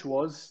approach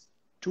was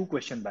two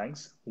question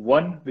banks,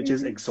 one which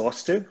is Mm-hmm.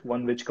 exhaustive,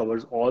 one which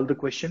covers all the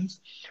questions,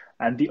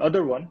 and the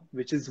other one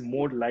which is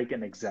more like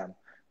an exam.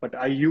 But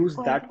I used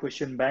All that right.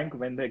 question bank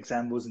when the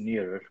exam was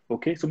nearer.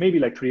 Okay. So maybe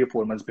like 3 or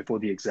 4 months before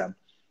the exam.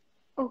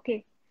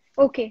 Okay.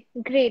 Okay.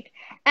 Great.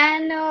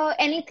 And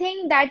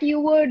anything that you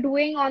were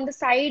doing on the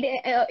side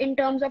in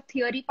terms of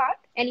theory part?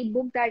 Any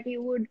book that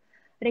you would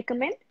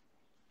recommend?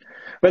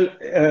 Well,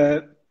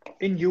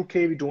 in UK,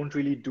 we don't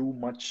really do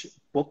much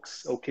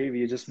books. Okay,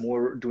 we are just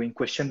more doing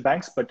question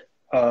banks. But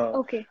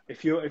Okay.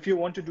 if you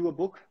want to do a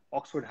book,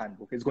 Oxford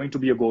Handbook is going to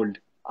be a gold.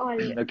 All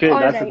Okay, all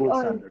that's the right. gold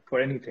standard for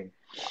anything.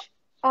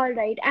 All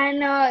right.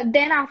 And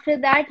then after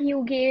that,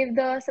 you gave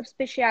the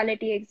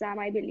subspecialty exam,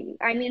 I believe.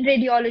 I mean,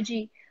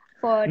 radiology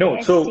for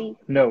No, so ST.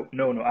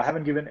 no. I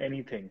haven't given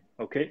anything.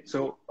 Okay,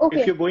 so if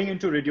Okay. you're going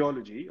into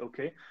radiology,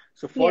 okay,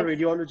 so for Yes.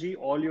 radiology,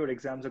 all your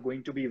exams are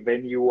going to be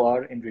when you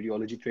are in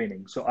radiology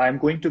training. So I'm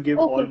going to give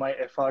all Okay. my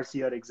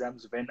FRCR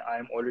exams when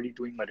I'm already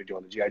doing my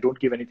radiology. I don't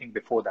give anything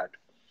before that.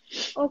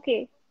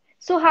 Okay.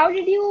 So how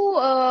did you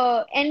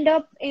end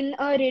up in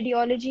a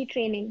radiology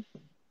training?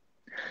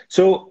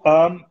 So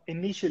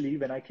initially,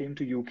 when I came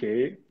to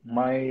UK,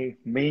 my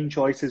main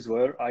choices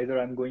were either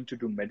I'm going to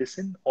do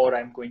medicine or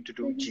I'm going to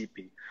do Hmm.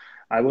 GP.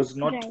 I was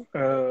not.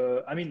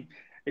 Right. I mean,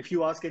 if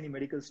you ask any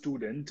medical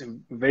student,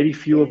 very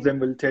few of Yeah. them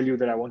will tell you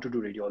that I want to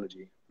do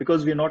radiology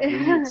because Right. we're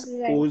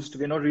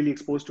not really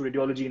exposed to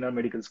radiology in our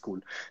medical school.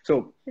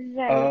 So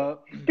Right. uh,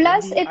 when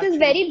Plus, we it is actually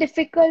very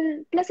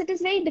difficult. Plus, it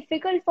is very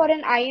difficult for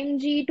an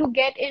IMG to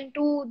get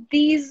into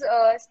these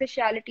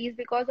specialities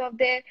because of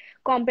their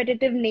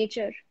competitive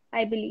nature,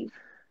 I believe.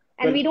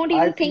 And well, we don't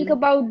I even think feel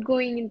about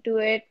going into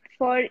it.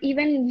 For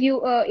even you,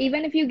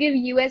 even if you give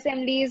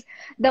USMDs,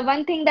 the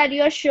one thing that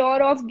you're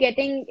sure of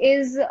getting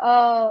is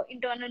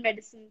internal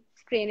medicine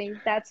training.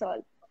 That's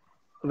all.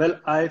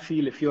 Well, I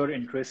feel if you're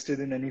interested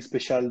in any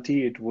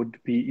specialty, it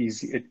would be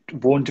easy. It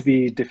won't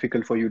be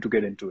difficult for you to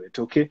get into it.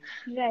 Okay.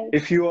 Right.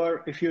 If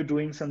you're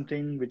doing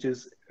something which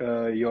is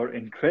your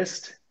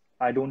interest,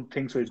 I don't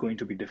think so it's going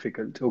to be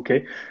difficult.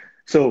 Okay.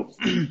 So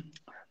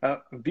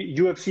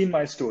you have seen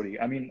my story.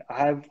 I mean,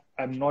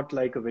 I'm not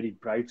like a very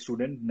bright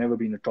student, never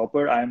been a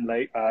topper.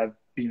 I've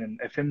been an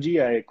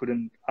FMG. I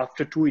couldn't,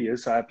 after 2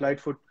 years, I applied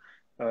for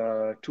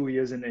 2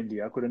 years in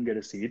India, couldn't get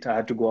a seat. I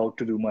had to go out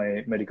to do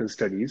my medical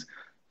studies,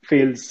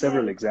 failed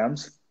several Right.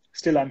 exams.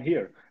 Still, I'm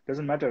here.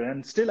 Doesn't matter.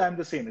 And still, I'm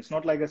the same. It's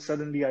not like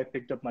suddenly I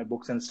picked up my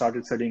books and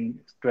started studying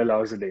 12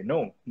 hours a day.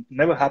 No,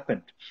 never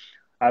happened.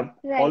 I've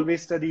Right.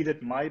 always studied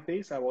at my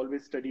pace. I've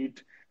always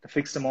studied the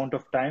fixed amount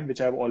of time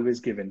which I've always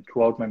given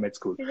throughout my med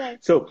school.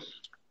 Right. So,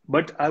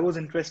 but I was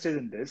interested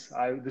in this.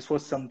 This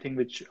was something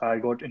which I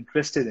got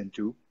interested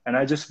into, and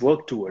I just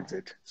worked towards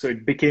it. So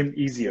it became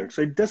easier. Right.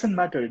 So it doesn't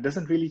matter. It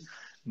doesn't really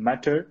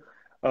matter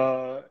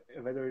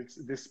whether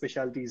this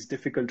specialty is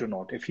difficult or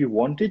not. If you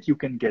want it, you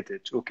can get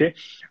it. Okay.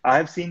 I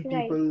have seen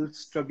Right. people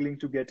struggling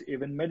to get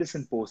even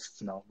medicine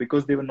posts now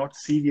because they were not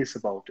serious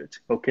about it.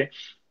 Okay.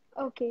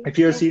 Okay. If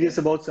you're serious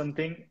Okay. about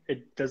something,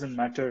 it doesn't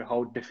matter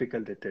how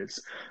difficult it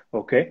is.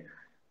 Okay.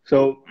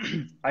 So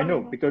I know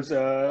Uh-huh. because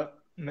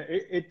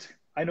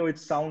I know it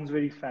sounds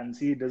very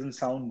fancy. It doesn't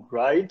sound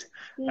right.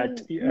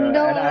 And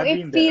No, I've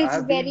been there. I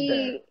have been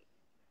there.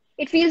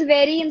 it feels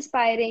very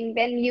inspiring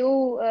when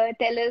you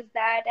tell us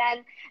that.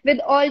 And with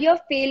all your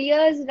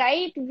failures,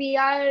 right, we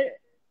are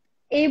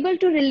able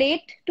to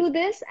relate to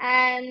this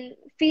and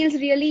feels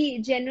really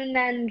genuine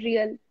and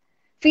real.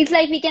 Feels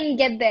like we can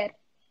get there.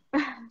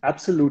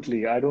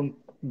 Absolutely. I don't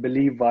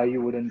believe why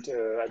you wouldn't,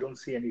 I don't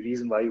see any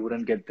reason why you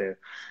wouldn't get there.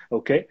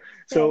 Okay. Right,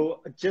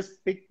 So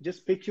just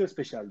pick your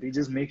specialty.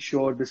 Just make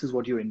sure this is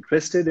what you're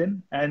interested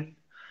in and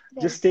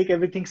right, just take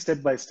everything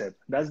step by step.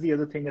 That's the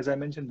other thing, as I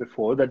mentioned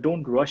before, that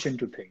don't rush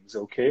into things.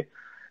 Okay.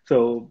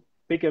 So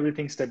pick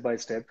everything step by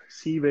step,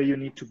 see where you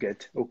need to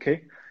get.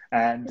 Okay.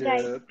 And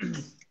right,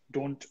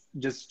 don't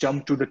just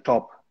jump to the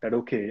top that,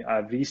 okay,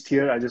 I've reached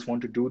here. I just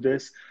want to do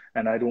this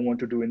and I don't want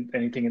to do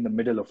anything in the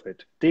middle of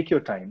it. Take your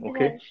time.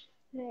 Okay.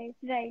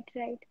 right,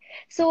 right.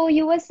 So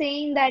you were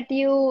saying that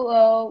you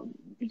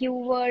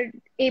were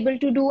able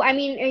to do, I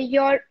mean,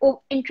 your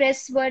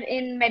interests were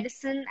in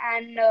medicine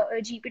and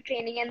GP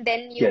training, and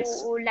then you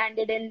Yes.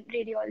 landed in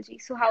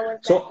radiology. So how was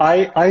that? So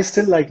I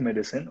still like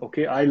medicine.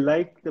 Okay. I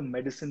like the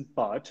medicine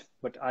part,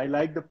 but I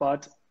like the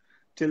part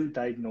till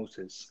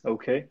diagnosis.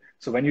 Okay.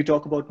 So when you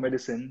talk about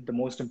medicine, the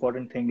most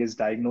important thing is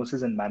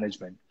diagnosis and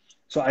management.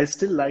 So I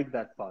still like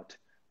that part.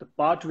 The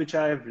part which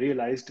I have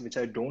realized, which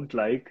I don't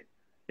like,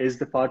 is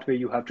the part where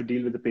you have to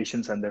deal with the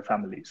patients and their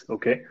families.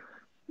 Okay.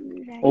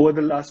 Right. Over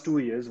the last 2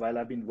 years, while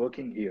I've been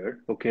working here,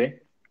 okay,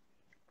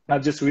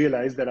 I've just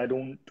realized that I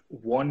don't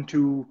want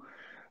to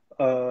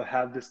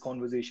have this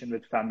conversation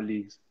with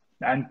families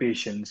and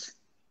patients.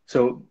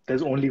 So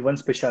there's only one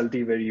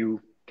specialty where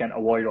you can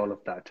avoid all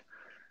of that.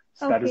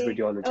 So that is Okay,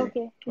 radiology.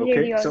 okay.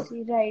 Okay. So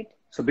Radiology, right.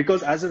 so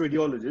because as a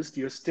radiologist,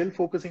 you're still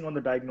focusing on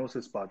the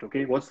diagnosis part.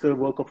 Okay. What's the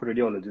work of a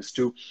radiologist?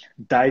 To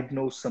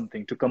diagnose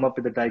something, to come up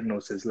with a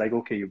diagnosis. Like,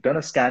 okay, you've done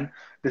a scan,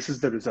 this is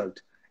the result.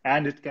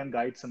 And it can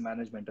guide some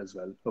management as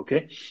well.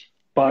 Okay.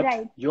 But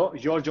Right.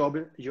 your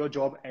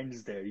job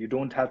ends there. You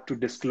don't have to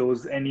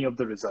disclose any of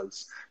the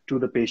results to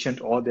the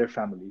patient or their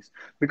families.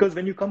 Because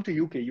when you come to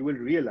UK, you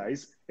will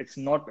realize it's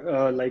not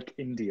like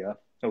India,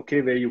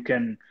 okay, where you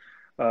can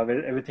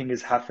where everything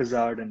is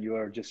haphazard and you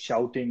are just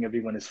shouting,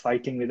 everyone is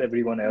fighting with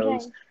everyone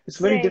else. Right. It's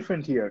very Right.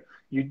 different here.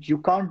 You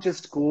can't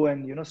just go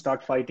and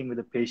start fighting with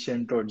a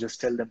patient or just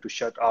tell them to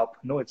shut up.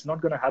 No, it's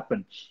not going to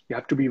happen. You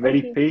have to be very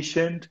Okay.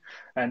 patient,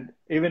 and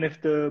even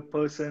if the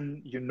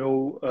person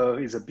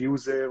is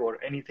abusive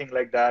or anything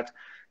like that,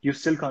 you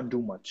still can't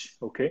do much.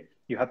 Okay,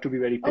 you have to be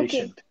very Okay.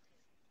 patient,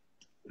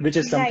 which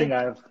is something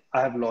Right.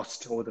 I have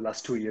lost over the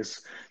last 2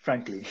 years,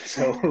 frankly.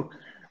 So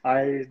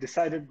I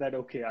decided that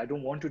okay, I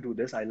don't want to do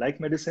this. I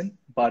like medicine,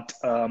 but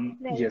Right.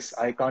 yes,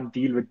 I can't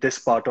deal with this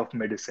part of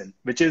medicine,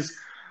 which is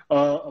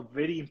a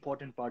very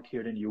important part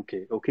here in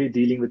UK. Okay,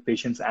 dealing with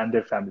patients and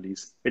their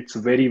families. It's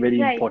very,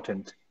 very Right.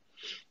 important.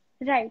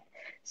 Right.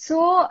 So,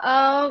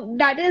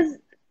 that is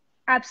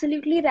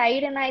absolutely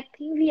right. And I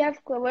think we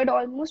have covered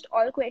almost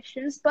all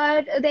questions.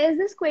 But there's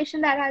this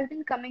question that has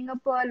been coming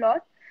up a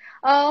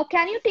lot.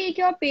 Can you take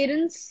your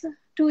parents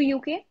to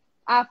UK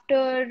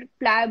after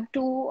PLAB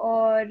 2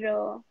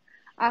 or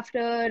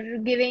after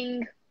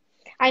giving,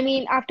 I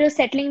mean, after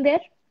settling there?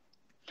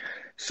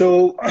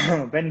 So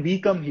when we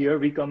come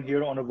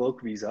here on a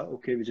work visa,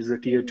 okay, which is a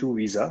tier two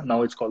visa.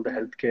 Now it's called the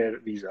healthcare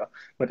visa.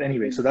 But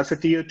anyway, so that's a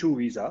tier two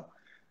visa.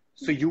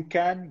 So you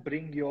can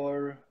bring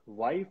your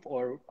wife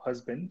or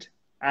husband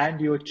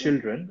and your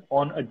children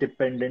on a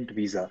dependent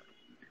visa.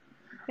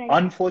 Right.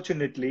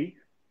 Unfortunately,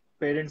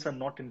 parents are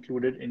not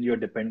included in your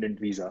dependent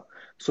visa.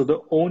 So the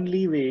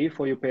only way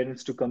for your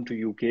parents to come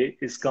to UK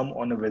is come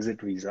on a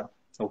visit visa.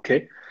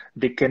 Okay.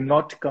 They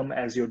cannot come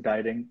as your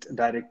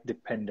direct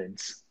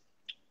dependents.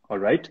 All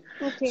right.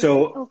 Okay. So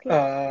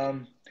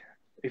Okay.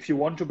 if you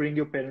want to bring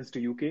your parents to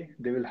UK,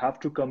 they will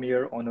have to come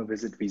here on a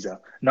visit visa.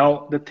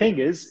 Now, the thing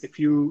is,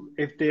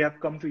 if they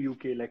have come to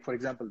UK, like for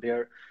example, they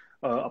are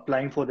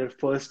applying for their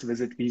first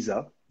visit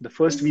visa, the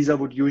first visa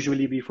would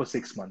usually be for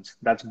 6 months.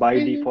 That's by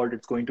default,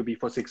 it's going to be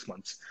for 6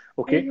 months.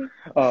 Okay.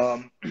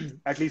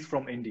 At least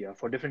from India.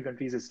 For different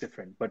countries, it's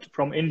different. But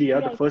from India,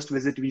 the Right. first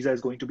visit visa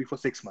is going to be for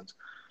 6 months.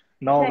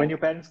 Now, when Right. your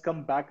parents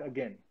come back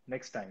again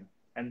next time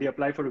and they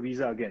apply for a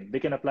visa again, they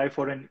can apply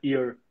for an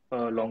year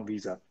long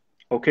visa.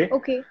 Okay.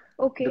 Okay.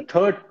 The Okay.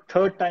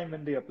 third time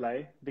when they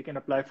apply, they can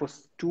apply for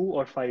 2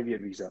 or 5 year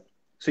visa.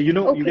 So you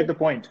know, you get Okay. the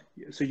point.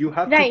 So you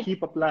have to Right.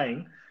 keep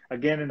applying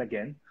again and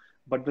again,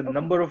 but the Okay.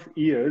 number of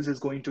years is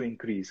going to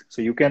increase.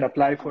 So you can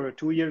apply for a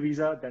 2 year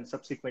visa, then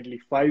subsequently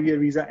 5 year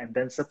visa, and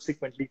then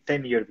subsequently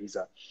 10 year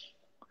visa.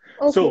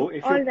 So Okay.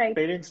 if your All right.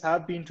 parents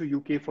have been to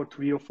UK for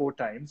 3 or 4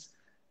 times,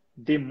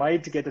 they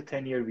might get a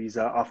 10 year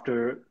visa after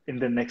in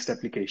the next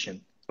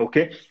application.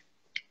 Okay.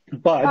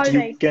 All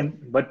right.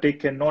 But they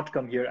cannot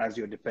come here as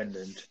your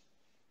dependent.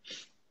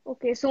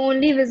 Okay. So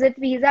only visit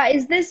visa.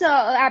 Is this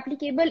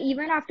applicable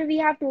even after we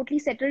have totally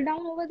settled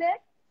down over there?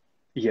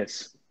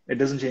 Yes, it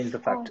doesn't change the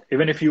Oh. fact.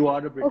 Even if you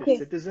are a British Okay.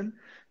 citizen,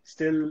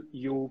 still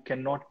you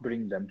cannot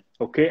bring them.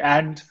 Okay.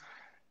 And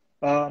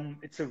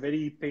it's a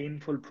very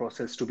painful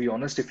process, to be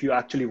honest, if you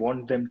actually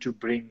want them to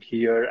bring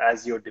here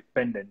as your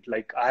dependent.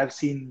 Like I have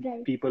seen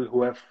Right. people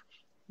who have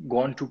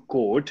gone to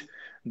court,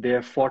 they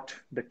have fought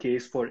the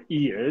case for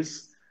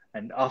years.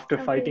 And after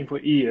Okay. fighting for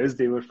years,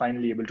 they were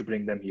finally able to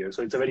bring them here.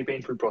 So it's a very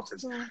painful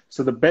process. Oh.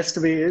 So the best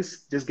way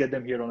is just get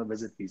them here on a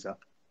visit visa.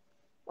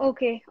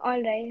 Okay.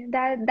 All right.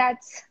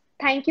 That's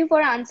thank you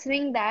for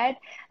answering that.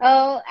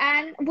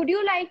 And would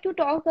you like to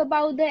talk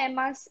about the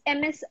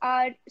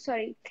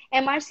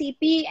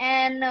MRCP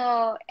and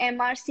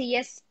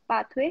MRCS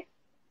pathway?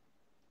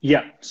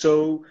 Yeah.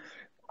 So,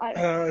 All right.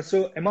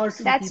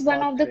 MRCP That's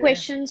one of the pathway.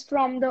 questions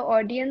from the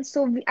audience.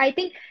 So I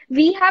think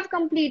we have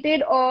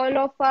completed all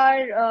of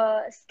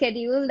our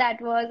schedule that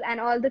was and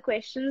all the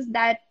questions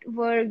that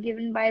were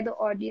given by the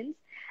audience.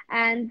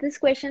 And this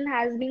question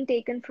has been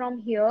taken from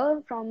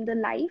here, from the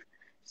live.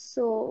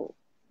 So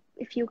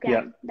if you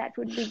Yeah. can, that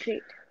would be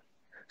great.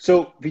 So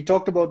we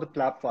talked about the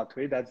PLAB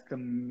pathway.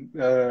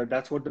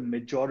 That's what the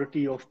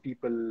majority of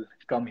people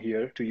come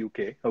here to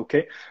UK.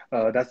 Okay,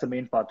 that's the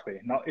main pathway.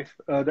 Now, if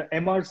the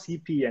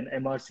MRCP and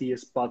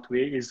MRCS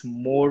pathway is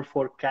more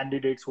for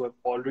candidates who have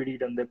already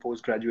done their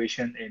post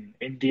graduation in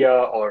India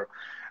or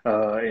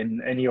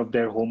in any of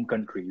their home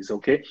countries.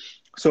 Okay,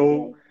 so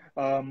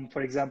Right,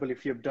 for example,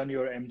 if you've done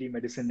your MD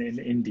medicine in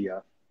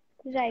India,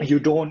 right,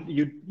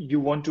 you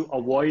want to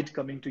avoid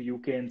coming to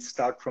UK and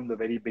start from the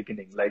very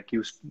beginning. Like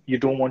you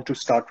don't want to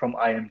start from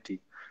IMT.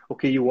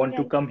 Okay, you want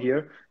to right, come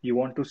here, you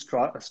want to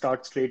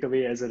start straight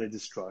away as a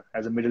registrar,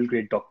 as a middle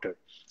grade doctor.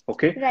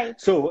 Okay, right.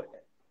 so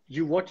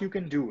what you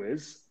can do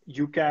is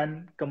you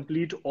can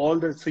complete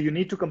so you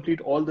need to complete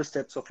all the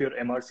steps of your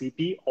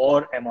MRCP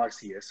or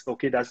MRCS.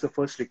 Okay, that's the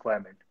first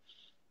requirement.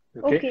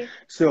 Okay, Okay,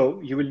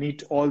 so you will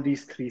need all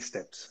these 3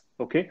 steps.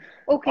 Okay,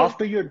 okay,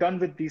 after you're done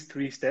with these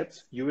 3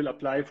 steps, you will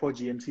apply for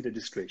GMC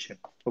registration.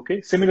 Okay,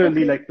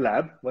 similarly, okay, like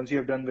PLAB, once you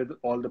have done with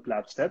all the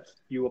PLAB steps,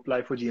 you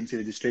apply for GMC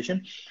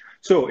registration.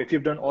 So if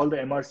you've done all the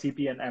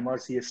MRCP and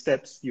MRCS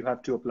steps, you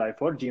have to apply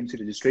for GMC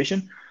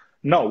registration.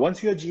 Now,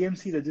 once you are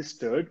GMC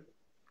registered,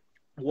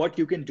 what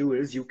you can do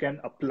is you can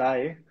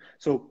apply.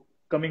 So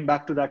coming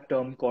back to that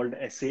term called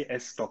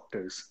SAS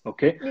doctors.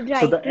 Okay,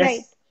 so right,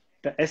 right.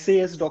 the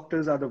SAS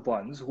doctors are the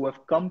ones who have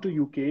come to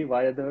UK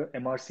via the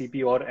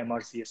MRCP or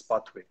MRCS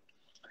pathway.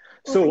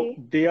 So Okay,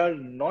 they are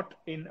not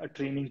in a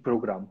training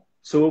program.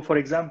 So for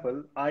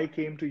example, I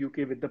came to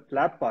UK with the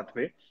PLAB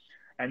pathway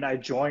and I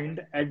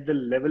joined at the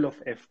level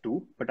of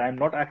F2, but I'm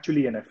not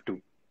actually an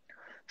F2.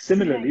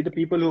 Similarly, right. the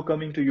people who are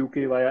coming to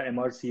UK via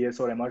MRCS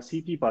or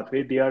MRCP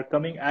pathway, they are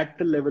coming at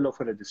the level of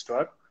a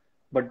registrar,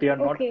 but they are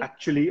not Okay,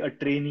 actually a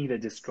trainee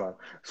registrar.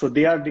 So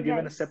they are given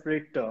a right.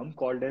 separate term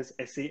called as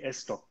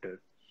SAS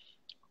doctor.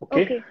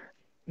 Okay. Okay,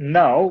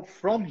 Now,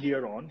 from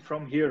here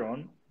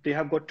on, they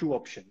have got 2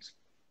 options.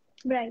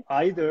 right.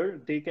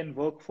 Either they can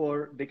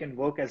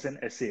work as an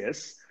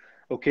SAS,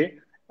 okay,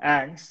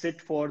 and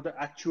sit for the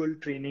actual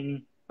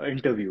training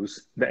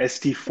interviews, the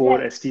ST4,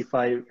 Right.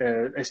 ST5,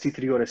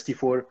 ST3 or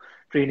ST4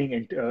 training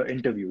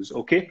interviews,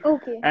 okay,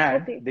 Okay,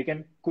 and okay. they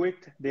can quit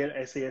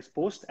their SAS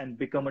post and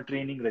become a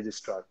training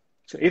registrar.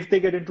 So if they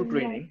get into Right.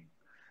 training,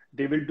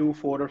 they will do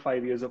 4 or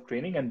 5 years of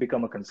training and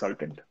become a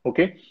consultant.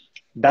 Okay,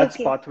 that's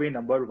Okay. pathway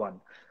number 1.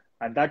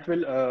 and that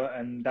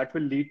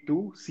will lead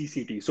to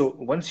CCT. So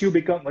once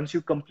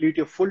you complete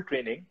your full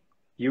training,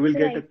 you will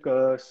get Right.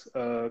 a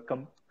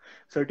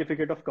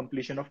certificate of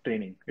completion of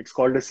training. It's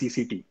called a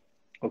CCT.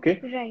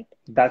 Okay, Right.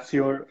 that's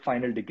your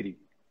final degree.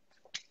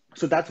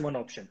 So that's one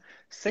option.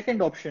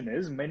 Second option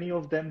is many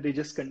of them, they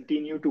just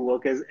continue to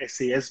work as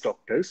SAS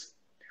doctors.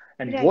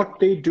 And Right. what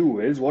they do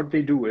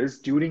is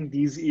during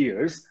these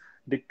years,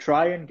 they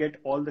try and get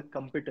all the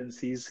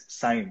competencies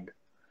signed.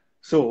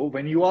 So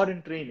when you are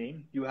in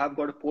training, you have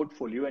got a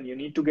portfolio and you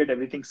need to get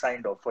everything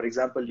signed off. For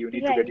example, you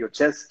need to get Right. your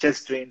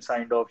chest drain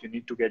signed off. You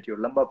need to get your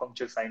lumbar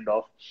puncture signed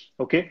off.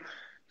 Okay.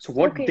 So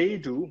Okay.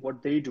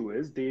 what they do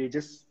is they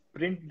just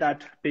print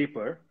that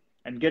paper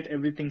and get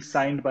everything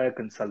signed by a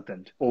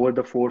consultant over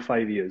the 4 or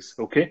 5 years.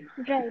 Okay.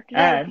 Right.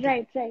 Right. And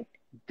Right. Right.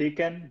 they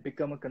can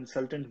become a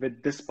consultant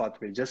with this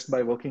pathway just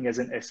by working as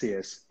an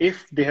SAS.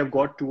 If they have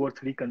got 2 or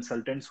 3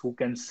 consultants who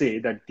can say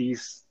that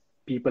these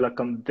people are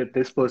that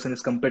this person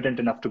is competent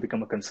enough to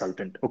become a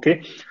consultant.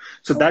 Okay.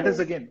 So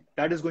Okay.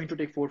 that is going to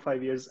take 4 or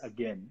 5 years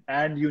again.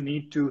 And you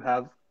need to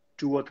have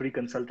 2 or 3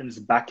 consultants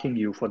backing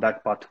you for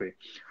that pathway.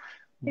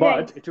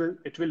 Right. But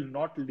it will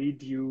not lead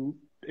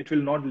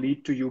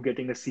to you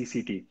getting a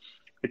CCT.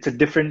 It's a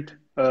different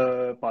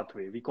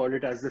pathway. We call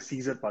it as the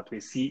Caesar pathway,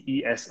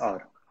 CESR.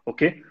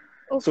 Okay.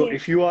 So Okay.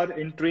 if you are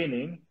in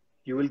training,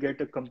 you will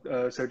get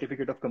a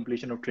certificate of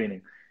completion of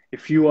training.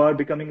 If you are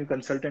becoming a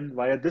consultant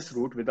via this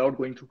route without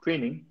going through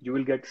training, you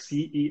will get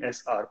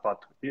CESR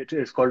pathway. It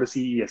is called a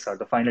CESR,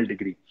 the final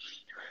degree.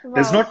 Wow.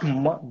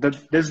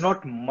 There's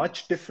not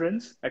much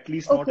difference, at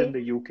least not in Okay.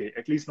 the UK.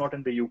 At least not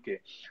in the UK.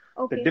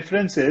 The Okay.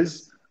 difference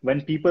is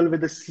when people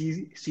with the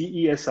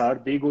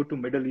CESR, they go to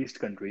Middle East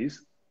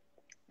countries,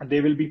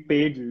 they will be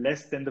paid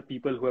less than the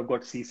people who have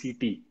got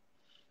CCT.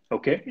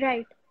 Okay.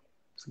 Right.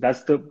 So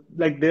that's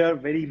there are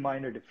very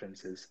minor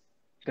differences.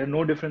 There are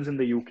no difference in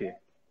the UK.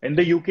 In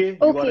the UK,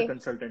 you are a Okay.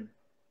 consultant.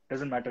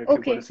 Doesn't matter if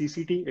you've got a Okay.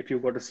 CCT, if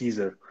you've got a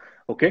Caesar.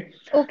 Okay.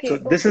 So Okay.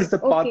 this is Okay.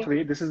 the Okay.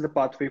 pathway. This is the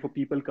pathway for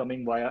people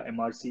coming via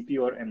MRCP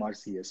or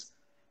MRCS.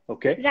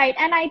 Okay. Right.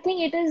 And I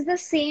think it is the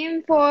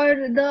same for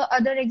the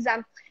other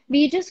exam.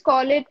 We just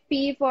call it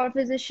P for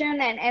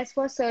physician and S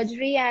for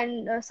surgery.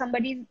 And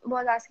somebody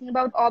was asking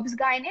about obs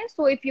gyne.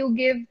 So if you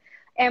give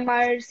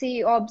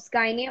MRC obs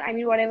gyne, I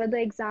mean, whatever the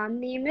exam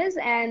name is,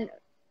 and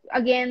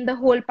again, the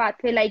whole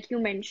pathway, like you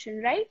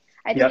mentioned, right?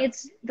 I think Yeah.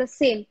 it's the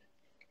same.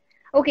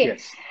 Okay.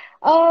 Yes.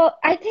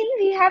 I think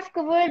we have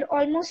covered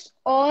almost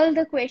all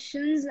the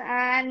questions,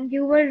 and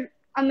you were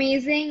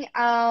amazing,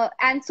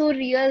 and so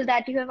real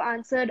that you have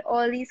answered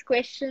all these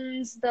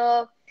questions.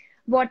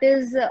 What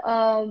is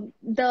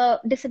the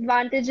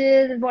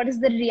disadvantages, what is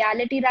the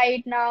reality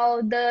right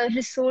now, the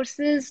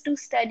resources to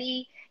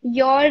study,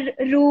 your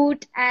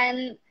route,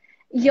 and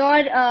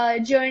your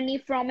journey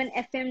from an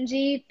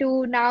FMG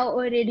to now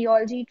a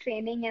radiology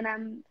training. And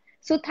I'm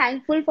so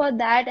thankful for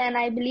that, and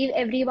I believe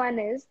everyone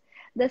is.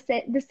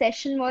 The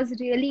session was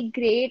really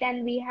great,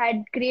 and we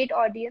had great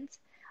audience.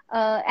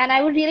 And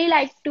I would really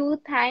like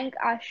to thank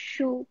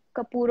Ashu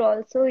Kapoor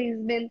also. He's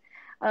been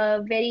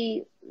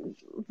very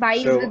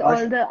wise So with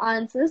all the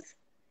answers.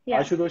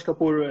 Yeah, Ashutosh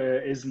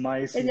Kapoor is my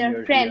is your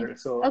senior friend. here.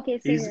 So Okay,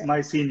 he's senior.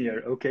 my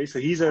senior. Okay. So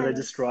he's a Okay,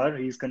 registrar.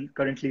 He's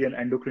currently an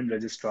endocrine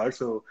registrar.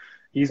 So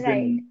he's right.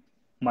 been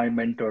my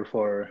mentor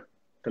for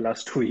the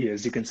last 2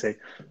 years, you can say.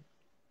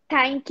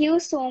 Thank you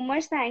so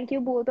much. Thank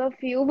you, both of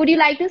you. Would you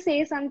like to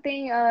say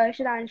something,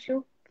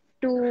 Shitanshu,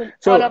 to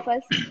all of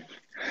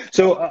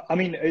So, us? I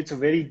mean, it's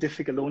very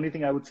difficult. The only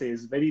thing I would say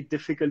is very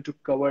difficult to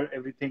cover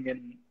everything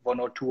in 1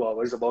 or 2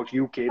 hours about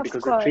UK Of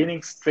because the course.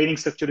 training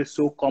structure is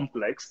so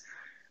complex.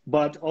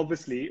 But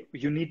obviously,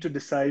 you need to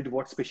decide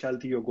what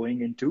specialty you're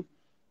going into.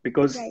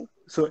 Because Right.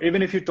 so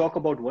even if you talk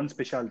about one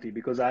specialty,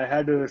 because I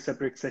had a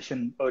separate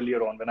session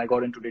earlier on when I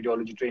got into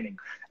radiology training,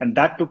 and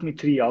that took me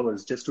 3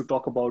 hours just to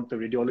talk about the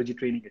radiology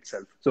training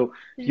itself. So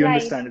you Right.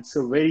 understand it's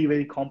a very,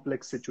 very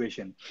complex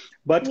situation.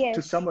 But to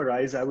Yes.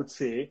 summarize, I would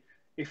say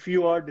if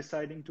you are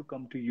deciding to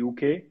come to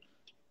UK,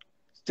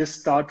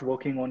 just start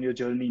working on your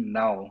journey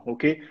now.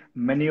 Okay.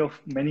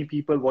 Many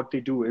people, what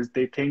they do is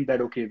they think that,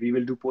 okay, we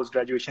will do post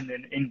graduation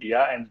in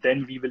India and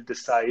then we will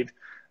decide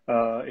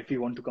if you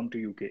want to come to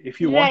UK.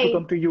 If you want to Right.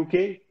 come to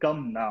UK,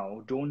 come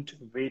now. Don't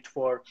wait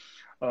for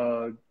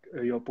uh,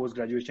 your post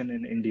graduation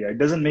in India. It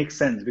doesn't make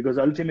sense because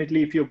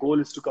ultimately, if your goal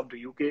is to come to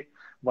UK,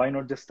 why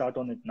not just start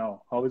on it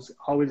now? How is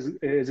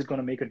it going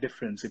to make a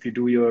difference if you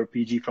do your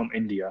PG from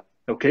India?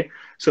 Okay,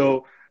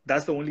 so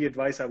that's the only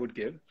advice I would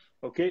give.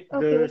 Okay, the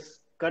Okay.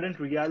 current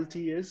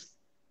reality is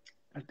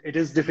it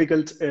is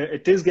difficult.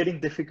 It is getting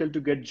difficult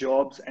to get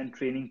jobs and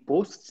training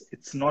posts.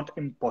 It's not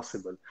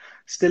impossible.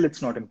 Still,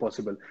 it's not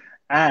impossible.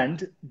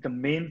 And the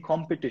main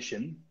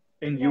competition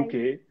in Right.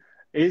 UK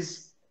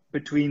is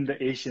between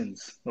the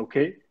Asians.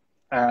 Okay,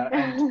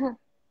 and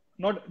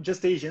not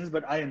just Asians,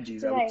 but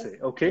IMGs, I would Right. say.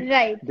 Okay,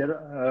 Right.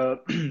 there.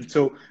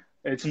 So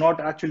It's not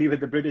actually with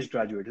the British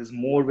graduate. It's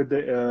more with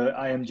the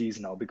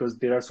IMGs now because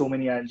there are so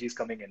many IMGs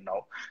coming in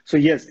now. So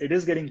yes, it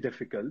is getting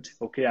difficult.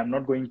 Okay, I'm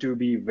not going to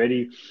be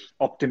very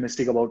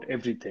optimistic about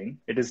everything.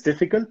 It is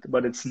difficult,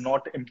 but it's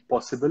not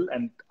impossible.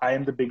 And I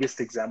am the biggest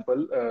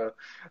example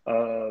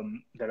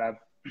that I've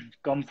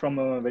come from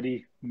a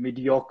very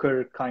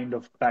mediocre kind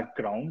of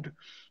background,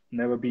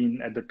 never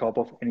been at the top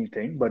of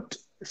anything, but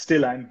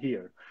still I'm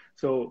here.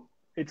 So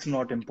it's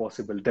not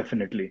impossible,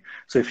 definitely.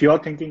 So if you're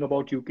thinking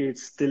about UK,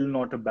 it's still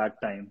not a bad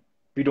time.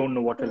 We don't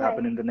know what will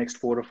happen Right, in the next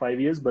 4 or 5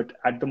 years, but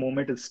at the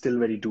moment, it's still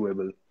very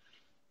doable.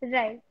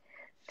 right.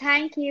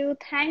 Thank you.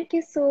 Thank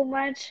you so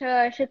much,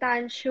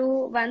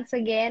 Shitanshu, once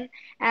again.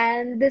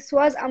 And this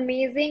was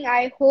amazing.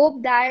 I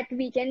hope that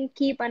we can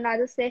keep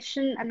another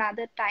session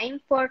another time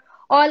for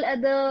all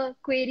other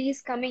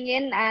queries coming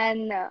in,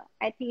 and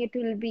I think it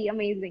will be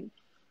amazing.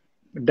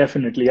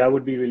 Definitely, I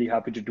would be really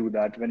happy to do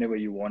that whenever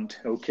you want.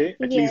 Okay,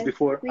 at least Yes,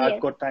 before I've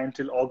yes, got time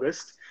till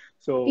August.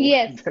 So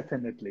yes.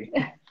 definitely.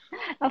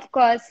 Of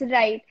course,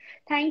 right.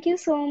 Thank you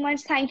so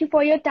much. Thank you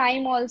for your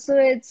time also.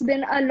 It's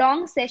been a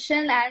long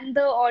session and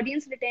the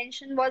audience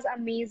retention was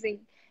amazing.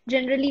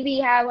 Generally, we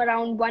have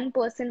around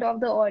 1% of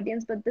the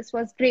audience, but this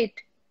was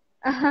great.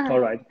 All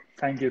right.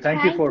 Thank you.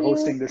 Thank you Thank for you.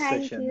 hosting this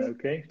Thank session. you.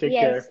 Okay, take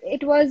Yes, care.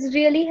 it was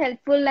really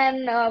helpful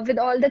and with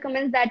all the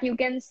comments that you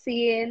can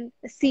see in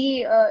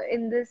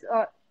this,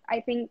 I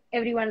think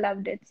everyone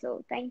loved it.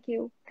 So thank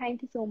you.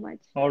 Thank you so much.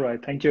 All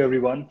right. Thank you,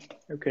 everyone.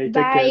 Okay, take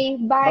care. Bye.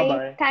 Bye Bye.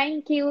 bye.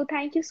 Thank you.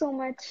 Thank you so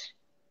much.